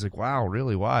Phelps." He's like, "Wow,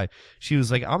 really? Why?" She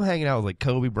was like, "I'm hanging out with like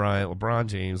Kobe Bryant, LeBron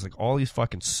James, like all these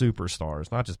fucking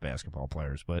superstars, not just basketball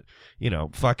players, but you know,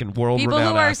 fucking world-renowned people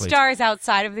who are athletes." stars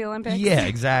outside of the Olympics. Yeah,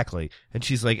 exactly. And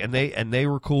she's like, and they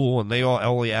were cool, and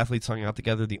all the athletes hung out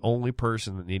together. The only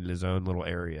person that needed his own little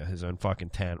area, his own fucking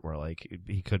tent, where like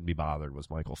he couldn't be bothered, was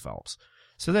Michael Phelps.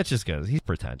 So that just goes. He's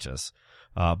pretentious.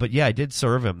 But yeah, I did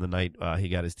serve him the night he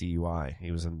got his DUI.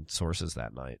 He was in Sources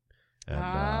that night, and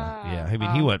yeah, I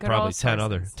mean he went probably 10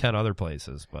 other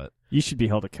places, but You should be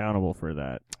held accountable for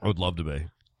that. I would love to be.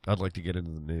 I'd like to get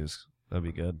into the news. That'd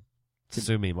be good.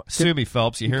 Sue me,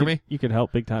 Phelps. You hear me? You could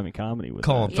help Big Time in Comedy with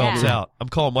Calling that. Phelps out. I'm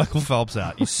calling Michael Phelps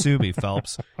out. You sue me,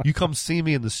 Phelps. You come see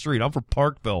me in the street. I'm from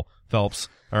Parkville, Phelps.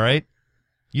 All right.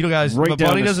 You guys, Right my down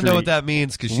buddy the doesn't know street. what that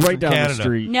means because she's Right from down Canada. the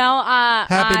street. No,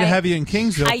 Happy to have you in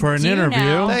Kingsville for an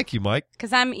interview. Thank you, Mike.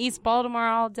 Because I'm East Baltimore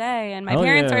all day, and my Oh,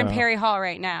 parents are in yeah. Perry Hall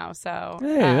right now. So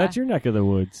Hey, that's your neck of the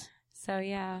woods. So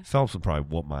yeah. Phelps would probably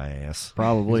whoop my ass.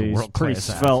 Probably. He's a He's pretty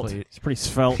world-class svelte. athlete. He's pretty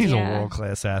svelte. He's Yeah. a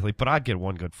world-class athlete, but I'd get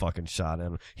one good fucking shot at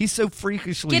him. He's so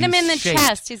freakishly Get him in the shaped.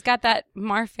 chest. He's got that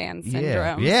Marfan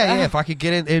syndrome. Yeah. If I could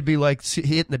get in, it'd be like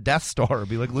hitting the Death Star. It'd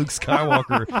be like Luke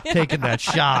Skywalker taking that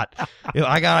shot. You know,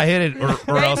 I gotta hit it, or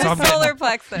Right else in the I'm solar getting,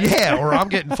 plexus. yeah, or I'm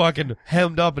getting fucking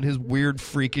hemmed up in his weird,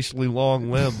 freakishly long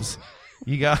limbs.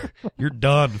 You're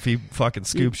done if he fucking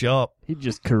scoops you up. He'd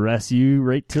just caress you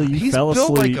right till you He's fell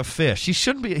built asleep. like a fish. He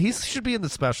should be in the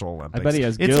Special Olympics. I bet he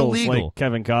has it's gills illegal. like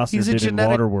Kevin Costner He's a did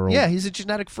genetic, in Waterworld. Yeah, he's a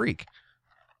genetic freak.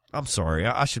 I'm sorry.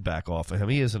 I should back off of him.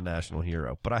 He is a national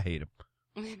hero, but I hate him.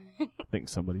 I think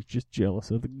somebody's just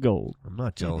jealous of the gold. I'm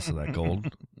not jealous of that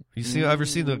gold. Ever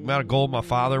seen the amount of gold my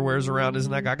father wears around his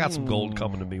neck? I got some gold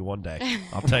coming to me one day.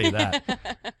 I'll tell you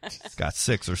that. Got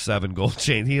 6 or 7 gold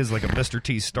chains. He is like a Mr.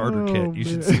 T starter kit. You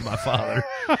should see my father.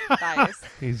 Nice.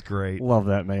 He's great. Love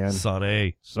that man.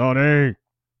 Sonny. Sonny.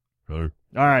 Hey. All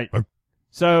right. Hey.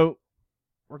 So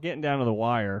we're getting down to the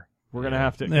wire. We're gonna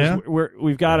have to. 'cause Yeah.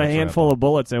 We've got a Let's wrap handful up. of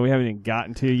bullets that we haven't even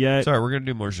gotten to yet. Sorry, we're going to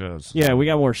do more shows. Yeah, we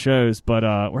got more shows, but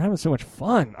we're having so much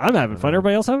fun. I'm having fun.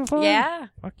 Everybody else having fun? Yeah.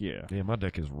 Fuck yeah. Yeah, my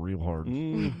dick is real hard.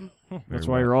 That's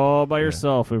why you're all by Yeah.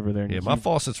 yourself over there. And Yeah, you my keep-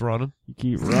 faucet's running.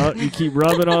 You keep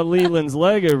rubbing on Leland's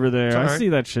leg over there. It's all I right. see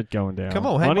that shit going down. Come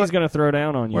on, hey, Honey's Mike. gonna throw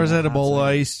down on you. Where's that a bowl of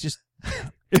Hot ice? Just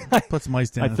put some ice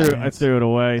sauce. down. I threw it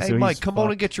away. Hey, so Mike, he's come on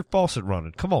and fucked. get your faucet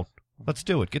running. Come on. Let's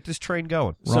do it. Get this train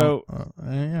going. So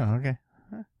yeah, okay.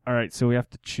 all right, so we have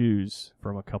to choose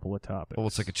from a couple of topics. Well,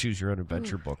 it's like a choose your own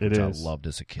adventure book, It which is. I loved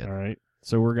as a kid. All right,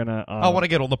 so we're gonna. I want to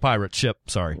get on the pirate ship.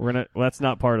 Sorry. We're gonna. Well, that's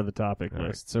not part of the topic list. All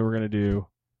right. So we're gonna do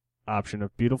option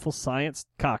of beautiful science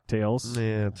cocktails,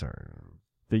 Yeah, it's all right.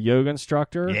 the yoga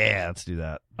instructor. Yeah, let's do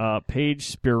that.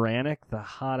 Paige Spiranek, the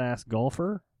hot-ass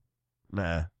golfer.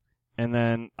 Nah. And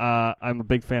then I'm a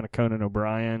big fan of Conan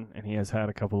O'Brien, and he has had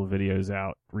a couple of videos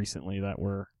out recently that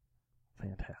were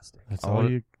fantastic. That's I all wanna-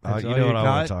 you. you That's all know you what I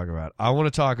got? want to talk about? I want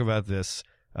to talk about this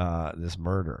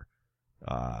murder.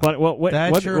 But what?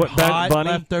 That's your hot Bunny?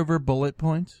 leftover bullet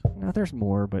points. No, there's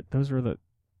more, but those were the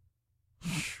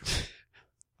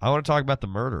I want to talk about the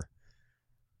murder.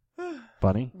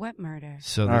 Bunny. What murder?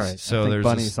 So All this, right, so I think there's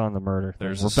Bunny's this, on the murder. Thing.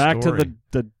 there's We're a back story. to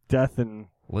the death and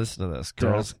Listen to this.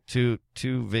 Girls, two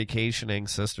vacationing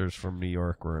sisters from New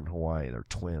York were in Hawaii. They're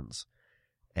twins.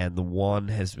 And the one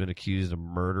has been accused of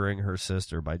murdering her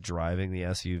sister by driving the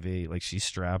SUV. Like, she's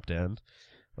strapped in.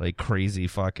 Like, crazy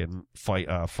fucking fight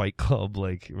club.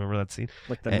 Like, remember that scene?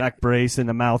 like the neck brace and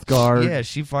the mouth guard. Yeah,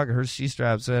 she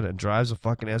straps in and drives a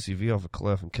fucking SUV off a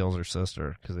cliff and kills her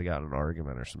sister because they got in an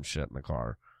argument or some shit in the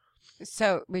car.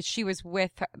 So, but she was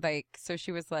with her, so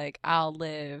she was like, "I'll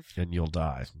live." And you'll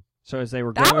die. So as they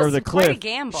were That going over was the quite a cliff,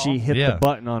 gamble. she hit Yeah. the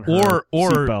button on her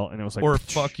Or seatbelt, and it was like, or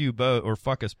fuck you both, or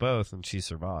fuck us both, and she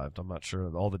survived. I'm not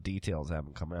sure. All the details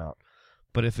haven't come out.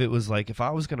 But if it was like, if I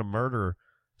was going to murder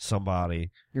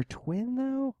somebody, your twin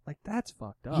though, like that's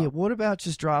fucked up. yeah, what about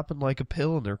just dropping like a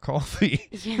pill in their coffee?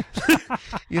 Yeah.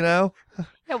 You know?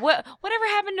 Yeah, whatever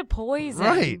happened to poison?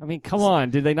 Right. I mean, come on,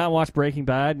 did they not watch Breaking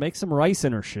Bad? Make some rice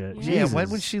in her shit. Yeah, Jesus. when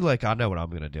was she like, I know what I'm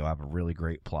going to do. I have a really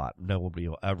great plot. Nobody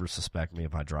will ever suspect me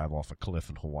if I drive off a cliff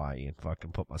in Hawaii and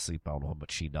fucking put my seatbelt on,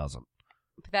 but she doesn't.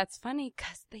 But that's funny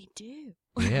because they do.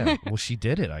 Yeah, well, she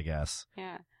did it, I guess.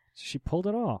 Yeah. She pulled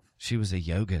it off. She was a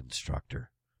yoga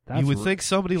instructor. That's You would think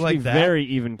somebody she'd like be that. very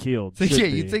even keeled. Yeah,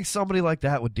 you'd think somebody like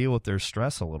that would deal with their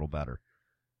stress a little better.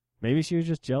 Maybe she was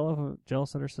just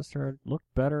jealous that her sister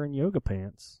looked better in yoga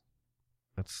pants.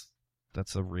 That's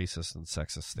a racist and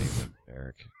sexist statement,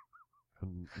 Eric.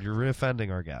 And you're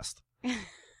reoffending our guest.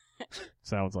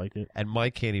 Sounds like it. And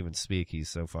Mike can't even speak. He's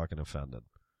so fucking offended.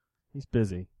 He's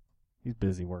busy. He's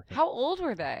busy working. How old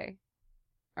were they?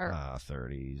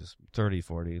 30s, 30,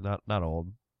 40. Not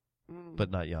old, but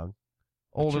not young.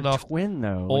 Old But enough. your twin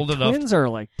though. Old like, enough. Twins are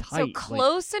like tight. So like-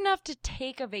 close enough to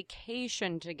take a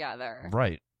vacation together.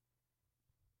 Right.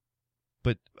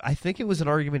 But I think it was an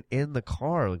argument in the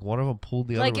car. Like, one of them pulled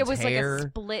the other Like one's it was hair. like a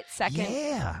split second.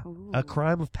 Yeah. Ooh. A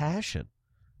crime of passion.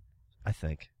 I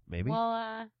think. Maybe.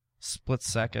 Well, Split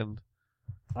second.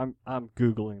 I'm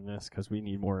googling this because we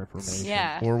need more information.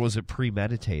 yeah. Or was it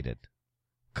premeditated?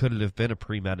 Could it have been a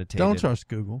premeditated? Don't trust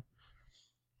Google.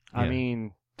 I Yeah.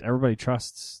 mean, everybody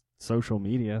trusts social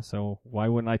media, so why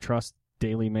wouldn't I trust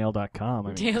DailyMail.com? I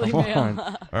mean, Daily come Mail. on.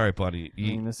 All right, buddy. I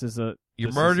mean, this is a. You're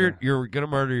this is murdered. a- You're gonna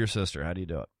murder your sister. How do you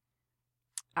do it?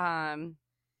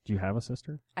 Do you have a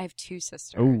sister? I have two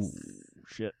sisters. Oh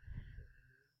shit!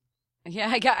 Yeah,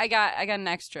 I got an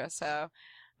extra, so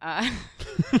I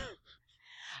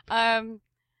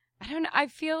don't know. I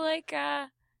feel like I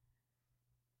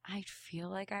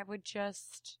would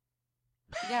just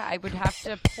I would have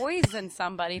to poison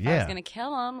somebody if I was Yeah. going to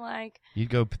kill them, like You'd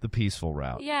go the peaceful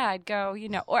route. yeah, I'd go,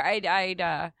 or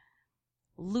I'd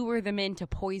lure them into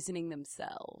poisoning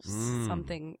themselves.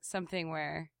 Something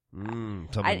where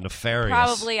Something nefarious.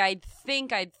 probably I'd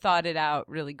think I'd thought it out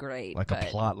really great. Like but, a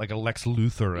plot, like a Lex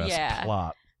Luthor-esque Yeah.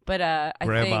 plot. But I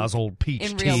Grandma's think old peach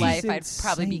in tea. real life I'd It's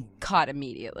probably be insane. caught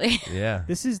immediately. Yeah.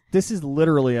 This is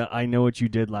literally a I know what you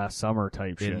did last summer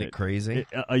type shit. Isn't it crazy?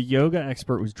 A yoga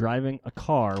expert was driving a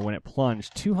car when it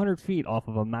plunged 200 feet off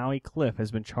of a Maui cliff.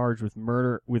 Has been charged with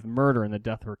murder in the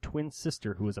death of her twin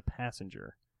sister, who was a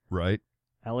passenger. Right.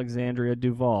 Alexandria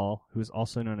Duvall, who is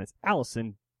also known as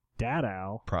Allison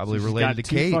Dadow. Probably So she's related got to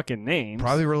two Kate. fucking names.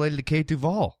 Probably related to Kate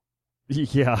Duvall.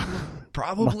 Yeah.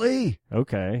 Probably.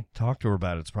 Okay. Talk to her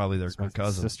about it. It's probably It's her my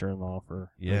cousin. sister-in-law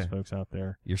for Yeah. those folks out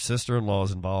there. Your sister-in-law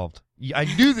is involved. I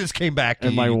knew this came back to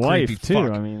And you. my you wife, creepy too.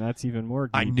 fuck. I mean, that's even more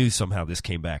deep. I knew somehow this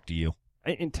came back to you.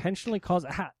 I intentionally caused...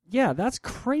 Yeah, that's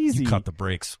crazy. You cut the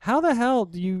brakes. How the hell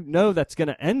do you know that's going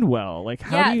to end well? Like,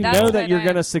 how Yeah, do you that's know what that you're I-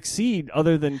 going to succeed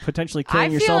other than potentially I killing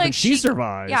feel yourself like and she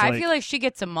survives? Yeah, like, I feel like she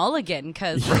gets a mulligan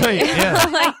because Right, yeah.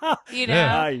 like, you know,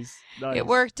 Nice. it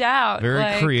worked out. Very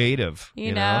like, creative.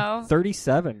 You know,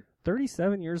 37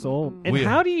 years old. And We-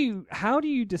 how do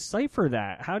you decipher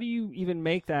that? How do you even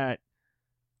make that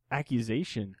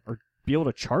accusation or be able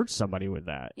to charge somebody with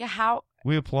that? yeah. How?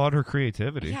 We applaud her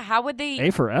creativity. Yeah. How would they?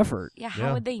 A for effort. Yeah. How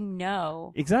Yeah. would they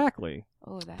know? Exactly.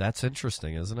 Oh, that. That's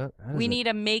interesting, isn't it? That is We a- need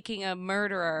a making a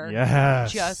murderer.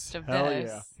 Yes. Just of Hell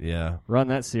this. yeah. Yeah. Run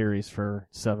that series for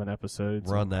 7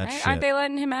 episodes. Run that Right? shit. Aren't they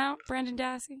letting him out, Brandon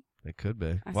Dassey? It could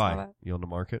be. I saw Why? that. You on the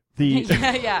market? The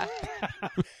yeah.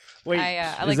 Wait,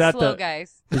 I is like that slow the-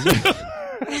 guys. Is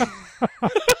it-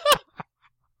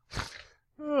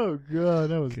 Oh god,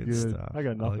 that was good. Stuff. I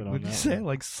got nothing on Would that. you say one.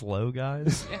 like slow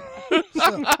guys?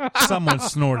 Someone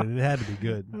snorted. It had to be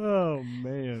good. Oh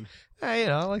man. Hey,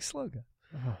 I like slow guys.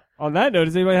 On that note,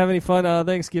 does anybody have any fun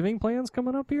Thanksgiving plans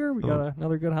coming up here? We got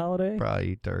another good holiday.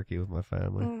 Probably eat turkey with my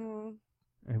family.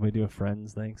 Anybody do a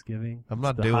Friends Thanksgiving? I'm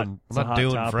not It's the doing hot- I'm not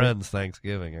doing topic. Friends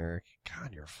Thanksgiving, Eric.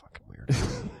 God, you're fucking weird.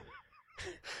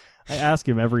 I ask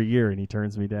him every year, and he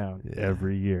turns me down. Yeah.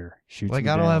 Every year, shoots Like me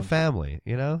I don't down. have family,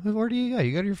 you know. Where do you go?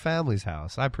 You go to your family's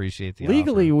house. I appreciate the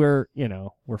Legally, offer.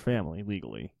 we're family.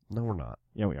 Legally, No, we're not.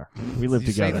 yeah, we are. We live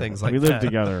You say together. things like we live that.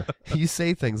 together. You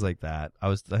say things like that.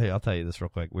 Hey, I'll tell you this real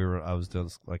quick. I was doing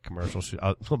this, like commercial shoot.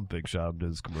 I'm big shot. I'm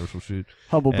doing this commercial shoot.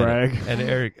 Humble And- brag. And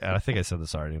Eric, and I think I said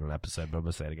this already in an episode, but I'm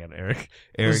gonna say it again. Eric,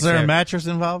 Is there a said- mattress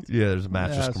involved? Yeah, there's a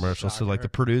mattress Yeah, commercial. So like shocker. the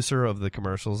producer of the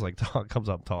commercials like comes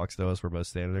up and talks to us. We're both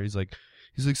standing there. He's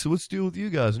like, so what's the deal with you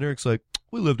guys? And Eric's like,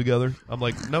 we live together. I'm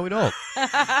like, no, we don't. No,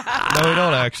 we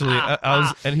don't actually.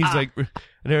 And he's like,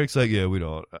 and Eric's like, yeah, we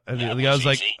don't. And the guy was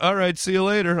like, all right, see you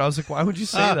later. I was like, why would you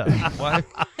say that? Why?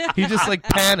 He just like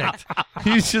panicked.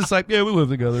 He's just like, yeah, we live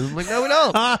together. I'm like, no, we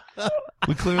don't.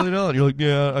 We clearly don't. You're like,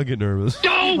 yeah, I get nervous.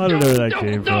 I don't know where that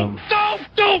came from.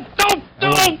 Don't.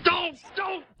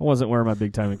 I wasn't wearing my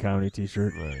big time in comedy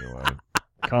T-shirt. Anyway.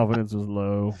 Confidence was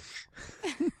low.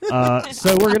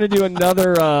 So we're gonna do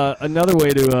another way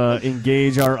to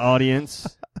engage our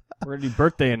audience. We're gonna do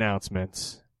birthday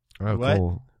announcements. Oh, What?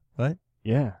 cool.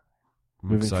 Yeah. I'm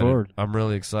Moving excited. forward. I'm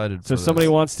really excited. So for if somebody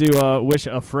this. wants to wish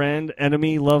a friend,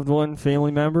 enemy, loved one,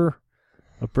 family member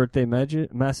a birthday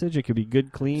message, it could be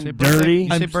good, clean, Say birthday- dirty. you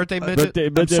say birthday midget?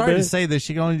 I'm sorry to say this.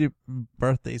 You can only do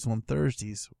birthdays on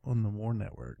Thursdays on the War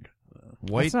Network.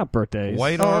 White, It's not birthdays.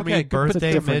 White Oh, Army okay, good. It's a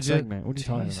birthday different midget. segment. What are you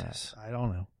talking about? Jesus. I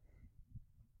don't know.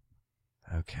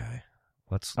 Okay.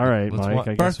 Let's. All right, let's Mike. wa- I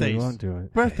guess we Birthdays. won't do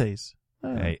it. Birthdays.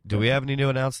 Hey, do we have any new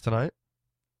announced tonight?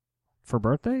 For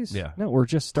birthdays? Yeah. No, we're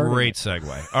just starting. Great segue.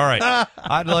 All right.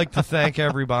 I'd like to thank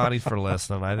everybody for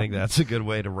listening. I think that's a good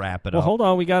way to wrap it Well, up. hold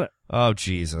on. We got it. Oh,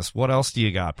 Jesus. What else do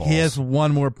you got, Balls? He has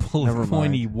one more Never bullet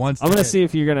point he mind. wants I'm to going to hit. see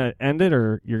if you're going to end it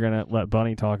or you're going to let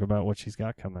Bunny talk about what she's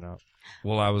got coming up.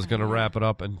 Well, I was going to wrap it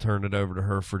up and turn it over to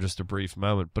her for just a brief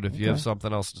moment, but if you Okay. have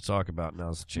something else to talk about,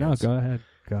 now's the No, chance. go ahead.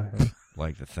 Go ahead. I'd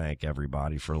like to thank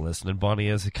everybody for listening. Bunny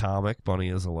is a comic. Bunny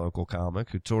is a local comic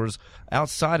who tours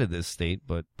outside of this state,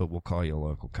 but we'll call you a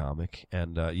local comic.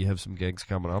 And you have some gigs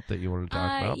coming up that you want to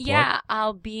talk about? Yeah,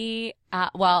 I'll be,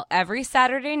 every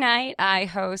Saturday night I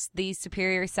host the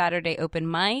Superior Saturday Open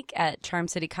Mic at Charm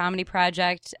City Comedy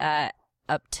Project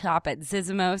up top at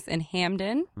Zizimos in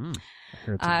Hamden. I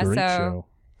hear it's a great so show.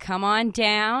 come on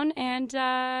down and,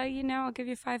 I'll give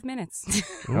you 5 minutes.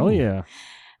 Hell yeah.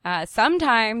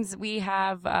 Sometimes we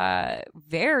have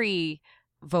very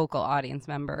vocal audience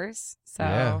members, so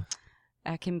Yeah.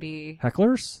 that can be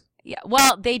Hecklers? yeah.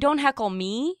 Well, they don't heckle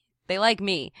me; they like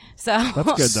me, so That's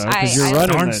good, though, I, because you're I,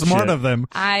 running Darn that smart shit. of them.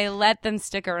 I let them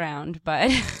stick around, but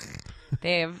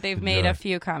they've made a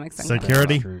few comics.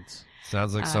 Security? Bastards.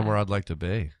 Sounds like somewhere I'd like to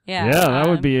be. Yeah, Yeah, that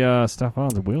would be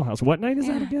Stefan's wheelhouse. What night is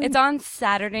that again? It's on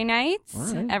Saturday nights.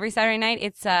 All right. Every Saturday night.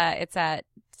 It's at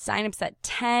signups at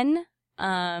 10.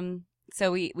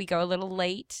 So we go a little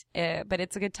late, but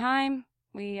it's a good time.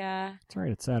 It's all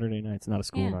right. It's Saturday night. It's not a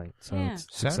school Yeah. night, so Yeah. it's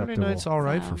Saturday acceptable. night's all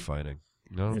right for Um, fighting.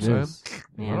 You know what I'm It saying? is.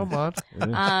 I Yeah. don't mind. It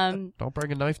is. Don't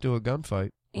bring a knife to a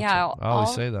gunfight. Yeah, I always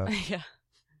I'll- say that. Yeah.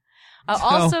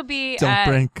 I'll also be Don't at,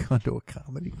 bring gun to a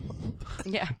comedy club.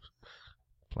 yeah.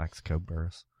 Plaxico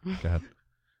Burris. Go ahead.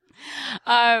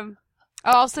 I'll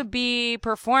also be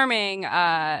performing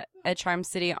at Charm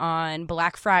City on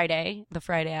Black Friday, the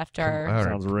Friday after All right.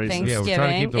 Sounds racist. Thanksgiving. Yeah, we're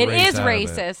trying to keep the It race is out of it.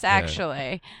 racist, Yeah.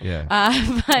 actually.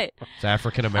 Yeah. But It's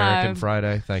African American Um,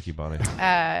 Friday. Thank you, Bonnie.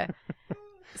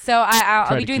 so I'll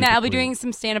Try be to doing keep that. it I'll be clean. doing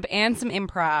some stand up and some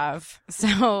improv.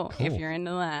 So if Cool. you're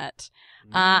into that,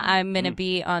 I'm gonna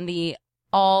be on the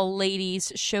All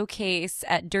Ladies Showcase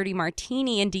at Dirty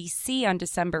Martini in DC on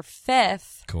December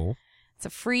 5th. Cool. It's a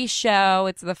free show.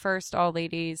 It's the first all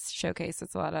ladies showcase.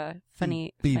 It's a lot of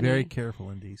funny. Be funny- very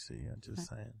careful in D.C. I'm just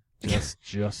saying.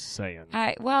 Just saying.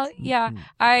 I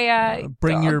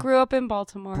Mm-hmm. grew up in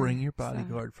Baltimore. Bring your so-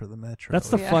 bodyguard for the metro.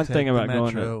 That's the Yeah. fun Take thing the about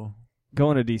metro.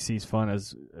 going to DC's fun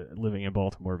as living in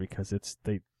Baltimore because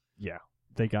they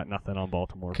got nothing on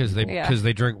Baltimore Because people.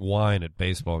 they drink wine at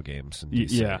baseball games in Y-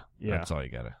 DC. yeah. That's all you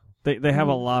gotta. They have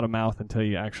a lot of mouth until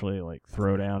you actually like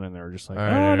throw down and they're just like, All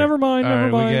right, oh, Eric. never mind, All never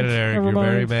right, mind. we get it, Eric. never You're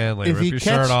mind. very manly. If Rip you your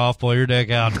catch- shirt off, pull your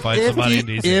dick out, and fight somebody in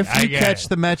DC. If I you get catch it.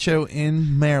 the metro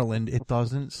in Maryland, it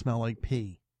doesn't smell like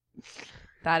pee.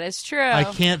 That is true. I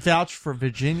can't vouch for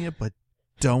Virginia, but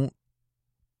don't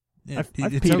I've it's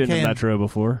peed in okay the metro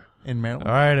before. in Maryland.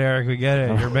 All right, Eric, we get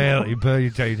it. You're male. You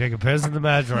take a piss in the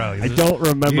metro. I don't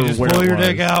remember You just where pull it your was.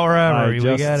 dick out wherever. I We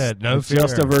just- get it. No I fear.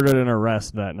 just averted an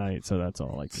arrest that night, so that's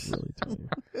all I can really tell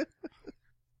you.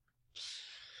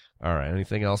 All right.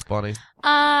 Anything else, Bunny?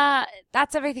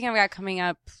 That's everything I've got coming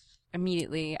up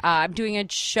immediately. I'm doing a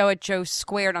show at Joe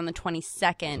Squared on the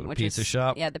 22nd, So the which pizza is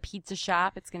shop? Yeah, the pizza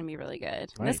shop. It's going to be really good.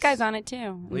 And Nice. this guy's on it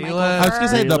too. Leland. I was going to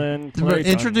say, Leland Clayton.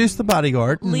 introduce the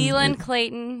bodyguard. Leland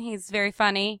Clayton. He's very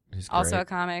funny. He's Also great. a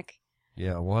comic.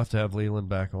 Yeah, we'll have to have Leland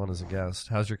back on as a guest.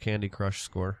 How's your Candy Crush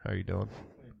score? How are you doing?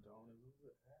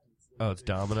 Oh, it's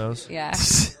Domino's? Yeah.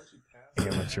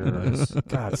 Amateurs.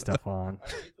 God, Stefan.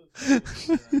 The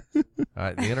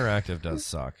interactive does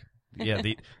suck. Yeah,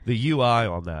 the UI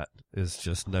on that is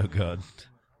just no good.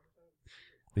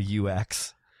 The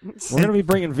UX. We're going to be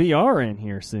bringing VR in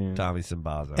here soon. Tommy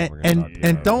Simbazo. And, We're gonna talk and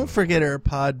about don't that. forget our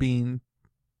Podbean.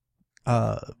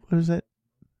 What is it?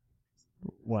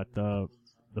 What, the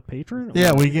patron?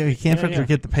 Yeah, we can't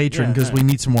forget the patron Yeah, because yeah. we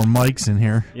need some more mics in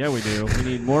here. Yeah, we do. We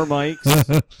need more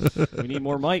mics. We need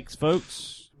more mics,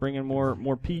 folks. Bring in more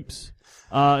peeps.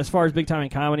 As far as Big Time in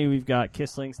Comedy, we've got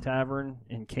Kissling's Tavern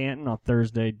in Canton on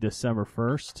Thursday, December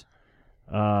 1st.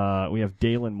 We have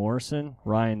Dalen Morrison,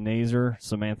 Ryan Nazer,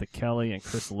 Samantha Kelly, and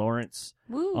Chris Lawrence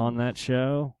Woo. on that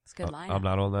show. It's a good lineup. I'm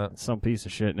not on that. Some piece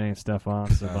of shit named Stefan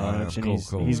Sabanich, and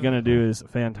cool. he's going to do his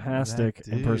fantastic That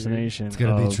dude. impersonation. It's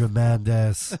going to be of-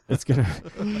 tremendous. It's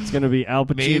gonna be Al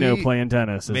Pacino Maybe- playing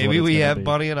tennis. is Maybe what we it's gonna have be.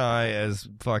 Bunny and I as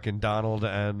fucking Donald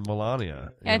and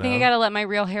Melania. I think I got to let my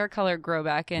real hair color grow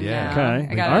back in Yeah. now. Okay.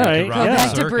 I gotta All right. go Yeah. back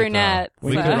Circuit, to brunette. though.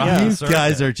 We so- could rock Yeah. the You circuit.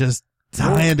 guys are just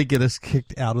dying to get us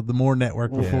kicked out of the Moore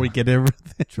Network before Yeah. we get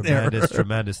everything there.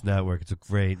 Tremendous network. It's a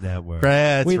great network.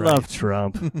 That's we right. love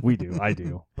Trump. We do. I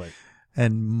do. But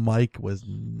And Mike was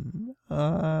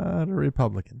a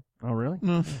Republican. oh, really?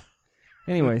 Mm.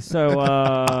 Anyway, so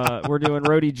we're doing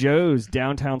Roadie Joe's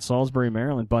downtown Salisbury,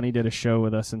 Maryland. Bunny did a show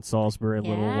with us in Salisbury a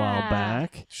little while Yeah.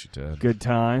 back. She did. Good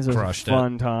times. It was Crushed a it.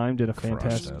 fun time. Did a Crushed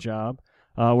fantastic it. job.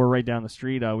 We're right down the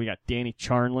street. We got Danny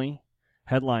Charnley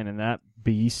headlining that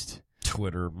beast.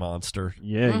 Twitter monster.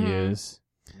 Yeah, he Mhm. is.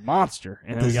 Monster.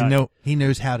 And then we Does got he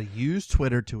knows how to use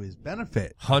Twitter to his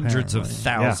benefit. Hundreds of apparently.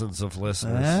 thousands of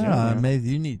listeners. Yeah, Yeah. maybe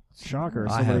you need Shocker.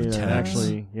 I Somebody have that tens.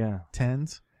 actually, yeah.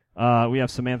 tens. We have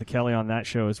Samantha Kelly on that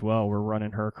show as well. We're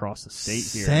running her across the state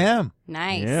here. Sam.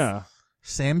 Nice. Yeah.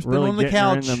 Sam's Really been on the getting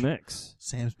her couch. in the mix.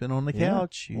 Sam's been on the Yeah.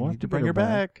 couch. You We'll have need to to bring get her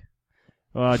her back.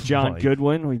 John Mike.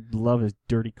 Goodwin. We love his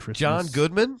dirty Christmas. John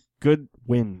Goodman?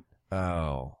 Goodwin.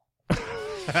 Oh.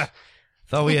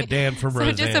 Thought we had Dan from So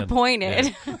Roseanne.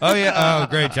 disappointed. Yeah. Oh, yeah. Oh,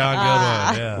 great. John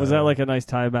Goodwin. Yeah. Was that like a nice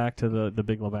tie back to the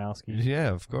Big Lebowski?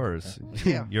 Yeah, of course.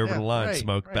 Yeah, You're over yeah, the line, right,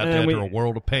 Smoke. right. About And to then enter we- a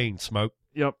world of pain, Smoke.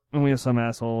 Yep. And we have some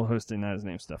asshole hosting that. His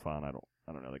name's Stefan. I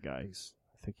don't know the guy.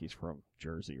 I think he's from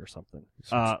Jersey or something. He's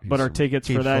But our tickets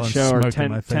for keeps that on show are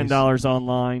smoking my face. $10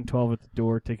 online, 12 at the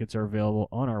door. Tickets are available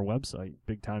on our website,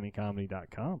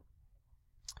 bigtimingcomedy.com.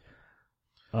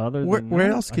 Other Where, than where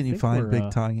that, else I can you think find we're,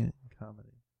 Big Time Comedy?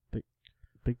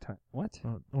 Big time. What?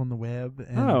 On the web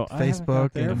and Oh, I haven't got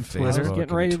Facebook there. and Facebook. Twitter. I was Facebook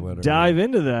getting ready and Twitter. to dive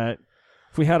into that.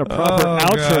 If we had a proper Oh,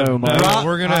 outro, God. Mike. No,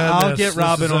 we're gonna end I'll this. get This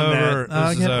Robin is on over. that. I'll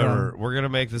This is get over. Robin. We're gonna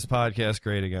make this podcast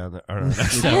great again on our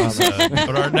next episode.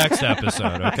 On our next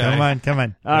episode, okay? Come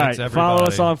on. All right, Thanks, follow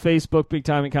us everybody. on Facebook,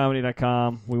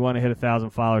 bigtimingcomedy.com. We want to hit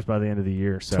 1,000 followers by the end of the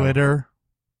year. So Twitter.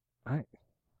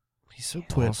 He's so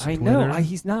Twitter. awesome. I know. Twitter.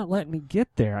 He's not letting me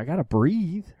get there. I got to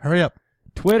breathe. Hurry up.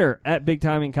 Twitter at Big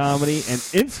Timing Comedy and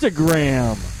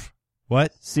Instagram.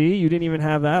 What? See, you didn't even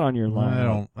have that on your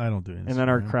line. I don't do it. And then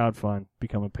our crowdfund.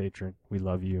 Become a patron. We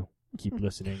love you. Keep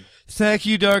listening. Thank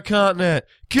you, Dark Continent.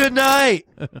 Good night.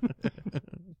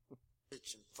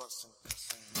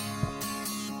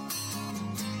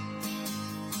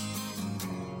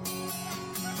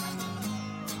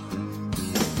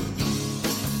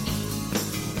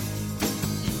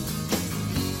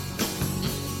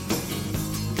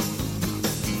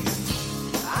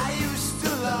 I used to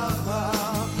love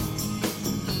her,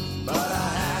 but I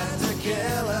had to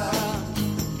kill her.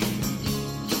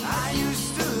 I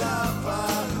used to love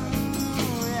her,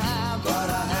 yeah, but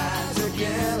I had to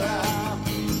kill her.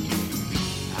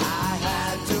 I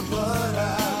had to put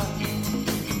her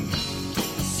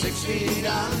 6 feet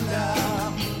under,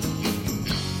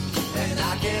 and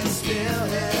I can still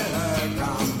hear